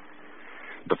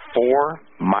 The 4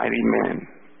 mighty men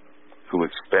who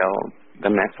expelled the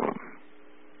Nephilim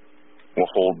will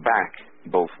hold back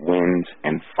both winds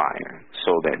and fire,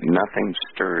 so that nothing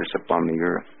stirs upon the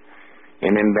earth.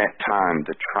 And in that time,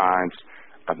 the tribes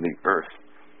of the earth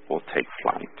will take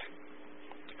flight.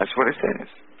 That's what it says.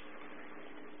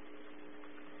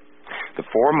 The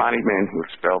 4 mighty men who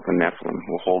expelled the Nephilim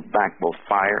will hold back both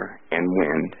fire and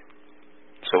wind,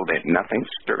 so that nothing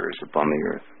stirs upon the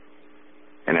earth.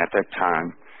 And at that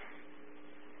time,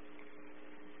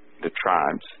 the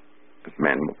tribes of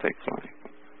men will take flight.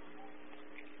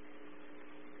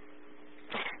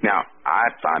 Now, I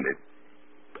find it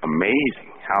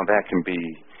amazing how that can be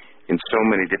in so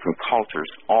many different cultures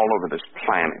all over this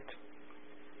planet.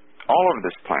 All over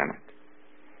this planet.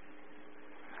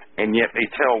 And yet they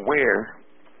tell where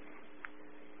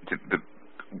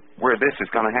this is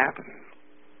going to happen.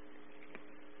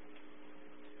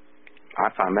 I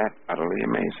find that utterly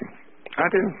amazing. I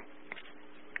do.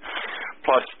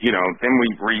 Plus, then we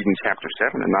read in chapter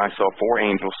 7, and I saw 4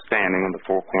 angels standing on the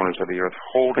 4 corners of the earth,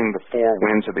 holding the 4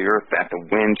 winds of the earth, that the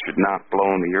wind should not blow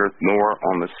on the earth, nor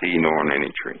on the sea, nor on any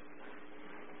tree.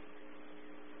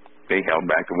 They held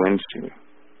back the winds too.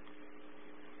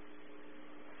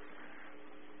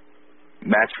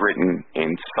 That's written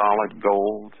in solid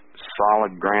gold,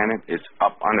 solid granite. It's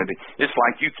up under it's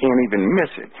like you can't even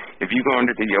miss it. If you go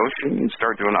under the ocean and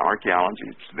start doing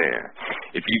archaeology, it's there.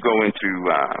 If you go into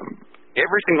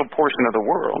every single portion of the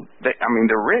world,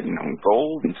 they're written on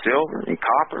gold and silver and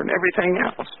copper and everything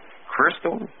else.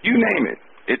 Crystal, you name it,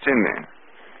 it's in there.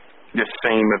 The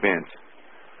same event.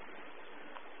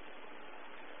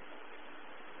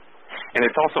 And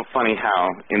it's also funny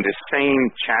how in this same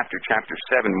chapter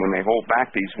 7, when they hold back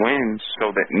these winds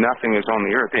so that nothing is on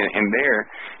the earth, and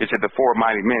there it said the 4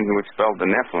 mighty men who expelled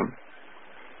the Nephilim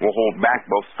will hold back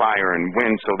both fire and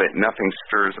wind so that nothing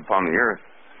stirs upon the earth.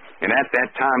 And at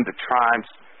that time the tribes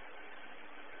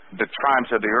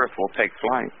of the earth will take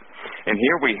flight. And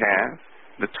here we have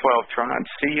the 12 tribes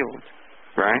sealed,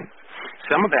 right?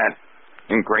 Some of that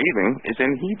engraving is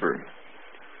in Hebrew.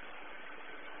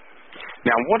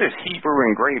 Now, what is Hebrew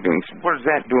engravings? What is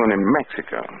that doing in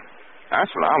Mexico? That's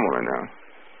what I want to know.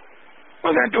 What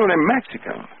is that doing in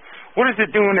Mexico? What is it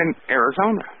doing in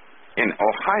Arizona, in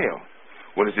Ohio?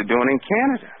 What is it doing in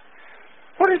Canada?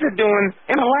 What is it doing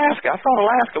in Alaska? I thought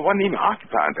Alaska wasn't even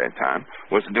occupied at that time.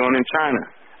 What's it doing in China?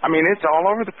 It's all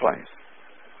over the place.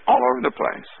 All over the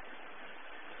place.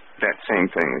 That same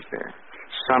thing is there.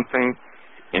 Something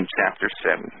in chapter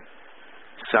 7.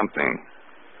 Something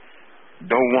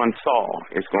though one saw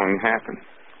is going to happen.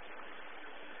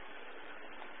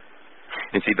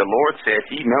 And see, the Lord said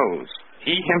He knows.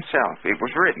 He Himself, it was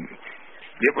written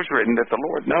that the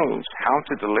Lord knows how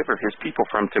to deliver His people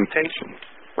from temptation,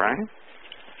 right?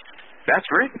 That's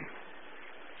written.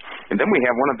 And then we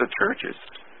have one of the churches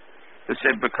that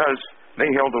said because they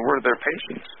held the word of their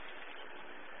patience,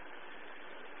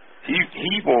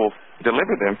 He will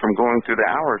deliver them from going through the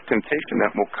hour of temptation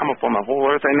that will come upon the whole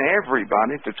earth and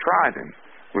everybody to try them,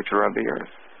 which are of the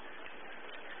earth.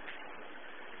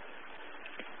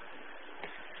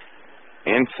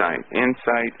 Insight,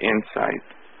 insight, insight,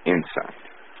 insight.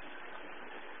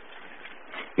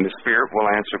 And the Spirit will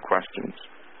answer questions.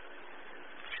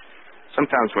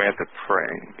 Sometimes we have to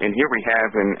pray. And here we have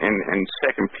in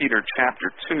 2 Peter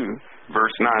chapter 2,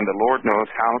 verse 9, the Lord knows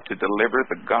how to deliver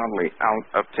the godly out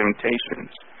of temptations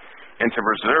and to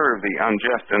reserve the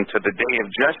unjust unto the day of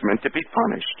judgment to be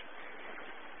punished.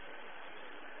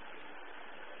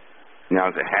 Now,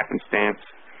 as a happenstance,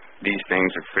 these things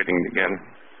are fitting together.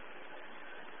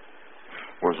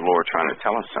 Or is the Lord trying to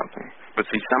tell us something? But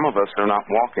see, some of us are not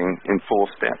walking in full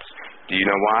steps. Do you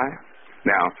know why?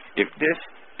 Now, if this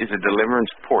is a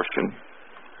deliverance portion,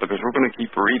 because we're going to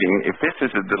keep reading, if this is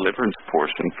a deliverance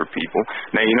portion for people,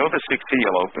 now you know the 6th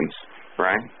seal opens,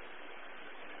 right?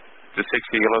 The 6th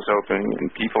seal is opening, and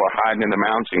people are hiding in the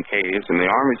mountains and caves, and the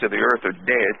armies of the earth are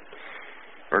dead,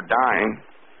 or dying,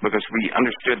 because we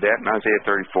understood that in Isaiah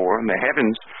 34, and the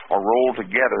heavens are rolled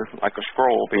together like a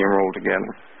scroll being rolled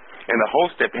together. And the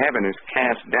host of heaven is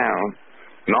cast down,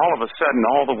 and all of a sudden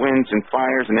all the winds and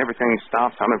fires and everything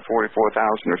stops. 144,000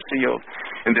 are sealed.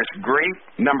 And this great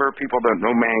number of people that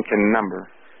no man can number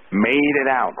made it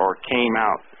out or came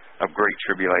out of great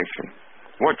tribulation.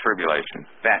 What tribulation?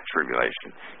 That tribulation,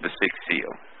 the 6th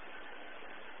seal.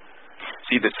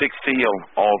 See, the 6th seal,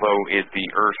 although the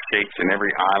earth shakes and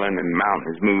every island and mountain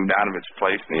is moved out of its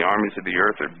place and the armies of the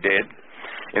earth are dead,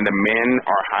 and the men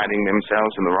are hiding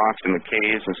themselves in the rocks and the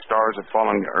caves, and stars are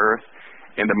falling to earth,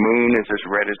 and the moon is as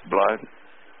red as blood.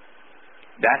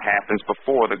 That happens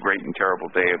before the great and terrible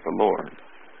day of the Lord.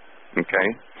 Okay?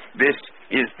 This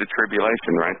is the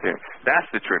tribulation right there.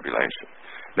 That's the tribulation.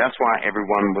 That's why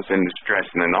everyone was in distress.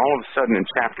 And then all of a sudden in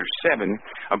chapter 7,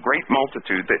 a great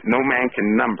multitude that no man can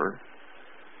number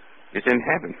is in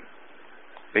heaven.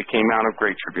 They came out of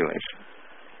great tribulation.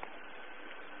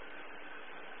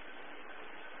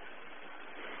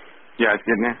 Yeah,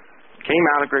 didn't it? Came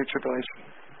out of great tribulation.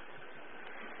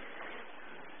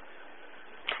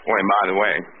 Oh, and by the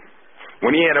way,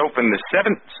 when He had opened the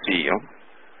 7th seal,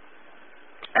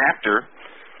 after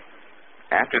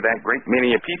that great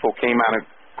many of people came out of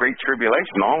great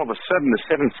tribulation, all of a sudden the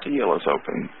 7th seal is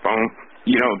open. Boom.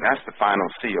 You know, that's the final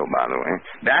seal, by the way.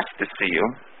 That's the seal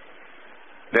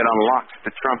that unlocks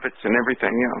the trumpets and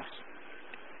everything else.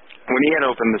 When He had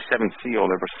opened the 7th seal,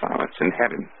 there was silence in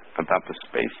heaven about the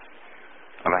space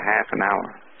of a half an hour.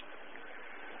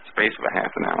 Space of a half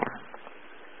an hour.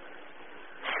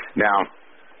 Now,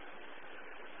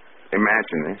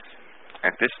 imagine this.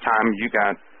 At this time, you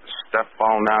got stuff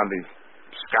falling out of the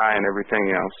sky and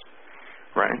everything else,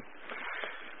 right?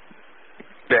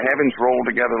 The heavens roll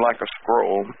together like a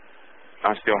scroll.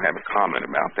 I still have a comment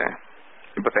about that.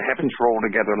 But the heavens roll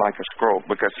together like a scroll,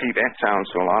 because, see, that sounds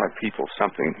to a lot of people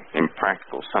something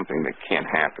impractical, something that can't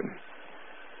happen.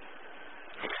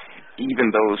 Even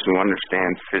those who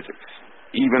understand physics,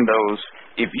 even those,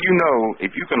 if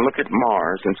you can look at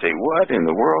Mars and say, what in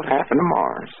the world happened to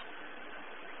Mars?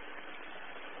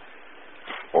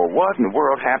 Or what in the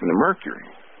world happened to Mercury?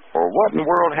 Or what in the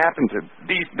world happened to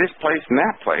this place and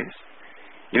that place?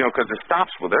 You know, because it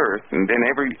stops with Earth, and then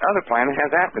every other planet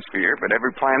has atmosphere, but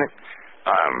every planet,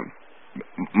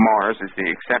 Mars is the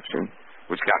exception,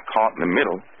 which got caught in the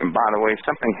middle. And by the way,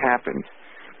 something happened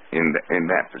in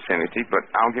that vicinity, but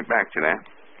I'll get back to that.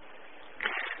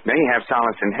 Then you have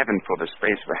silence in heaven for the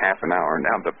space of a half an hour.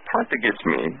 Now, the part that gets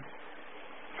me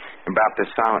about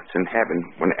the silence in heaven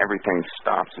when everything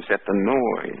stops is that the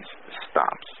noise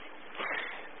stops.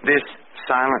 This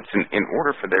silence, in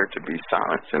order for there to be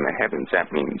silence in the heavens,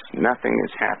 that means nothing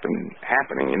is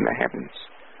happening in the heavens.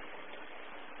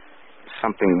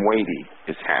 Something weighty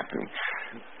is happening.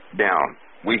 Now,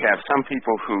 we have some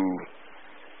people who,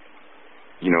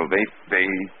 you know,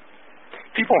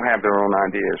 people have their own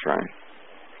ideas, right?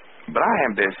 But I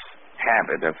have this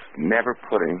habit of never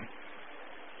putting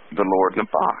the Lord in a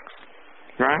box,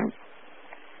 right?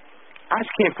 I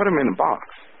just can't put him in a box.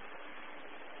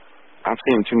 I've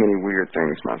seen too many weird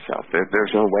things myself.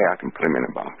 There's no way I can put him in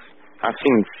a box. I've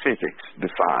seen physics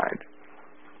defied.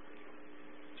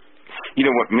 You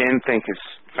know what men think is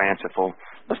fanciful?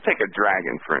 Let's take a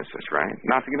dragon, for instance, right?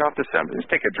 Not to get off the subject. Let's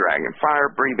take a dragon,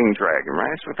 fire-breathing dragon,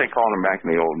 right? That's what they called them back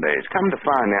in the old days. Come to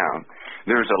find out,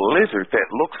 there's a lizard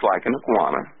that looks like an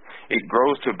iguana. It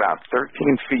grows to about 13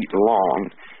 feet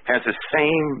long, has the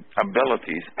same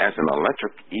abilities as an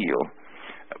electric eel,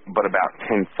 but about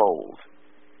tenfold.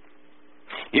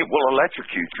 It will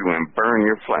electrocute you and burn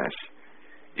your flesh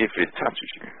if it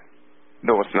touches you,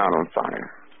 though it's not on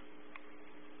fire.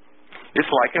 It's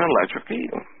like an electric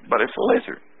eel, but it's a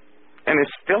lizard. And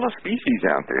it's still a species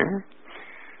out there,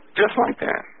 just like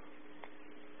that.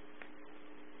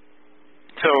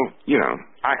 So, you know,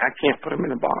 I can't put them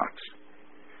in a box.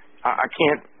 I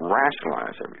can't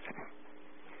rationalize everything.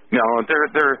 No,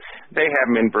 they have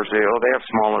them in Brazil. They have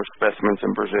smaller specimens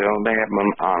in Brazil. They have them on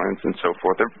islands and so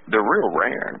forth. They're real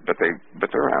rare, but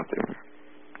they're out there.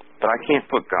 But I can't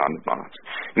put God in the box.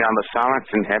 Now, the silence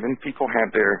in heaven, people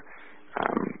have their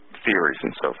theories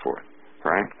and so forth,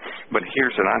 right? But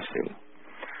here's what I see.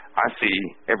 I see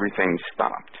everything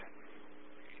stopped.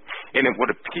 And it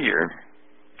would appear,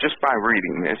 just by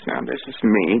reading this, now this is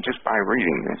me, just by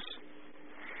reading this,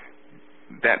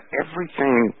 that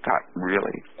everything got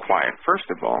really quiet. First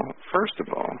of all,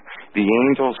 the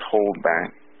angels hold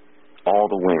back all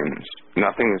the winds.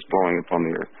 Nothing is blowing upon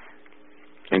the earth.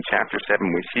 In chapter 7,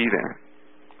 we see that.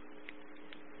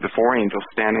 The four angels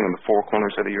standing on the four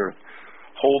corners of the earth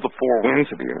hold the four winds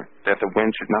of the earth, that the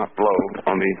wind should not blow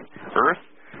on the earth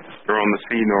or on the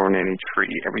sea nor on any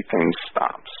tree. Everything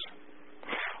stops.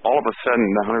 All of a sudden,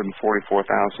 the 144,000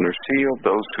 are sealed.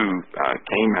 Those who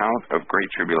came out of great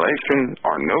tribulation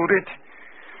are noted.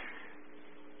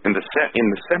 In the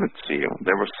seventh seal,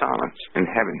 there was silence in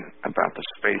heaven about the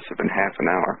space of half an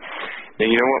hour. Now,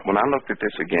 you know what? When I looked at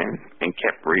this again and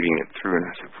kept reading it through, and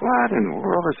I said, what in the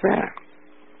world is that?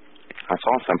 I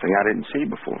saw something I didn't see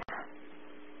before.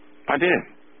 I did.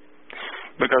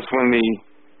 Because when the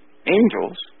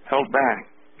angels held back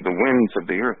the winds of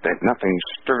the earth, that nothing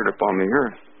stirred upon the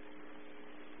earth,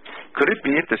 could it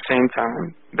be at the same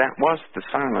time that was the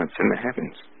silence in the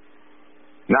heavens?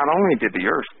 Not only did the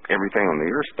earth, everything on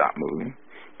the earth stop moving,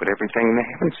 but everything in the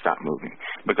heavens stopped moving.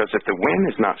 Because if the wind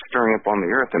is not stirring up on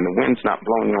the earth and the wind's not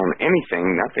blowing on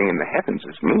anything, nothing in the heavens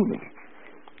is moving.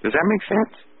 Does that make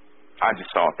sense? I just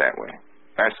saw it that way.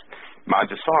 I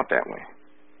just saw it that way.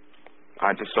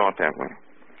 I just saw it that way.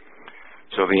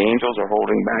 So the angels are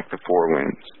holding back the four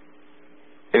winds.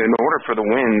 And in order for the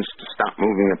winds to stop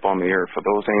moving upon the earth, for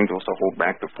those angels to hold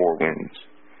back the four winds,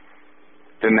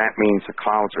 then that means the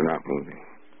clouds are not moving.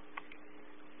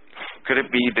 Could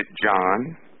it be that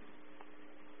John,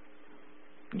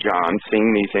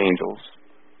 seeing these angels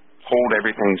hold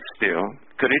everything still,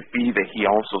 could it be that he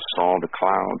also saw the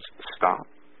clouds stop?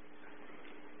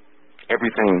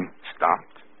 Everything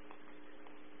stopped.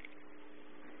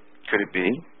 Could it be?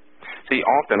 See,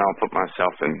 often I'll put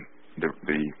myself in the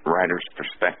writer's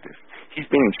perspective. He's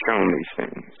being shown these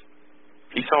things.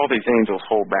 He saw these angels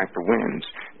hold back the winds.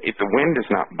 If the wind is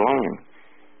not blowing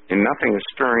and nothing is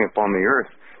stirring upon the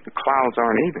earth, the clouds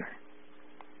aren't either.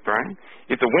 Right?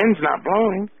 If the wind's not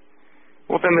blowing,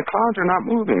 Well, then the clouds are not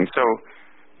moving. So,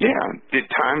 yeah, did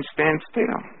time stand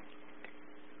still?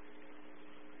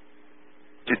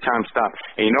 Did time stop?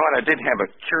 And you know what? I did have a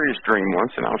curious dream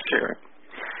once, and I'll share it.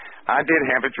 I did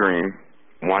have a dream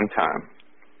one time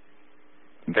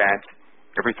that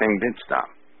everything did stop.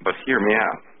 But hear me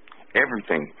out.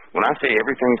 Everything. When I say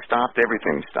everything stopped,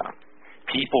 everything stopped.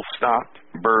 People stopped.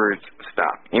 Birds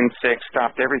stopped. Insects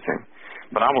stopped. Everything.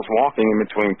 But I was walking in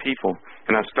between people,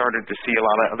 and I started to see a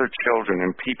lot of other children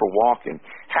and people walking,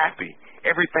 happy.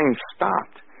 Everything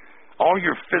stopped. All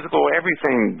your physical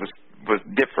everything was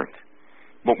different.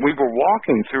 But we were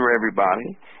walking through everybody,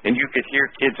 and you could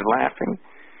hear kids laughing.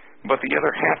 But the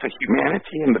other half of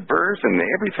humanity and the birds and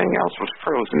everything else was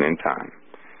frozen in time,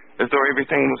 as though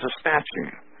everything was a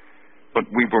statue. But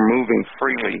we were moving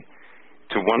freely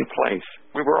to one place.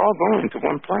 We were all going to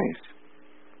one place.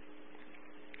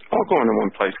 All going to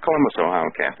one place. Columbus,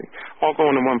 Ohio, Kathy. All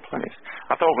going to one place.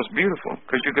 I thought it was beautiful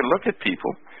because you could look at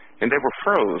people and they were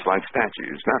froze like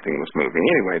statues. Nothing was moving.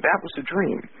 Anyway, that was a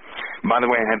dream. By the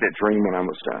way, I had that dream when I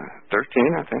was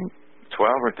 13, I think.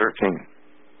 12 or 13.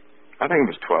 I think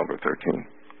it was 12 or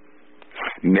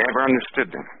 13. Never understood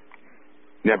them.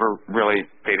 Never really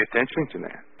paid attention to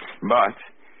that. But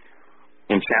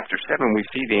in chapter 7, we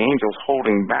see the angels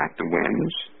holding back the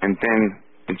winds. And then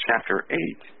in chapter 8,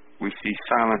 we see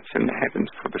silence in the heavens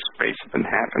for the space of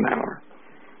half an hour.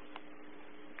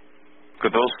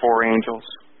 Could those 4 angels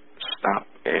stop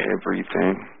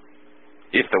everything?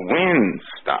 If the wind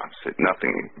stops, that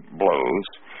nothing blows,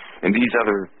 and these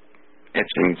other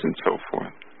etchings and so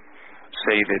forth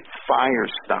say that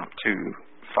fires stop too,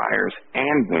 fires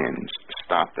and winds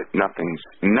stop, that nothing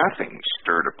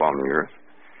stirred upon the earth.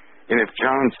 And if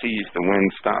John sees the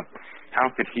wind stop, how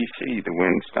could he see the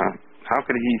wind stop? How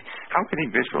could he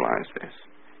visualize this?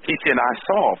 He said, I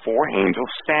saw 4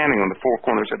 angels standing on the 4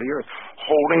 corners of the earth,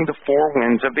 holding the 4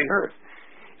 winds of the earth.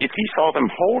 If he saw them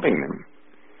holding them,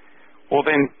 well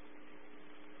then,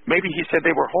 maybe he said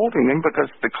they were holding them because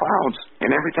the clouds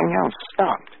and everything else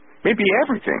stopped. Maybe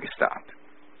everything stopped.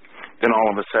 Then all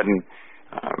of a sudden,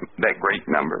 that great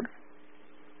number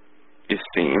is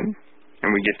seen,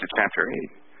 and we get to chapter 8,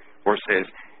 where it says,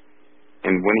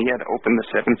 and when he had opened the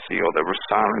 7th seal, there was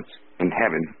silence in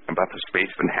heaven about the space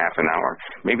of half an hour.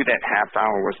 Maybe that half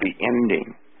hour was the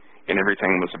ending, and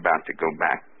everything was about to go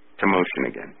back to motion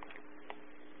again.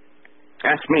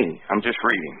 Ask me. I'm just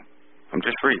reading.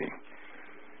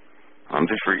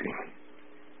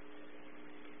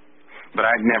 But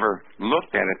I'd never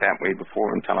looked at it that way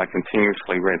before until I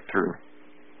continuously read through.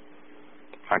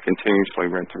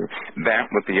 That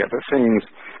with the other things,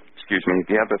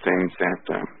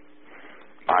 that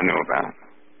I know about.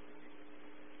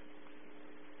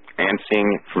 And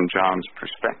seeing it from John's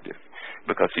perspective,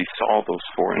 because he saw those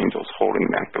 4 angels holding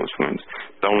back those winds.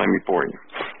 Don't let me bore you.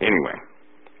 Anyway,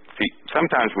 see,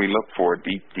 sometimes we look for a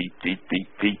deep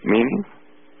meaning,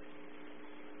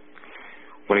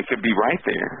 when it could be right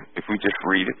there if we just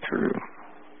read it through.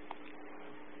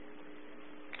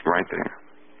 Right there.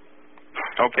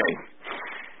 Okay.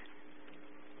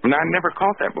 Now, I never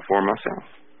caught that before myself.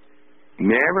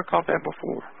 Never caught that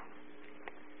before.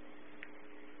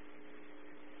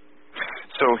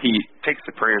 So he takes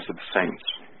the prayers of the saints.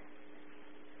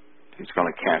 He's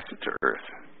going to cast it to earth.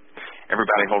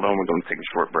 Everybody, hold on. We're going to take a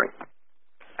short break.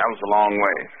 That was a long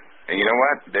way. And you know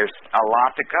what? There's a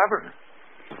lot to cover.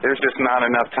 There's just not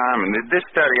enough time. And this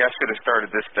study, I should have started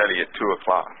this study at 2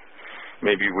 o'clock.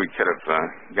 Maybe we could have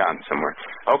gotten somewhere.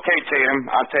 Okay, Tatum,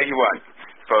 I'll tell you what,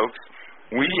 folks.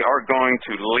 We are going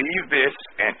to leave this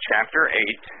at chapter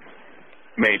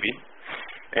 8, maybe.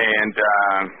 And,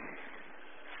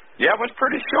 yeah, it was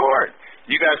pretty short.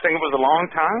 You guys think it was a long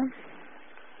time?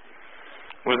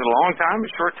 Was it a long time,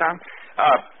 a short time?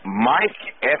 Mike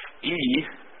F.E.,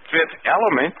 Fifth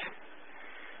Element,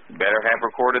 better have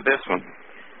recorded this one.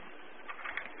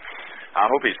 I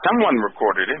hope someone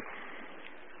recorded it.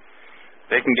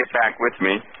 They can get back with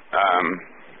me,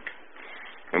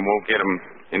 and we'll get them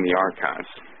in the archives.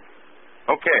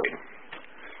 Okay.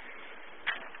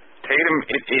 Tatum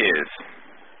it is.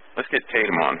 Let's get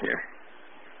Tatum on here.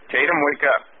 Tatum, wake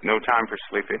up. No time for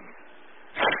sleeping.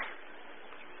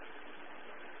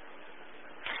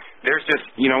 There's just,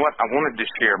 you know what? I wanted to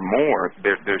share more.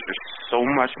 There's just so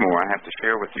much more I have to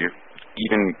share with you,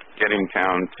 even getting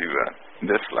down to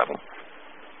this level.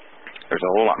 There's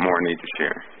a whole lot more I need to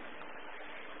share.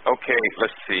 Okay,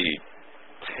 let's see.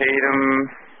 Tatum.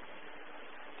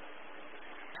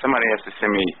 Somebody has to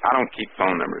send me, I don't keep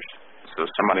phone numbers, so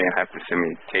somebody will have to send me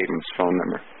Tatum's phone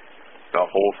number, the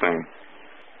whole thing.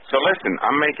 So listen,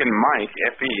 I'm making Mike,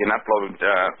 F.E., an upload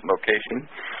location.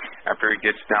 After he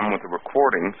gets done with the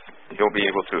recordings, he'll be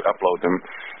able to upload them.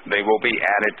 They will be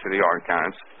added to the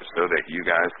archives so that you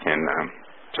guys can,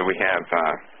 so we have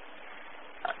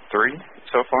 3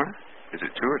 so far? Is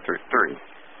it 2 or 3? 3.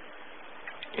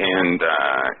 And,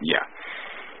 yeah,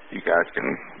 you guys can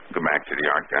go back to the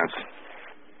archives.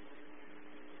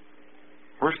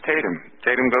 Where's Tatum?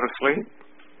 Tatum go to sleep?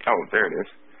 Oh, there it is.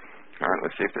 All right,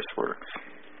 let's see if this works.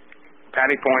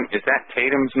 Patty Point, is that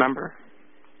Tatum's number?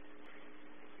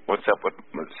 What's up with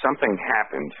something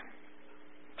happened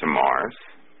to Mars,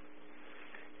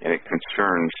 and it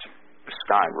concerns the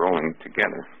sky rolling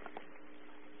together.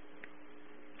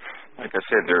 Like I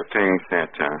said, there are things that,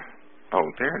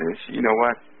 oh, there it is. You know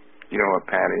what? You know what,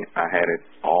 Patty? I had it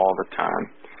all the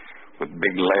time with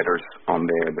big letters on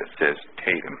there that says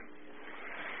Tatum.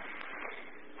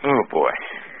 Oh, boy.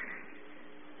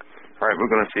 All right, we're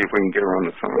going to see if we can get her on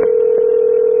the phone.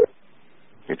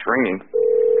 It's ringing.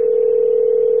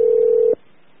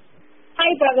 Hi,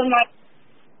 Brother Mike.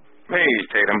 Hey,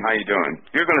 Tatum, how you doing?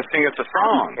 You're going to sing us a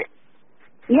song.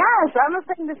 Yes, I'm going to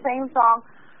sing the same song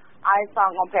I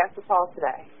sung on Pastor Paul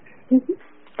today.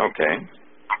 Okay.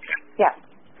 Yes.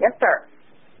 Yes, sir.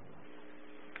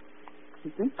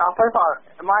 I'll first of all,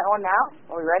 am I on now?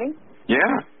 Are we ready?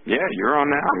 Yeah, you're on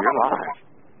now. You're live.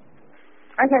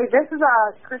 Okay, this is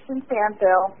Christian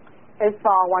Stanfield. His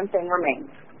song, One Thing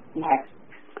Remains. Yes.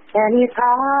 And he's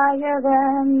higher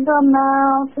than the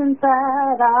mountains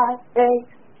that I face.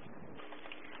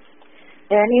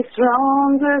 And he's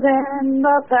stronger than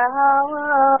the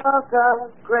power of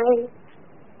the grave.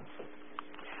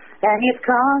 And he's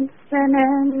constant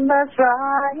in the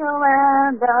trial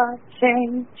and the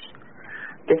change.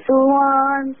 This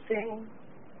one thing,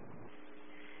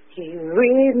 he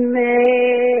remains.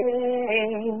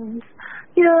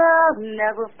 Your love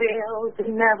never fails, it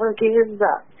never gives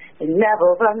up, it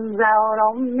never runs out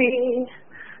on me.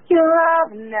 Your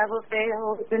love never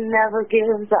fails, it never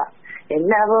gives up, it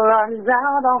never runs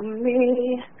out on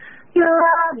me. Your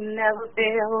love never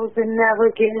fails, it never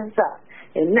gives up,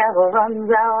 it never runs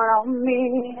out on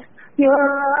me. Your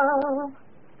love.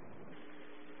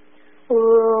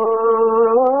 Oh,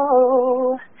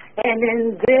 and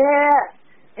in death,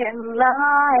 in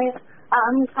life,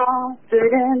 I'm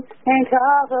confident and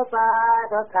covered by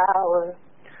the power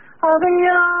of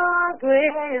your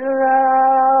great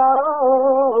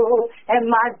love. And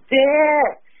my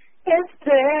debt is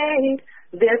paid.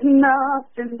 There's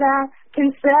nothing that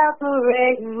can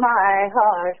separate my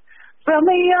heart from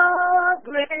your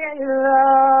great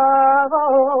love.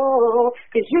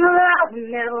 'Cause your love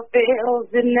never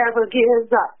fails, it never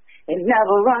gives up, it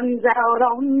never runs out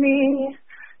on me.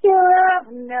 Your love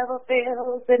never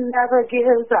fails, it never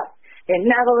gives up, it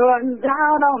never runs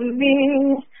out on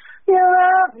me. Your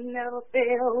love never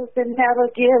fails, it never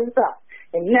gives up,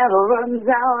 it never runs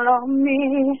out on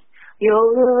me.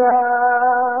 Your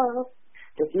love,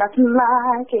 there's nothing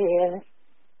like it.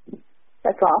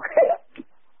 That's all.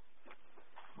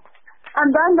 I'm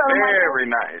done, though. Very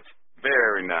nice.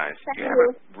 Very nice. Thank you have you.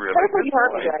 a really That's what good you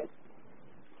heard voice. me today.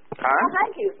 Huh? Oh,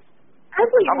 thank you.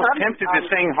 That's what you I was heard tempted me to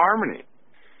sing harmony.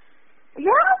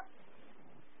 Yeah?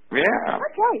 Yeah.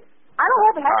 Okay. I don't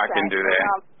have a headset. I can do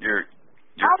that. Your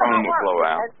how phone does it will work blow with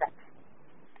out. headset?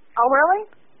 Oh, really?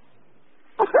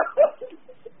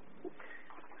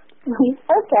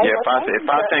 Okay. Yeah, well, if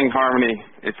I sing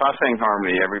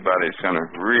harmony, everybody's gonna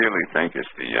really think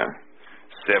it's the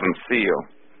seventh seal.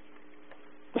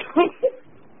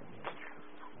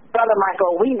 Brother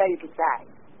Michael, we know you can sing.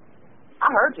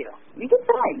 I heard you. You can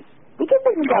sing. We can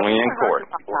sing together. Only in court.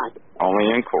 Only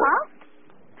in court. Huh?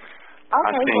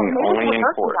 Okay, I sing well, only in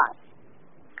court.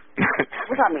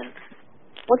 What's that mean?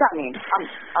 What's that mean?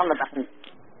 I'm not in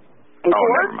oh,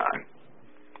 court? never mind.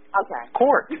 Okay.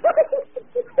 Court.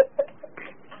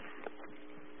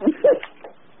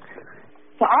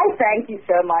 So I thank you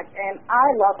so much, and I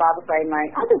love Bible study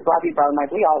night. I just love you, Brother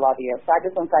Mike. We all love you. So I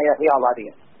just want to say that we all love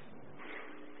you.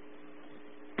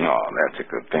 Oh, that's a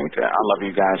good thing too. I love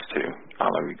you guys too. I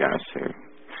love you guys too.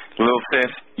 Little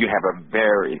sis, you have a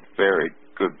very, very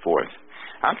good voice.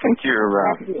 I think you're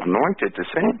anointed to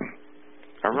sing.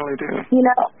 I really do. You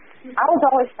know, I was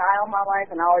always shy all my life,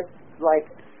 and I was like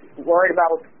worried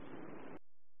about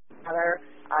other.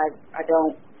 I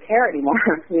don't care anymore.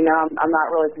 You know, I'm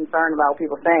not really concerned about what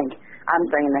people think. I'm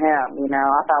singing to Him. You know,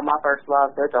 I found my first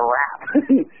love. There's a rap.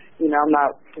 You know, I'm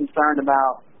not concerned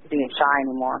about being shy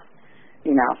anymore.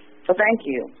 You know, so thank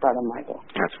you, Brother Michael.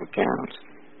 That's what counts.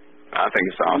 I think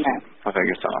it's awesome. Amen. I think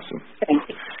it's awesome. Thank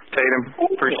you.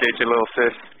 Tatum, appreciate you, little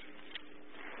sis.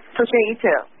 Appreciate you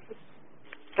too.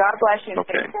 God bless you.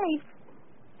 Okay. Stay safe.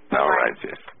 All Bye. right,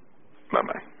 sis.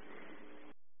 Bye-bye.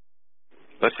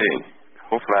 Let's see.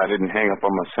 Hopefully I didn't hang up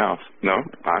on myself. No,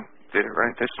 I did it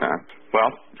right this time.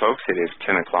 Well, folks, it is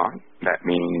 10 o'clock. That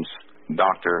means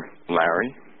Dr.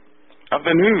 Larry of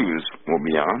the news will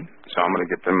be on. So I'm going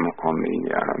to get them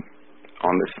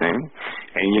on this thing.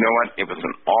 And you know what? It was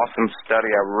an awesome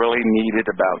study. I really needed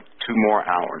about 2 more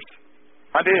hours.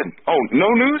 I did. Oh, no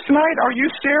news tonight? Are you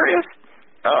serious?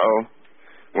 Uh-oh.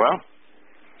 Well,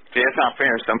 see, it's not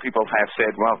fair. Some people have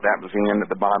said, well, that was the end of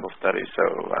the Bible study,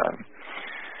 so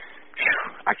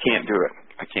I can't do it.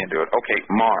 I can't do it. Okay,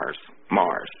 Mars.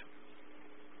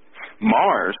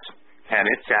 Mars had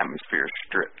its atmosphere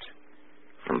stripped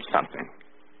from something.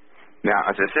 Now,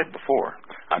 as I said before,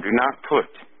 I do not put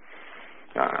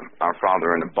our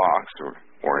Father in a box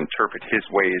or interpret his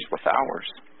ways with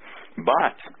ours.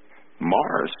 But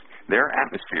Mars, their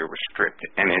atmosphere was stripped,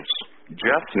 and it's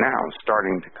just now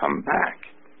starting to come back.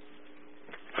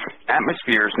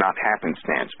 Atmosphere is not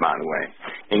happenstance, by the way.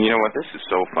 And you know what? This is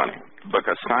so funny,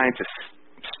 because scientists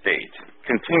state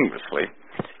continuously,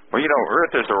 well, you know,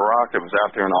 Earth is a rock that was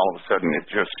out there and all of a sudden it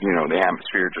just, you know, the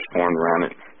atmosphere just formed around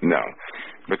it. No.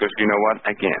 Because you know what?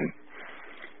 Again,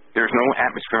 there's no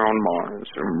atmosphere on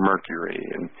Mars or Mercury,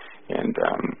 and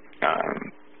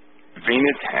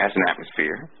Venus has an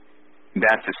atmosphere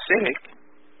that's acidic,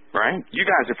 right? You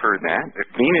guys have heard that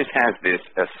Venus has this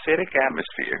acidic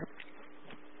atmosphere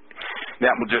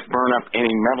that will just burn up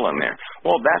any metal in there.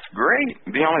 Well, that's great.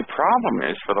 The only problem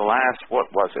is for the last,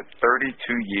 32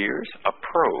 years, a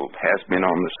probe has been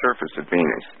on the surface of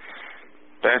Venus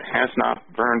that has not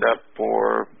burned up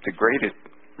or degraded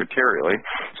materially,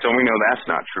 so we know that's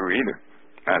not true either.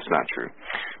 That's not true.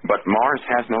 But Mars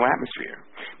has no atmosphere,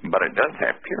 but it does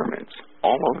have pyramids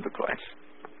all over the place.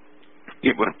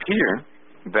 It would appear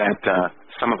that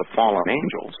some of the fallen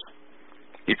angels,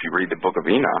 if you read the book of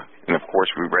Enoch, and of course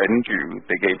we read in Jude,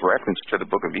 they gave reference to the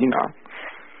book of Enoch,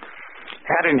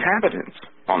 had inhabitants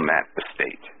on that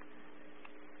estate.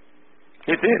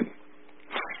 It did.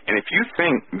 And if you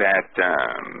think that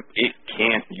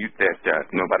that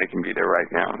nobody can be there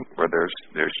right now, or there's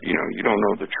you don't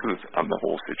know the truth of the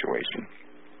whole situation.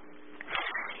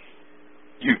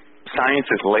 Science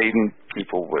has laden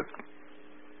people with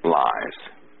lies.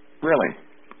 Really.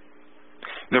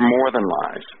 They're more than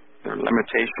lies. They're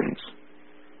limitations.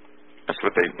 That's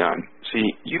what they've done.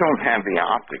 See, you don't have the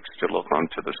optics to look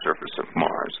onto the surface of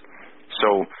Mars.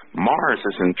 So Mars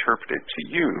is interpreted to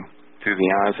you through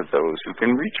the eyes of those who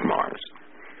can reach Mars.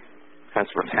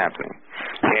 That's what's happening.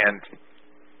 And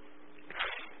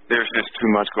there's just too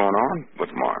much going on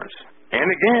with Mars. And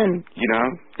again, you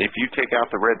know, if you take out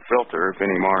the red filter of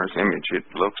any Mars image, it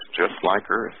looks just like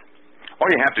Earth. All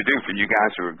you have to do for you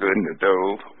guys who are good in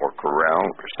Adobe or Corel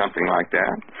or something like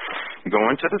that, go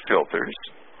into the filters,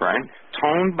 right?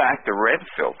 Tone back the red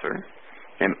filter,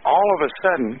 and all of a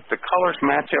sudden the colors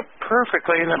match up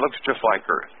perfectly and it looks just like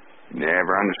Earth.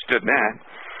 Never understood that.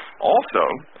 Also,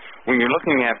 when you're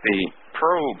looking at the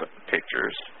probe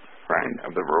pictures, right,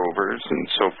 of the rovers and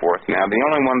so forth, now the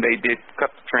only one they did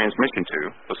cut the transmission to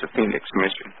was the Phoenix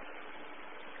mission.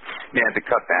 They had to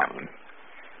cut that one,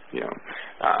 you know.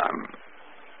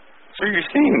 So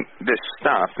you're seeing this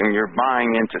stuff and you're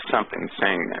buying into something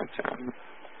saying that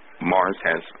Mars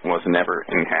was never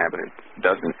inhabited,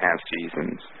 doesn't have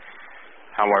seasons.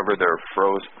 However, there are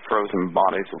frozen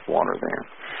bodies of water there.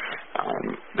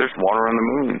 There's water on the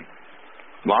moon,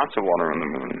 lots of water on the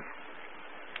moon.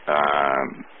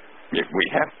 We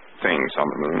have things on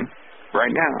the moon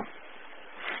right now.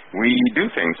 We do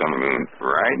things on the moon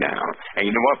right now. And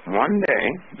you know what? One day,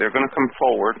 they're going to come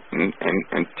forward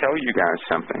and tell you guys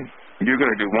something. You're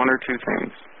going to do one or two things.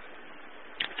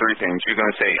 3 things. You're going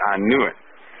to say, I knew it.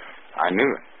 I knew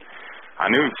it. I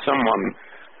knew someone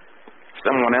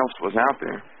else was out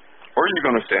there. Or you're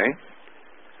going to say,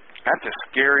 that's a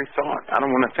scary thought. I don't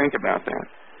want to think about that.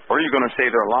 Or you're going to say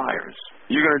they're liars.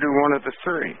 You're going to do one of the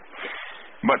 3.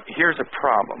 But here's a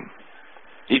problem.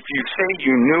 If you say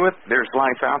you knew it, there's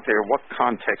life out there, what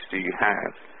context do you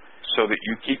have so that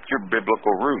you keep your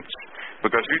biblical roots?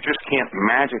 Because you just can't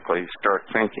magically start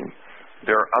thinking.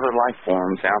 There are other life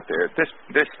forms out there.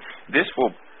 This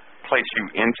will place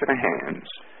you into the hands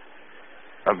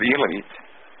of the elite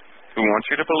who want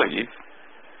you to believe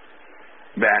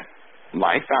that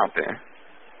life out there.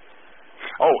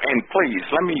 Oh, and please,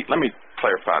 let me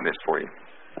clarify this for you.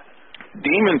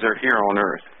 Demons are here on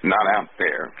earth, not out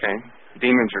there, okay?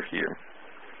 Demons are here,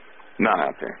 not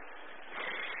out there.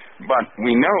 But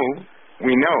we know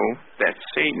that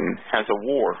Satan has a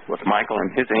war with Michael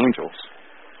and his angels.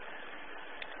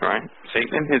 Right?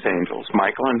 Satan and his angels,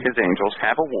 Michael and his angels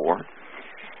have a war,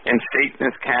 and Satan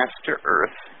is cast to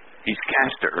earth. He's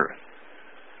cast to earth.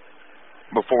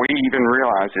 before he even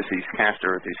realizes he's cast to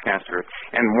earth, he's cast to earth.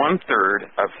 And 1/3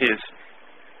 of his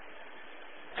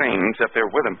things up there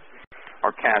with him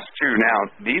are cast too. Now,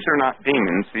 these are not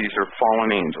demons, these are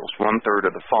fallen angels. 1/3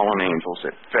 of the fallen angels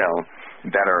that fell,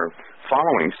 that are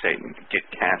following Satan, get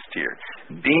cast here.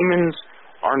 Demons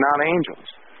are not angels.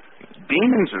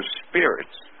 Demons are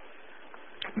spirits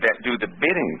that do the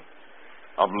bidding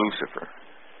of Lucifer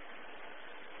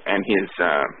and his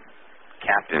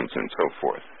captains and so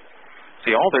forth.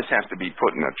 See, all this has to be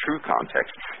put in a true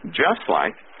context. Just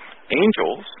like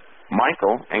angels,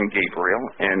 Michael and Gabriel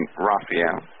and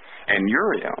Raphael and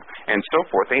Uriel and so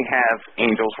forth, they have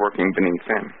angels working beneath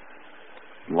them.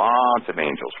 Lots of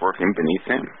angels working beneath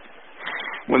them.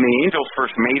 When the angels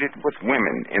first mated with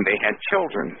women and they had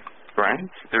children, right?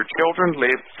 Their children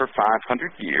lived for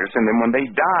 500 years, and then when they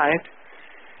died,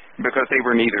 because they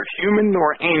were neither human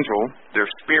nor angel, their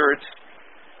spirits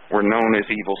were known as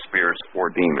evil spirits or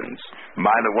demons.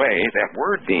 By the way, that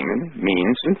word demon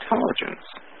means intelligence,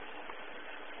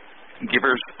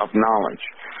 givers of knowledge.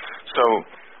 So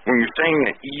when you're saying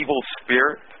an evil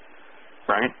spirit,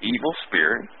 right? Evil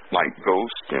spirit, like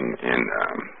ghosts and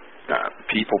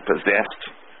people possessed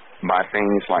by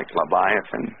things like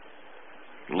Leviathan,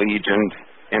 Legion,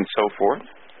 and so forth,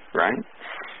 right?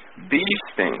 These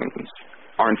things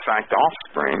are in fact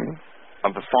offspring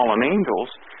of the fallen angels.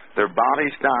 Their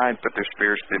bodies died, but their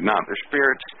spirits did not. Their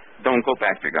spirits don't go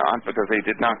back to God because they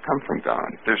did not come from God.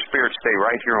 Their spirits stay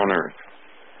right here on earth.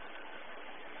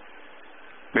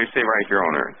 They stay right here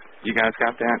on earth. You guys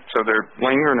got that? So they're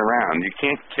lingering around. You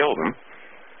can't kill them.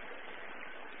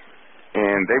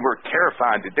 And they were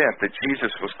terrified to death that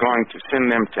Jesus was going to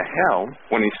send them to hell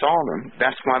when he saw them.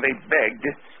 That's why they begged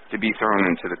to be thrown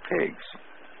into the pigs.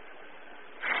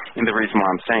 And the reason why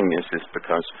I'm saying this is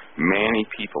because many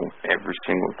people every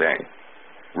single day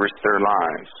risk their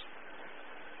lives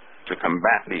to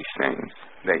combat these things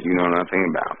that you know nothing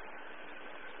about.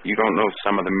 You don't know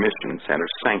some of the missions that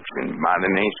are sanctioned by the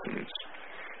nations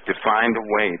to find a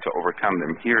way to overcome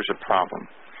them. Here's a problem.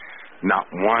 Not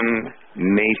one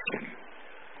nation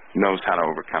knows how to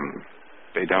overcome them.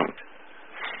 They don't.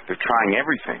 They're trying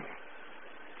everything.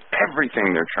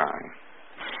 Everything they're trying.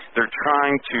 They're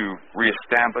trying to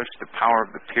reestablish the power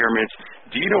of the pyramids.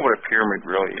 Do you know what a pyramid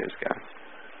really is, guys?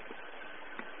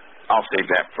 I'll save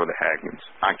that for the Hagmans.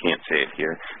 I can't say it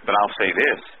here, but I'll say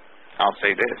this. I'll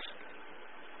say this.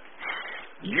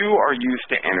 You are used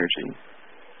to energy,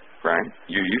 right?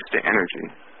 You're used to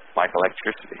energy like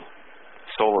electricity,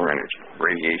 solar energy,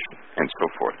 radiation, and so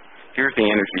forth. Here's the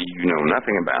energy you know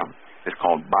nothing about. It's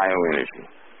called bioenergy,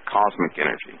 cosmic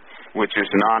energy, which is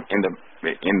not in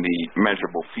the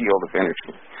measurable field of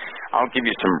energy. I'll give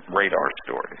you some radar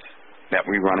stories that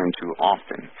we run into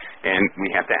often, and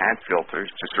we have to add filters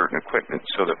to certain equipment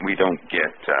so that we don't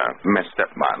get messed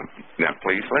up by them. Now,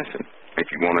 please listen. If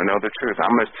you want to know the truth,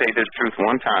 I'm going to say this truth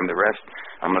one time. The rest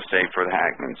I'm going to say for the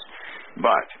Hagmans.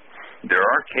 But there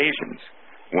are occasions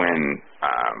when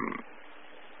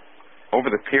over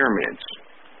the pyramids,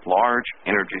 large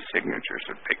energy signatures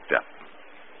are picked up.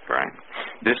 Right?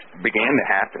 This began to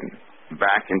happen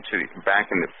back in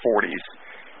the 40s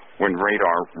when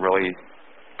radar really,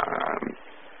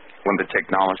 when the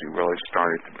technology really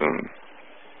started to boom.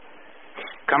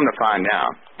 Come to find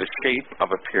out, the shape of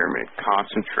a pyramid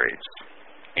concentrates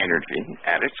energy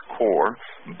at its core,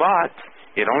 but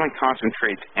it only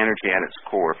concentrates energy at its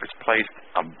core if it's placed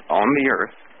on the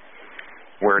earth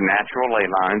where natural ley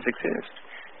lines exist.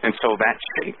 And so that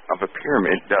shape of a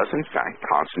pyramid does, in fact,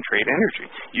 concentrate energy.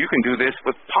 You can do this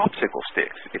with popsicle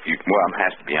sticks. It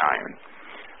has to be iron,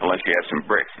 unless you have some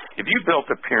bricks. If you built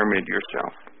a pyramid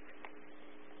yourself,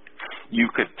 you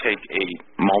could take a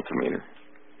multimeter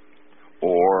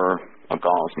or a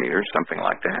Gauss meter, something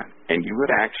like that, and you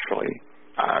would actually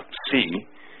see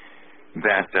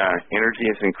that energy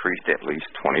has increased at least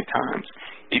 20 times.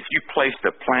 If you placed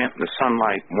a plant in the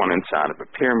sunlight, one inside of a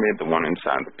pyramid, the one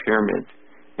inside of the pyramid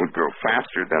would grow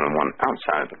faster than the one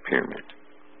outside of the pyramid.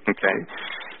 Okay?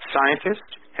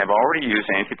 Scientists have already used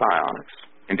antibiotics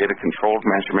and did a controlled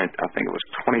measurement, I think it was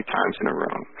 20 times in a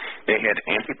row. They had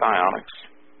antibiotics.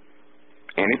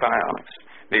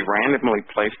 They randomly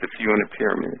placed a few in a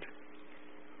pyramid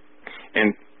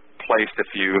and placed a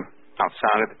few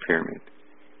outside of the pyramid.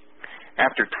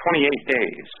 After 28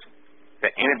 days, the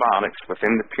antibiotics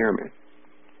within the pyramid,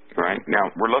 right?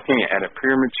 Now, we're looking at a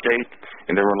pyramid shape,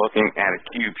 and then we're looking at a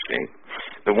cube shape.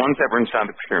 The ones that were inside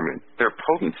the pyramid, their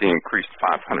potency increased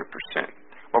 500%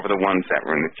 over the ones that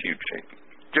were in the cube shape.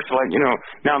 Just to let you know,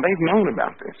 now they've known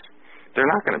about this. They're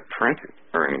not going to print it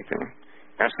or anything.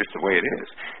 That's just the way it is.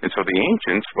 And so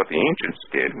what the ancients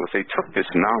did was they took this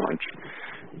knowledge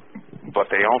but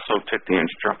they also took the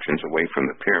instructions away from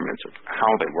the pyramids of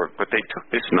how they work, but they took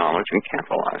this knowledge and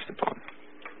capitalized upon it.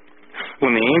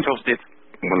 When the angels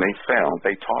when they fell,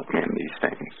 they taught men these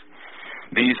things.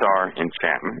 These are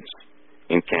enchantments,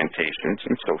 incantations,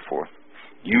 and so forth,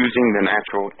 using the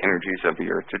natural energies of the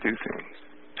earth to do things.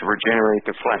 To regenerate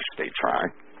the flesh, they try.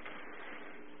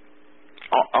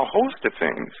 A host of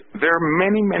things. There are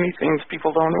many, many things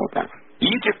people don't know about.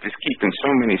 Egypt is keeping so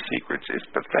many secrets, it's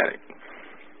pathetic.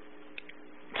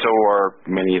 So are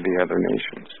many of the other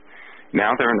nations.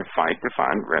 Now they're in a fight to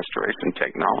find restoration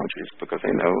technologies because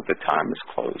they know the time is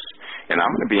close. And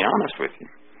I'm going to be honest with you.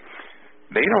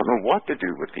 They don't know what to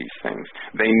do with these things.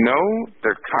 They know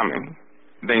they're coming.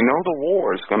 They know the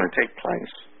war is going to take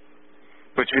place.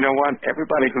 But you know what?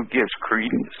 Everybody who gives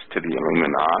credence to the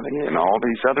Illuminati and all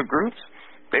these other groups,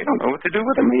 they don't know what to do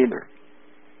with them either.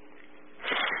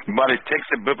 But it takes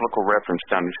a biblical reference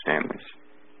to understand this.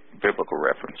 Biblical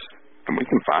reference. And we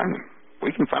can find them.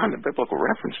 We can find the biblical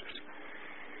references.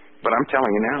 But I'm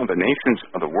telling you now, the nations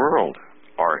of the world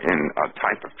are in a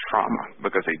type of trauma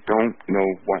because they don't know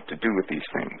what to do with these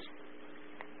things.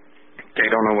 They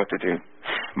don't know what to do.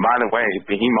 By the way,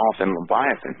 Behemoth and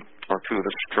Leviathan are two of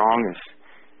the strongest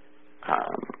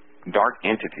dark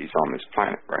entities on this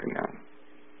planet right now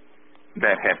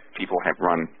that people have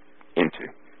run into.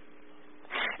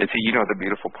 And see, you know the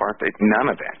beautiful part? That none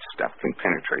of that stuff can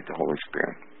penetrate the Holy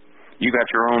Spirit. You got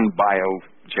your own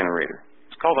bio-generator.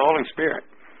 It's called the Holy Spirit.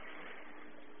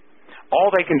 All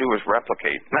they can do is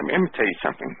replicate. Let me tell you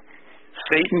something.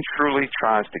 Satan truly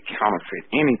tries to counterfeit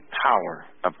any power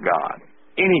of God.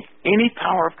 Any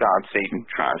power of God, Satan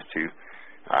tries to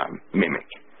mimic.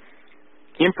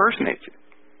 He impersonates it.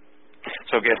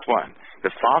 So guess what?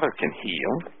 The Father can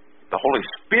heal. The Holy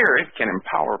Spirit can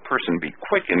empower a person to be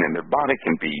quickened, and their body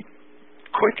can be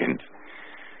quickened.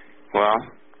 Well,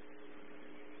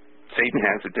 Satan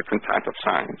has a different type of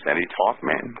science that he taught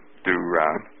men through,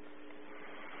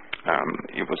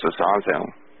 it was Azazel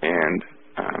and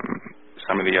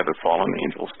some of the other fallen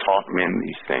angels taught men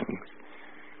these things,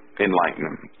 enlighten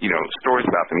them. You know, stories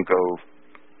about them go,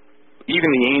 even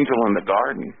the angel in the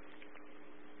garden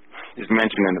is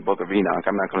mentioned in the book of Enoch.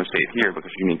 I'm not going to say it here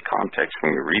because you need context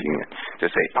when you're reading it to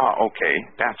say, okay,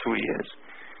 that's who he is.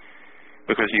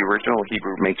 Because the original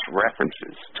Hebrew makes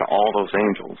references to all those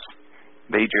angels.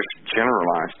 They just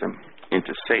generalized them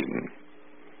into Satan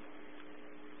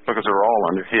because they're all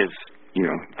under his,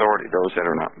 authority, those that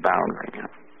are not bound right now.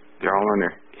 They're all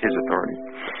under his authority.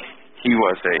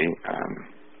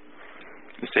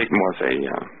 Satan was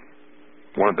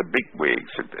one of the big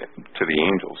wigs to the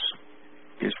angels.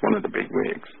 He's one of the big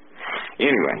wigs.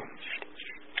 Anyway,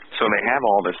 so they have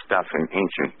all this stuff in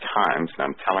ancient times, and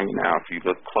I'm telling you now, if you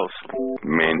look closely,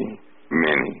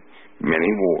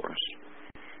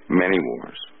 many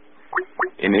wars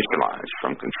initialized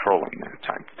from controlling that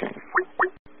type of thing.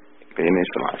 They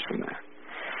initialized from that.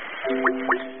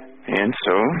 And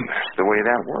so that's the way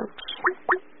that works.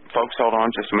 Folks, hold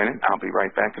on just a minute. I'll be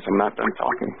right back because I'm not done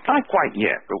talking. Not quite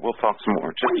yet, but we'll talk some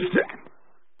more. Just a second.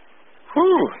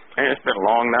 Whew, it's been a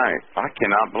long night. I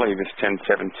cannot believe it's 10:17.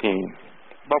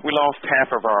 But we lost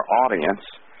half of our audience,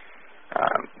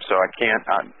 so I can't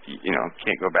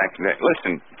go back to that.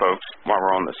 Listen, folks, while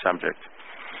we're on the subject,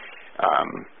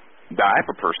 I have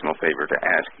a personal favor to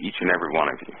ask each and every one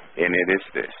of you, and it is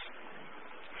this.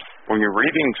 When you're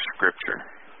reading Scripture,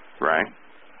 right,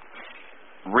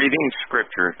 reading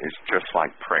Scripture is just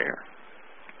like prayer.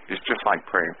 It's just like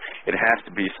prayer. It has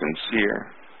to be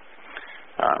sincere.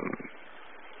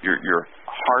 Your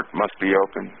heart must be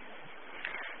open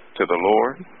to the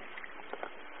Lord.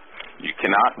 You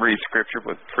cannot read Scripture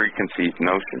with preconceived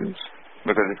notions,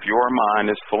 because if your mind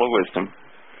is full of wisdom,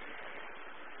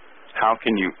 how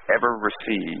can you ever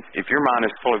receive, if your mind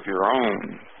is full of your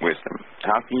own wisdom,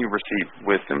 how can you receive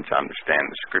wisdom to understand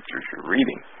the Scriptures you're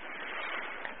reading?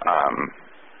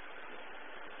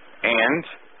 And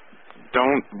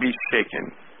don't be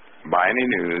shaken by any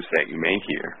news that you may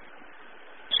hear.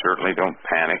 Certainly don't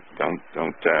panic.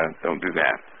 Don't do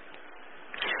that.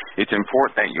 It's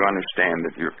important that you understand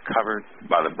that you're covered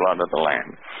by the blood of the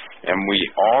Lamb. And we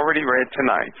already read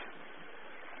tonight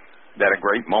that a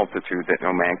great multitude that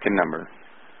no man can number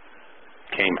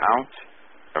came out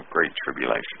of great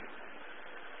tribulation.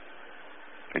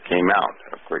 They came out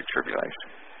of great tribulation.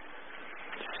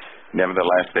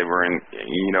 Nevertheless, they were in,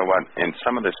 and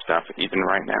some of this stuff, even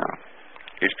right now,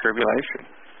 is tribulation.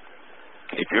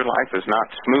 If your life is not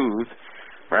smooth,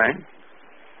 right,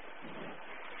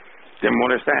 then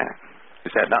what is that?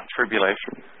 Is that not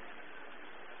tribulation?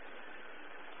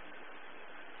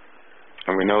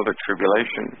 And we know that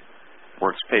tribulation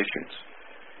works patience.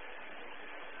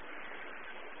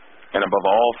 And above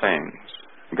all things,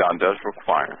 God does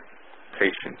require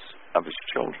patience of His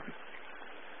children.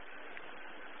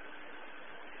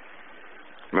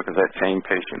 Because that same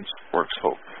patience works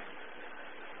hope.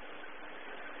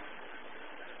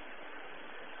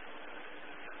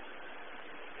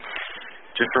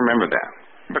 Just remember that.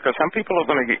 Because some people are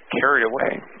going to get carried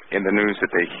away in the news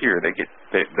that they hear.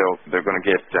 They're going to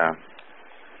get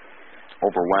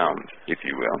overwhelmed, if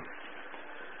you will.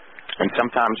 And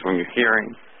sometimes when you're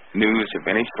hearing news of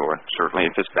any sort, certainly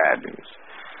if it's bad news,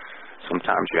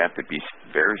 sometimes you have to be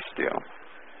very still,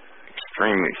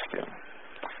 extremely still.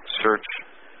 Search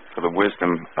for the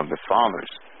wisdom of the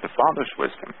Father's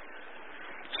wisdom,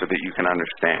 so that you can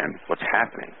understand what's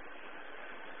happening,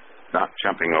 not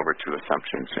jumping over to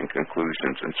assumptions and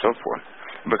conclusions and so forth.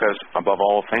 Because above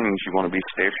all things, you want to be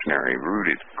stationary,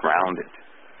 rooted, grounded.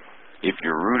 If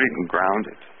you're rooted and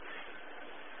grounded,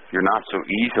 you're not so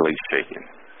easily shaken.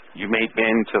 You may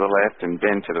bend to the left and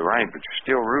bend to the right, but you're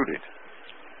still rooted.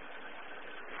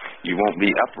 You won't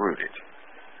be uprooted.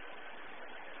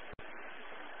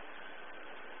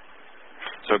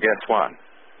 So guess what?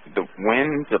 The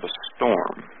winds of a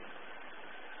storm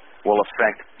will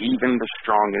affect even the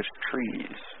strongest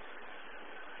trees.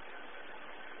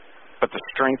 But the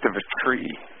strength of a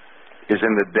tree is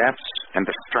in the depths and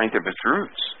the strength of its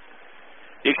roots.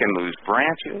 It can lose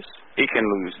branches, it can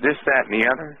lose this, that, and the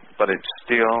other, but it's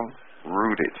still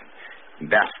rooted.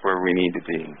 That's where we need to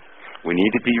be. We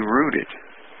need to be rooted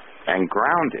and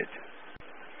grounded.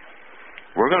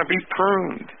 We're going to be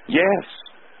pruned, yes,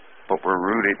 but we're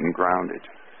rooted and grounded.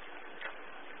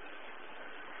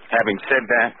 Having said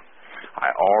that,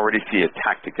 I already see a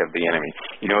tactic of the enemy.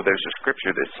 You know, there's a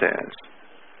scripture that says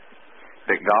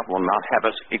that God will not have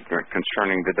us ignorant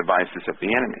concerning the devices of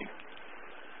the enemy.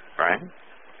 Right?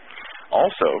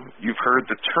 Also, you've heard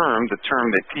the term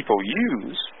that people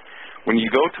use, when you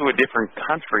go to a different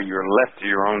country, you're left to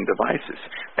your own devices.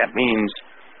 That means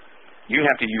you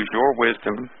have to use your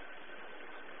wisdom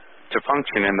to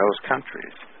function in those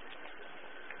countries.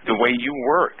 The way you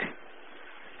work,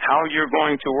 how you're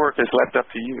going to work is left up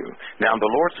to you. Now,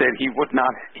 the Lord said He would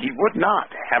not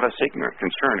have us ignorant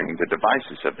concerning the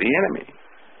devices of the enemy,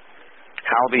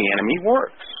 how the enemy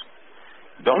works.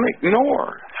 Don't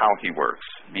ignore how he works.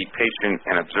 Be patient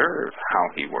and observe how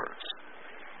he works.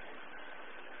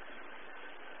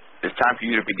 It's time for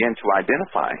you to begin to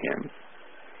identify him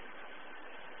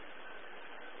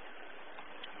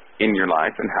in your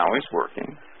life and how he's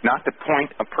working. Not to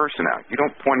point a person out. You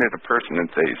don't point at a person and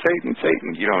say, Satan,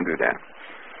 Satan. You don't do that.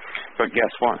 But guess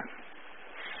what?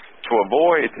 To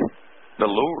avoid the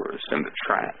lures and the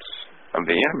traps of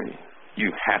the enemy, you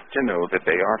have to know that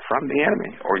they are from the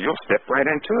enemy, or you'll step right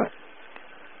into it.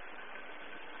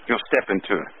 You'll step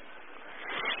into it.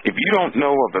 If you don't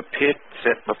know of a pit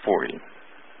set before you,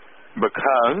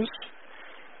 because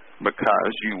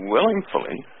you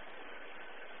willingly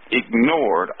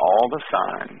ignored all the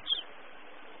signs,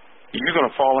 you're going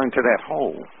to fall into that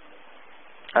hole.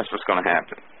 That's what's going to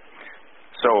happen.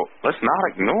 So let's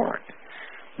not ignore it,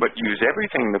 but use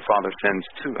everything the Father sends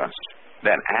to us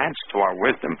that adds to our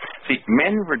wisdom. See,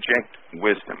 men reject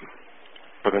wisdom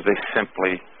because they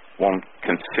simply won't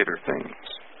consider things.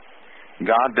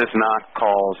 God does not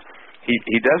cause,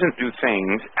 He doesn't do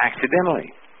things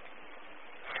accidentally.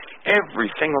 Every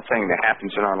single thing that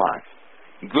happens in our life,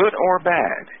 good or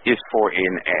bad, is for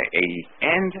an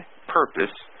end purpose.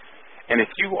 And if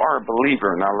you are a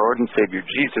believer in our Lord and Savior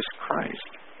Jesus Christ,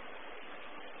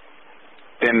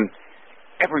 then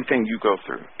everything you go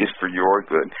through is for your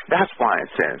good. That's why it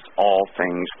says, all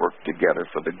things work together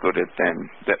for the good of them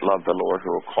that love the Lord,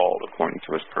 who are called according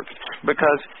to His purpose.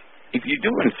 Because if you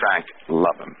do, in fact,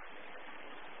 love Him,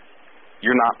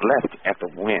 you're not left at the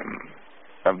whim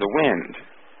of the wind.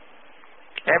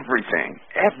 Everything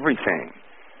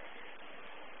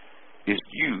is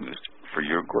used for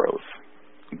your growth,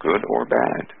 good or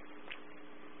bad.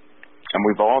 And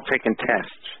we've all taken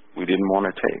tests we didn't want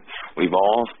to take. We've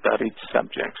all studied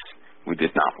subjects we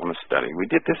did not want to study. We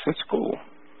did this in school.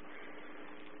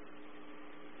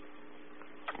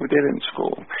 We did it in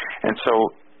school. And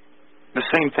so the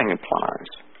same thing applies.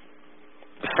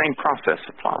 The same process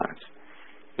applies.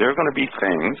 There are going to be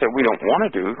things that we don't want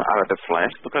to do out of the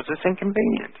flesh because it's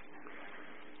inconvenient.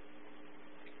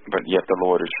 But yet the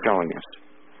Lord is showing us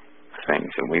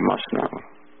things that we must know.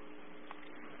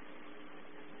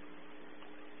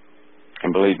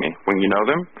 And believe me, when you know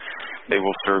them, they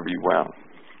will serve you well.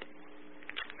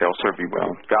 They'll serve you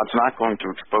well. God's not going to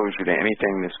expose you to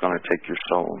anything that's going to take your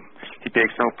soul. He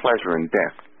takes no pleasure in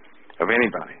death of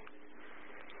anybody.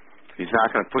 He's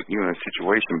not going to put you in a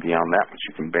situation beyond that which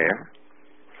you can bear.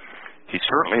 He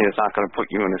certainly is not going to put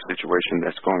you in a situation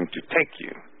that's going to take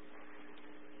you.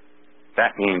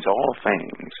 That means all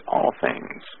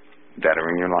things that are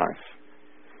in your life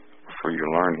for your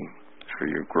learning, for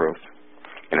your growth.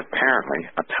 And apparently,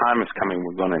 a time is coming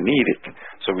we're going to need it,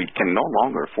 so we can no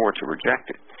longer afford to reject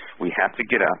it. We have to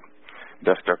get up,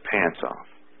 dust our pants off.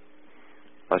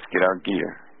 Let's get our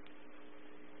gear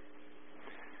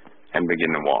and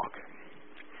begin to walk.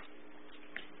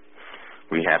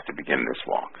 We have to begin this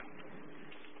walk.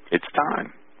 It's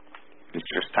time. It's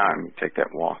just time to take that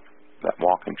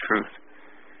walk in truth,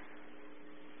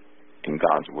 in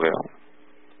God's will,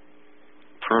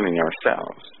 pruning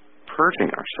ourselves,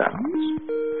 purging ourselves.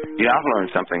 I've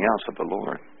learned something else of the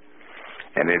Lord,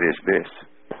 and it is this.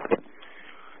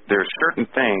 There's certain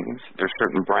things, there's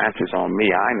certain branches on me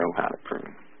I know how to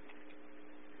prune.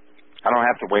 I don't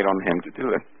have to wait on Him to do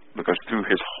it, because through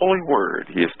His holy word,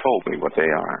 He has told me what they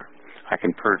are. I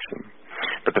can purge them.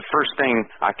 But the first thing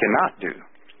I cannot do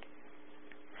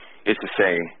is to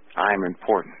say, I am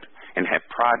important, and have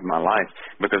pride in my life,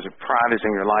 because if pride is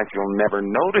in your life, you'll never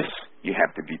notice you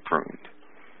have to be pruned.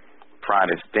 Pride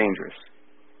is dangerous.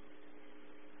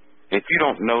 If you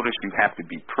don't notice you have to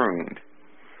be pruned,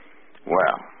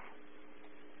 well,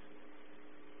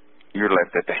 you're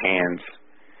left at the hands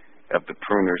of the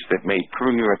pruners that may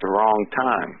prune you at the wrong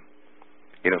time.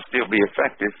 It'll still be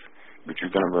effective, but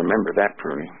you're going to remember that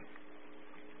pruning.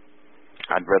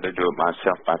 I'd rather do it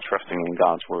myself by trusting in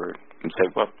God's word and say,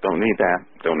 well, don't need that,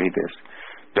 don't need this,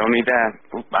 don't need that,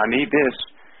 oop, I need this.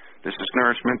 This is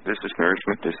nourishment, this is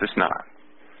nourishment, this is not.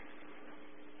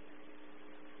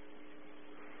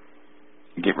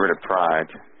 Get rid of pride.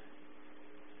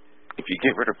 If you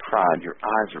get rid of pride, your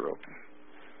eyes are open.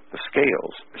 The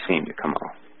scales seem to come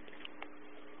off.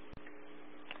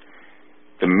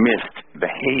 The mist, the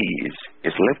haze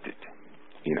is lifted.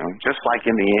 Just like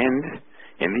in the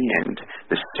end,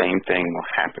 the same thing will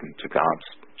happen to God's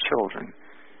children,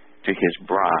 to His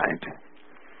bride.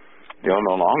 They'll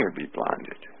no longer be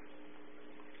blinded.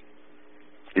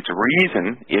 Its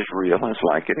reason is real, is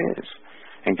like it is.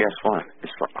 And guess what?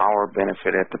 It's for our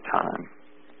benefit at the time.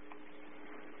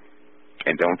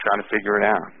 And don't try to figure it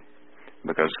out,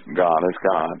 because God is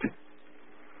God,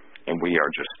 and we are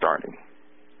just starting.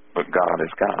 But God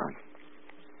is God.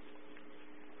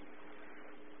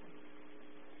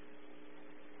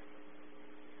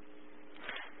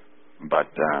 But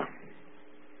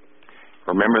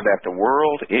remember that the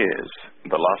world is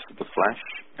the lust of the flesh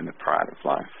and the pride of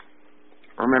life.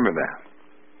 Remember that.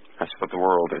 That's what the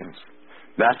world is.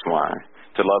 That's why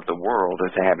to love the world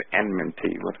is to have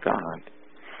enmity with God,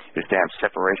 is to have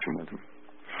separation with Him.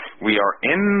 We are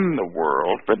in the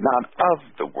world, but not of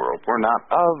the world. We're not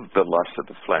of the lust of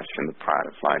the flesh and the pride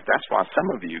of life. That's why some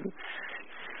of you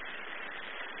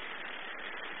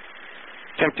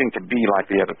tempting to be like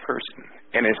the other person,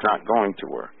 and it's not going to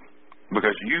work,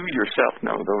 because you yourself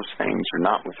know those things are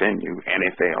not within you, and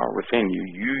if they are within you,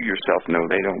 you yourself know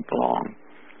they don't belong.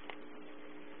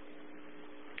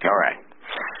 All right.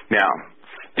 Now,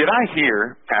 did I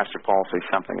hear Pastor Paul say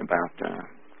something about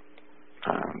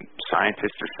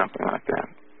scientists or something like that?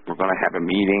 We're going to have a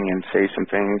meeting and say some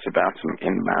things about some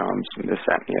inbounds and this,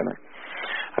 that, and the other.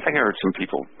 I think I heard some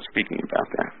people speaking about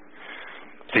that.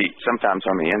 See, sometimes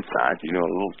on the inside you know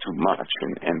a little too much,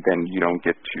 and then you don't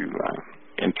get to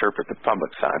interpret the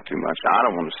public side too much. Now, I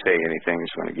don't want to say anything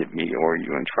that's going to get me or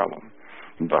you in trouble,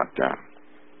 but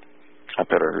I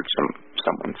thought I heard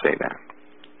someone say that.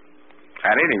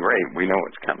 At any rate, we know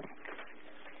it's coming.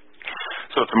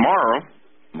 So tomorrow,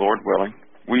 Lord willing,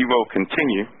 we will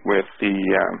continue with the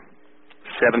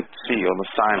seventh seal, the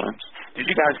silence. Did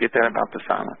you guys get that about the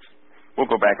silence? We'll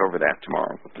go back over that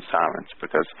tomorrow with the silence,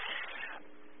 because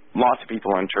lots of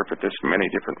people interpret this in many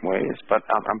different ways, but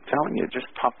I'm telling you, it just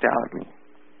popped out at me.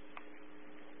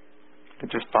 It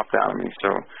just popped out at me. So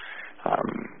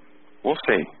we'll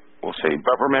see.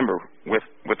 But remember, with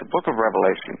the book of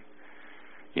Revelation,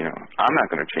 I'm not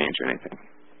going to change anything.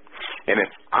 And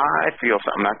if I feel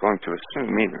so, I'm not going to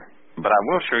assume either. But I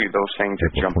will show you those things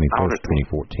that jump out at me.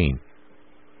 2014.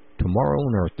 Tomorrow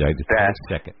on Earth Day, the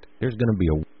 22nd, there's going to be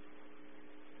a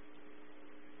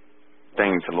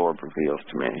things the Lord reveals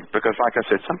to me. Because like I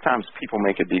said, sometimes people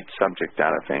make a deep subject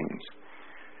out of things.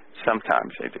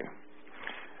 Sometimes they do.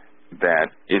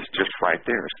 That is just right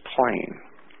there. It's plain.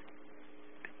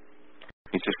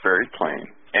 It's just very plain.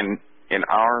 And in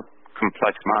our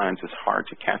complex minds, it's hard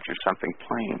to capture something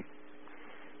plain.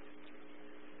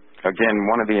 Again,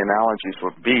 one of the analogies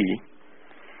would be,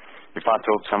 if I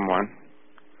told someone,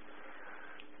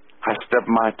 I stubbed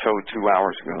my toe 2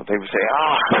 hours ago, they would say,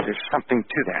 there's something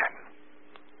to that.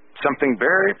 Something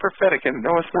very prophetic. And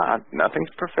no, it's not. Nothing's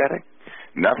prophetic.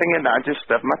 Nothing, and I just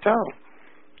stubbed my toe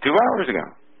 2 hours ago,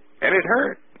 and it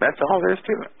hurt. That's all there is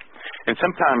to it. And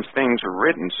sometimes things are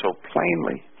written so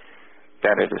plainly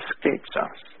that it escapes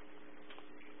us.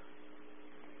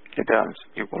 It does.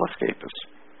 It will escape us.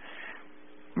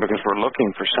 Because we're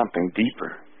looking for something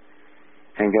deeper.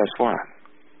 And guess what?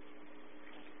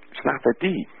 It's not that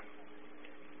deep.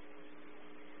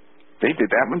 They did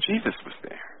that when Jesus was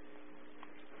there.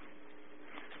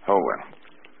 Oh, well.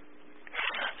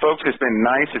 Folks, it's been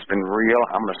nice. It's been real.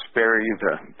 I'm going to spare you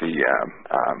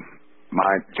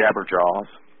my jabber jaws.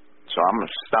 So I'm going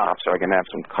to stop so I can have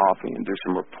some coffee and do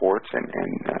some reports and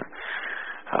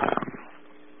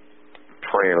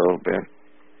pray a little bit.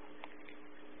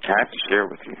 I have to share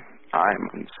with you, I am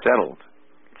unsettled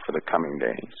for the coming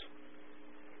days.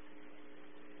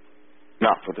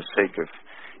 Not for the sake of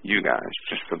you guys,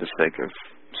 just for the sake of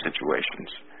situations.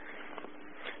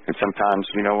 And sometimes,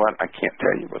 you know what, I can't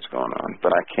tell you what's going on,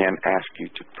 but I can ask you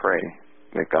to pray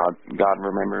that God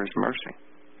remember His mercy.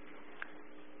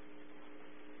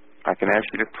 I can ask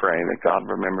you to pray that God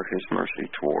remember His mercy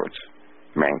towards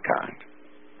mankind.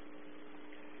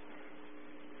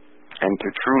 And to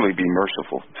truly be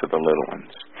merciful to the little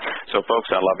ones. So, folks,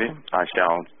 I love you. I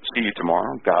shall see you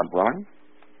tomorrow, God willing,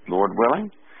 Lord willing.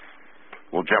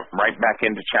 We'll jump right back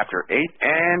into chapter 8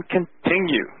 and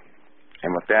continue.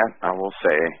 And with that, I will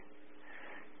say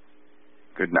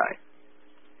good night.